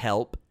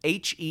BetterHelp,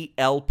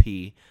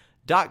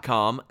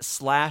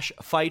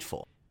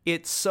 HELP.com/Fightful.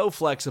 It's so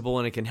flexible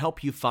and it can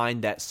help you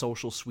find that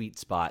social sweet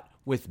spot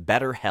with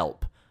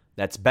BetterHelp.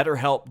 That's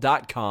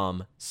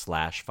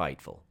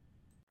betterhelp.com/Fightful.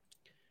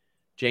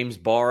 James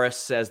Boris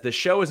says, the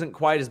show isn't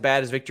quite as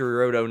bad as Victory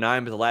Road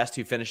 09, but the last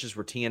two finishes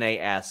were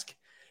TNA-esque.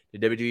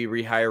 Did WWE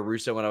rehire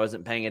Russo when I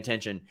wasn't paying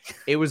attention?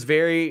 It was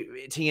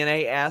very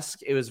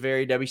TNA-esque. It was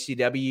very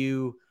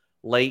WCW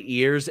late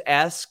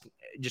years-esque,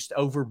 just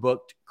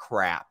overbooked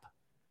crap.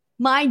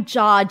 My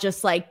jaw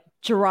just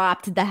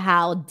dropped the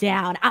hell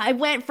down. I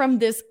went from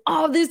this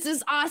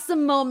is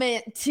awesome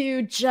moment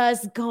to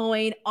just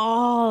going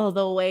all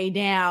the way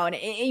down.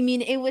 I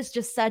mean, it was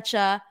just such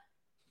a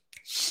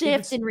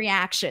shift in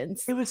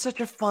reactions. It was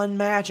such a fun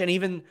match. And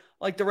even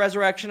the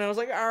resurrection, I was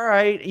like, all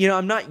right,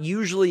 I'm not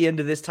usually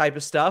into this type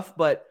of stuff,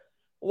 but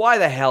why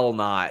the hell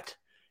not?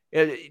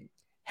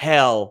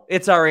 Hell,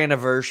 it's our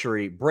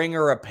anniversary. Bring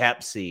her a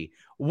Pepsi.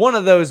 One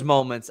of those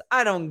moments.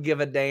 I don't give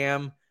a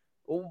damn.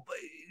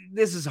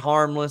 This is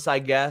harmless, I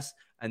guess.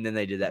 And then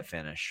they did that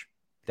finish.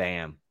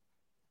 Damn.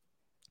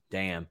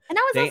 And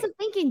I was also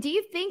thinking, do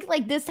you think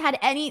this had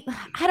any,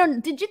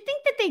 did you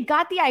think that they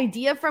got the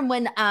idea from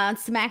when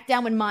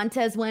SmackDown, when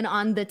Montez went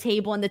on the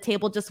table and the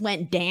table just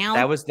went down?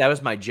 That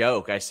was my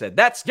joke. I said,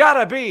 that's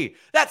gotta be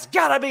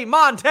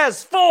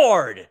Montez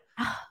Ford.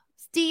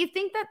 Do you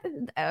think that,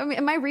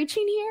 am I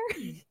reaching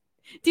here?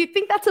 Do you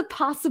think that's a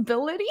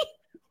possibility?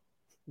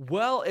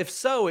 Well, if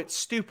so, it's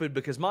stupid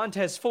because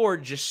Montez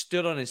Ford just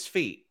stood on his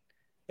feet.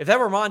 If that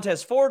were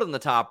Montez Ford on the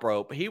top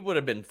rope, he would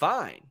have been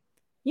fine.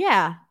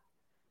 Yeah.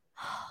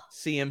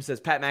 CM says,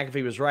 Pat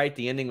McAfee was right.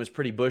 The ending was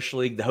pretty Bush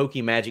League. The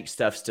hokey magic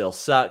stuff still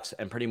sucks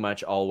and pretty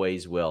much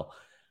always will.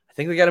 I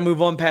think we got to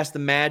move on past the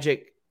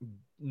magic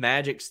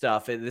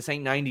stuff. This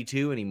ain't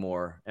 92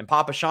 anymore. And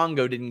Papa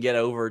Shango didn't get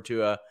over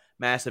to a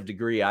massive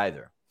degree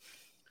either.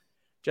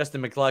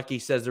 Justin McCluskey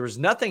says, there was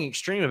nothing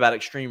extreme about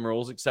Extreme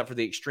Rules except for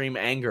the extreme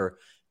anger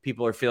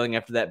people are feeling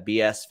after that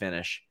BS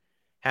finish.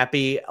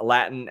 Happy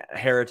Latin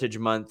Heritage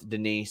Month,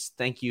 Denise.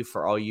 Thank you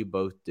for all you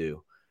both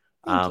do.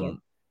 Thank you.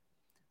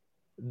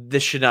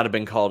 This should not have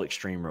been called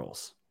Extreme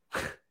Rules.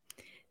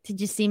 Did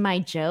you see my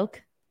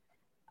joke?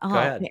 Go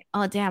ahead.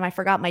 Oh, damn. I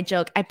forgot my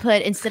joke. I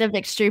put, instead of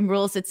Extreme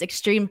Rules, it's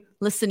Extreme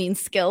Listening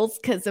Skills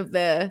because of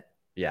the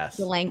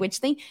language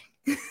thing.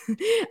 Dude,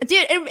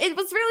 it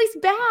was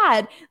really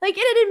bad.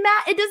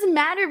 It doesn't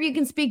matter if you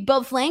can speak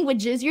both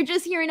languages. You're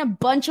just hearing a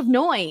bunch of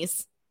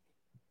noise.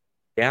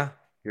 Yeah,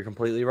 you're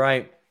completely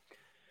right.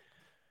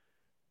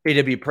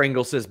 AW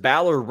Pringle says,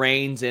 Balor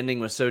Reigns ending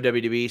was so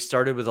WWE.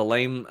 Started with a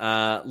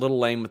little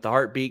lame with the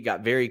heartbeat,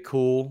 got very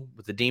cool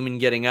with the demon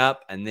getting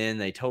up, and then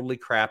they totally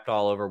crapped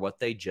all over what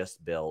they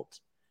just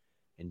built.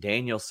 And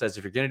Daniel says,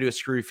 if you're going to do a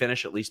screwy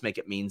finish, at least make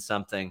it mean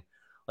something.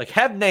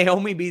 Have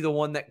Naomi be the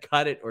one that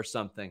cut it or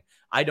something.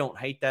 I don't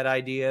hate that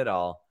idea at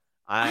all.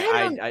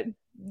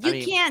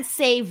 You can't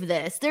save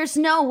this. There's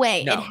no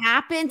way. No. It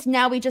happened.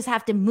 Now we just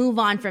have to move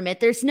on from it.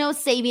 There's no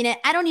saving it.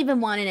 I don't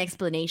even want an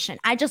explanation.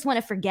 I just want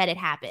to forget it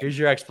happened. Here's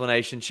your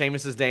explanation.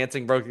 Sheamus's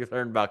dancing broke your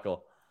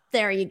turnbuckle.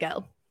 There you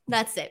go.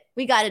 That's it.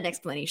 We got an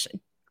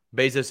explanation.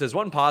 Bezos says,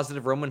 one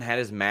positive, Roman had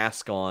his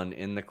mask on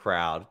in the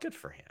crowd. Good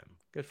for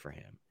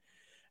him.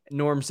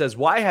 Norm says,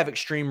 why have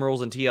Extreme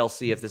Rules in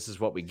TLC if this is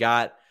what we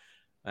got?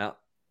 Well,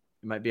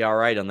 you might be all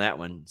right on that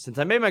one. Since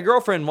I made my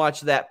girlfriend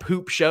watch that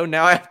poop show,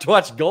 now I have to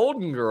watch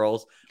Golden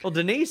Girls. Well,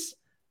 Denise,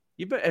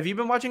 have you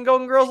been watching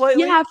Golden Girls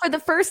lately? Yeah, for the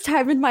first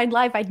time in my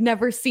life, I'd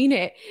never seen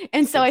it.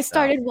 And so I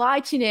started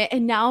watching it,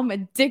 and now I'm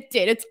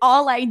addicted. It's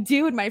all I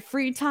do in my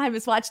free time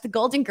is watch the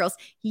Golden Girls.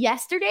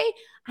 Yesterday,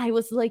 I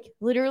was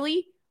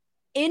literally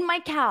in my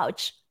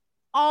couch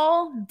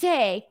all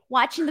day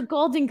watching the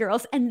Golden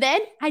Girls, and then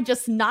I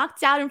just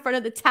knocked out in front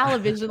of the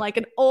television like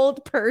an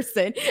old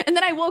person, and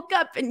then I woke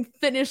up and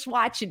finished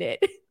watching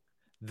it.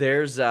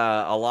 There's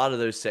a lot of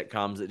those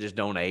sitcoms that just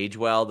don't age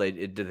well.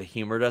 The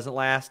humor doesn't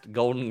last.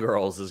 Golden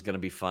Girls is going to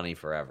be funny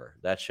forever.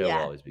 That show will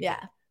always be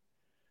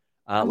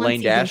good.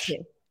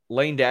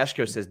 Lane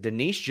Dashko says,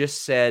 Denise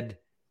just said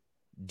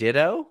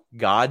ditto.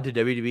 God to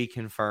WWE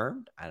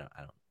confirmed. I don't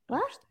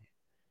understand.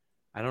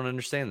 I don't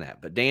understand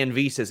that. But Dan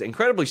V says,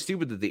 incredibly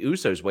stupid that the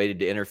Usos waited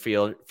to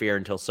interfere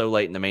until so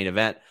late in the main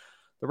event.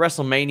 The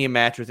WrestleMania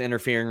match with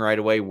interfering right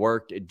away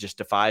worked. It just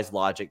defies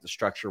logic. The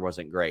structure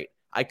wasn't great.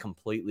 I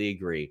completely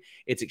agree.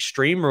 It's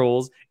Extreme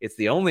Rules. It's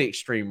the only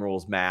Extreme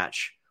Rules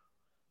match.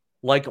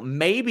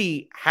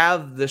 Maybe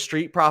have the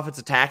Street Profits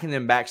attacking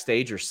them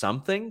backstage or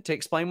something to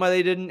explain why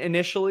they didn't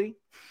initially.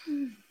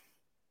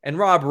 And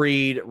Rob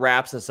Reed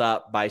wraps us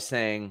up by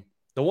saying,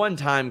 the one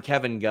time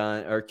Kevin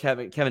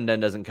Dunn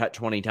doesn't cut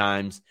 20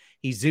 times,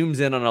 he zooms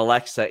in on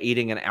Alexa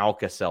eating an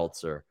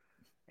Alka-Seltzer.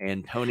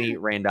 And Tony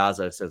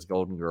Randazzo says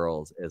Golden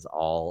Girls is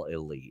all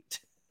elite.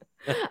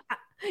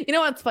 You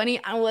know what's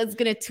funny? I was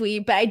going to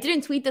tweet, but I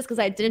didn't tweet this because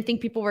I didn't think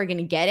people were going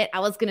to get it. I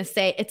was going to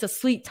say it's a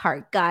sweet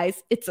tart,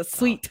 guys. It's a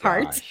sweet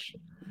tart.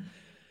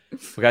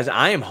 Well, guys,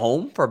 I am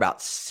home for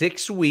about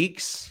 6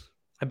 weeks,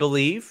 I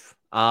believe.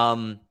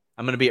 I'm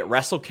going to be at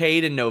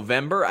WrestleCade in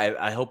November.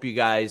 I hope you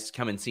guys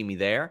come and see me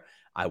there.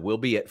 I will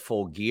be at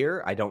Full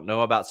Gear. I don't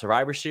know about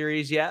Survivor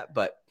Series yet,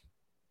 but...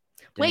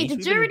 Wait,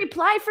 did you already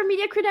apply for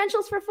media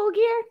credentials for Full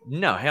Gear?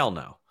 No, hell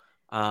no.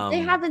 They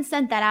haven't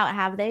sent that out,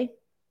 have they?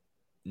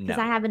 Because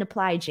No. I haven't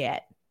applied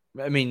yet.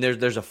 I mean,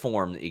 there's a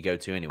form that you go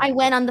to anyway. I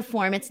went on the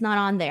form. It's not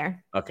on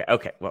there.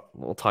 Okay. Well,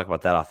 we'll talk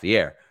about that off the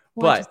air.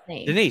 Well, but just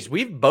saying. Denise,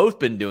 we've both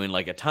been doing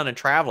like a ton of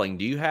traveling.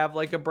 Do you have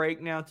like a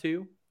break now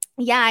too?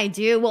 Yeah, I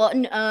do. Well,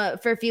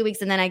 for a few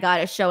weeks, and then I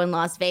got a show in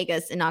Las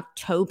Vegas in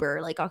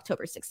October, like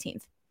October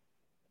 16th.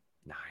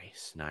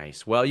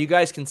 Nice. Well, you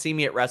guys can see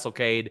me at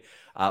WrestleCade.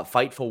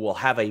 Fightful will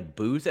have a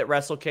booth at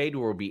WrestleCade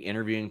where we'll be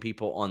interviewing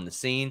people on the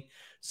scene.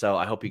 So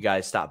I hope you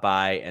guys stop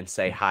by and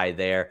say hi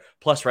there.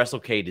 Plus,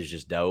 WrestleCade is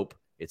just dope.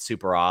 It's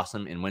super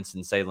awesome in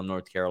Winston-Salem,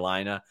 North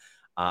Carolina.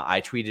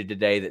 I tweeted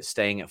today that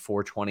staying at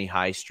 420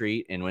 High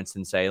Street in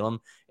Winston-Salem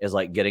is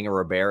like getting a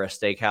Ribera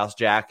Steakhouse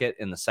jacket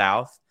in the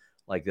South.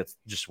 Like, that's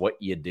just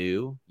what you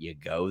do. You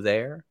go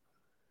there.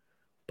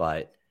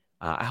 But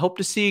I hope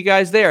to see you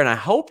guys there. And I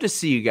hope to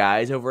see you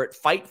guys over at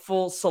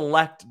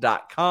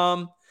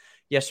FightfulSelect.com.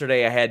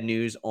 Yesterday, I had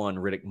news on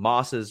Riddick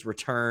Moss's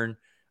return.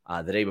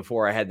 The day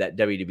before, I had that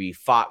WWE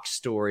Fox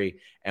story.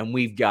 And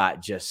we've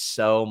got just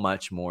so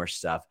much more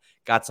stuff.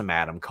 Got some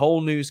Adam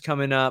Cole news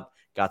coming up.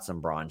 Got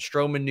some Braun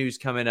Strowman news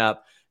coming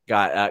up.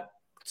 Got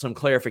some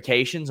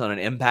clarifications on an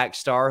Impact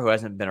star who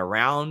hasn't been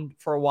around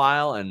for a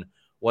while and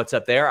what's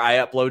up there. I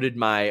uploaded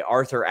my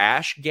Arthur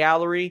Ashe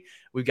gallery.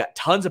 We've got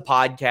tons of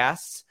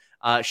podcasts.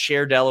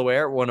 Cher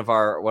Delaware, one of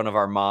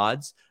our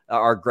mods,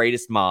 our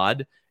greatest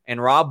mod,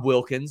 and Rob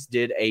Wilkins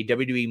did a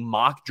WWE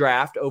mock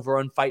draft over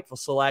on Fightful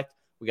Select.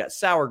 We got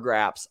Sour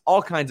Graps,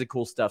 all kinds of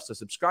cool stuff. So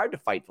subscribe to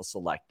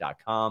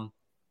FightfulSelect.com.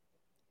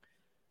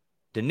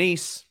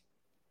 Denise,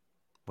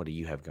 what do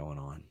you have going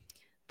on?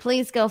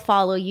 Please go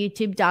follow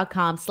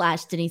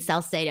youtube.com/Denise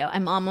Salcedo.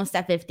 I'm almost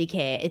at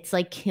 50K. It's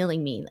like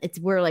killing me.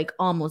 We're like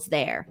almost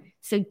there.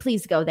 So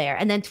please go there.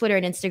 And then Twitter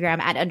and Instagram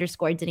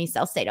 @_Denise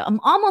Salcedo.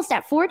 I'm almost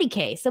at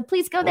 40K. So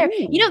please go there.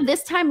 Ooh. You know,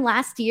 this time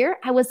last year,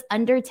 I was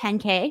under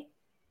 10K.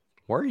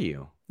 Were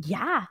you?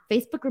 Yeah.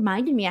 Facebook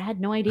reminded me. I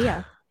had no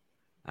idea.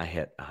 I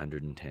hit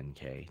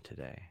 110K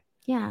today.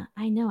 Yeah,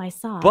 I know. I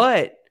saw.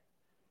 But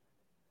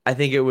I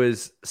think it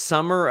was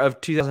summer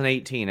of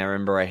 2018. I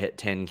remember I hit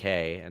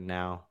 10K, and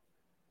now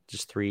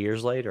just 3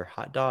 years later,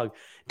 hot dog.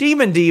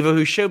 Demon Diva,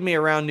 who showed me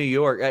around New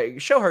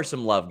York. Show her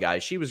some love,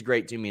 guys. She was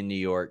great to me in New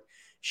York.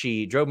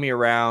 She drove me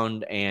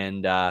around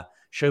and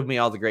showed me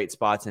all the great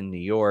spots in New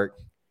York.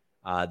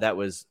 That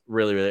was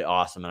really, really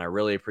awesome, and I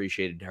really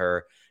appreciated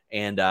her.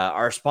 And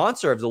our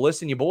sponsor of the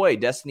Listen You Boy,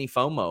 Destiny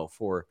FOMO,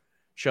 for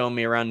showing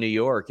me around New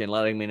York and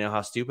letting me know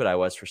how stupid I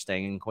was for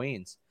staying in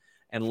Queens.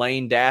 And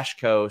Lane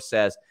Dashko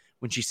says,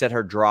 when she said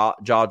her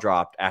jaw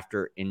dropped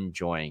after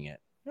enjoying it.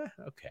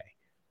 Okay.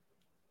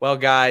 Well,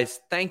 guys,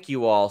 thank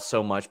you all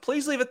so much.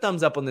 Please leave a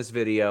thumbs up on this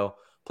video.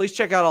 Please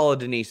check out all of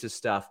Denise's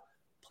stuff.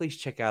 Please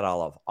check out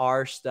all of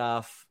our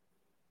stuff.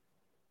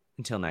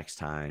 Until next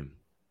time,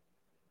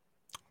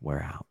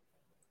 we're out.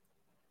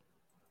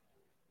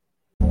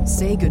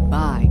 Say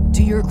goodbye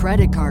to your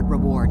credit card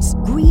rewards.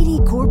 Greedy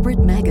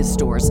corporate mega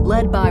stores,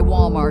 led by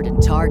Walmart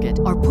and Target,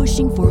 are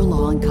pushing for a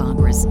law in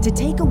Congress to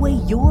take away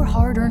your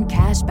hard-earned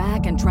cash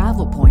back and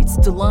travel points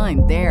to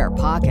line their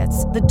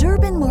pockets. The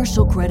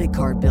Durbin-Marshall credit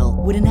card bill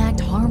would enact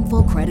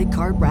harmful credit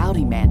card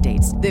routing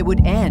mandates that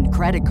would end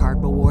credit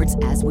card rewards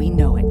as we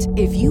know it.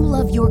 If you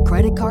love your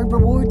credit card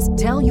rewards,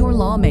 tell your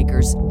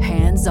lawmakers,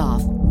 hands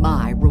off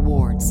my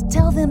rewards.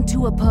 Tell them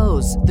to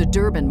oppose the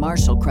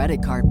Durbin-Marshall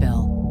credit card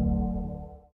bill.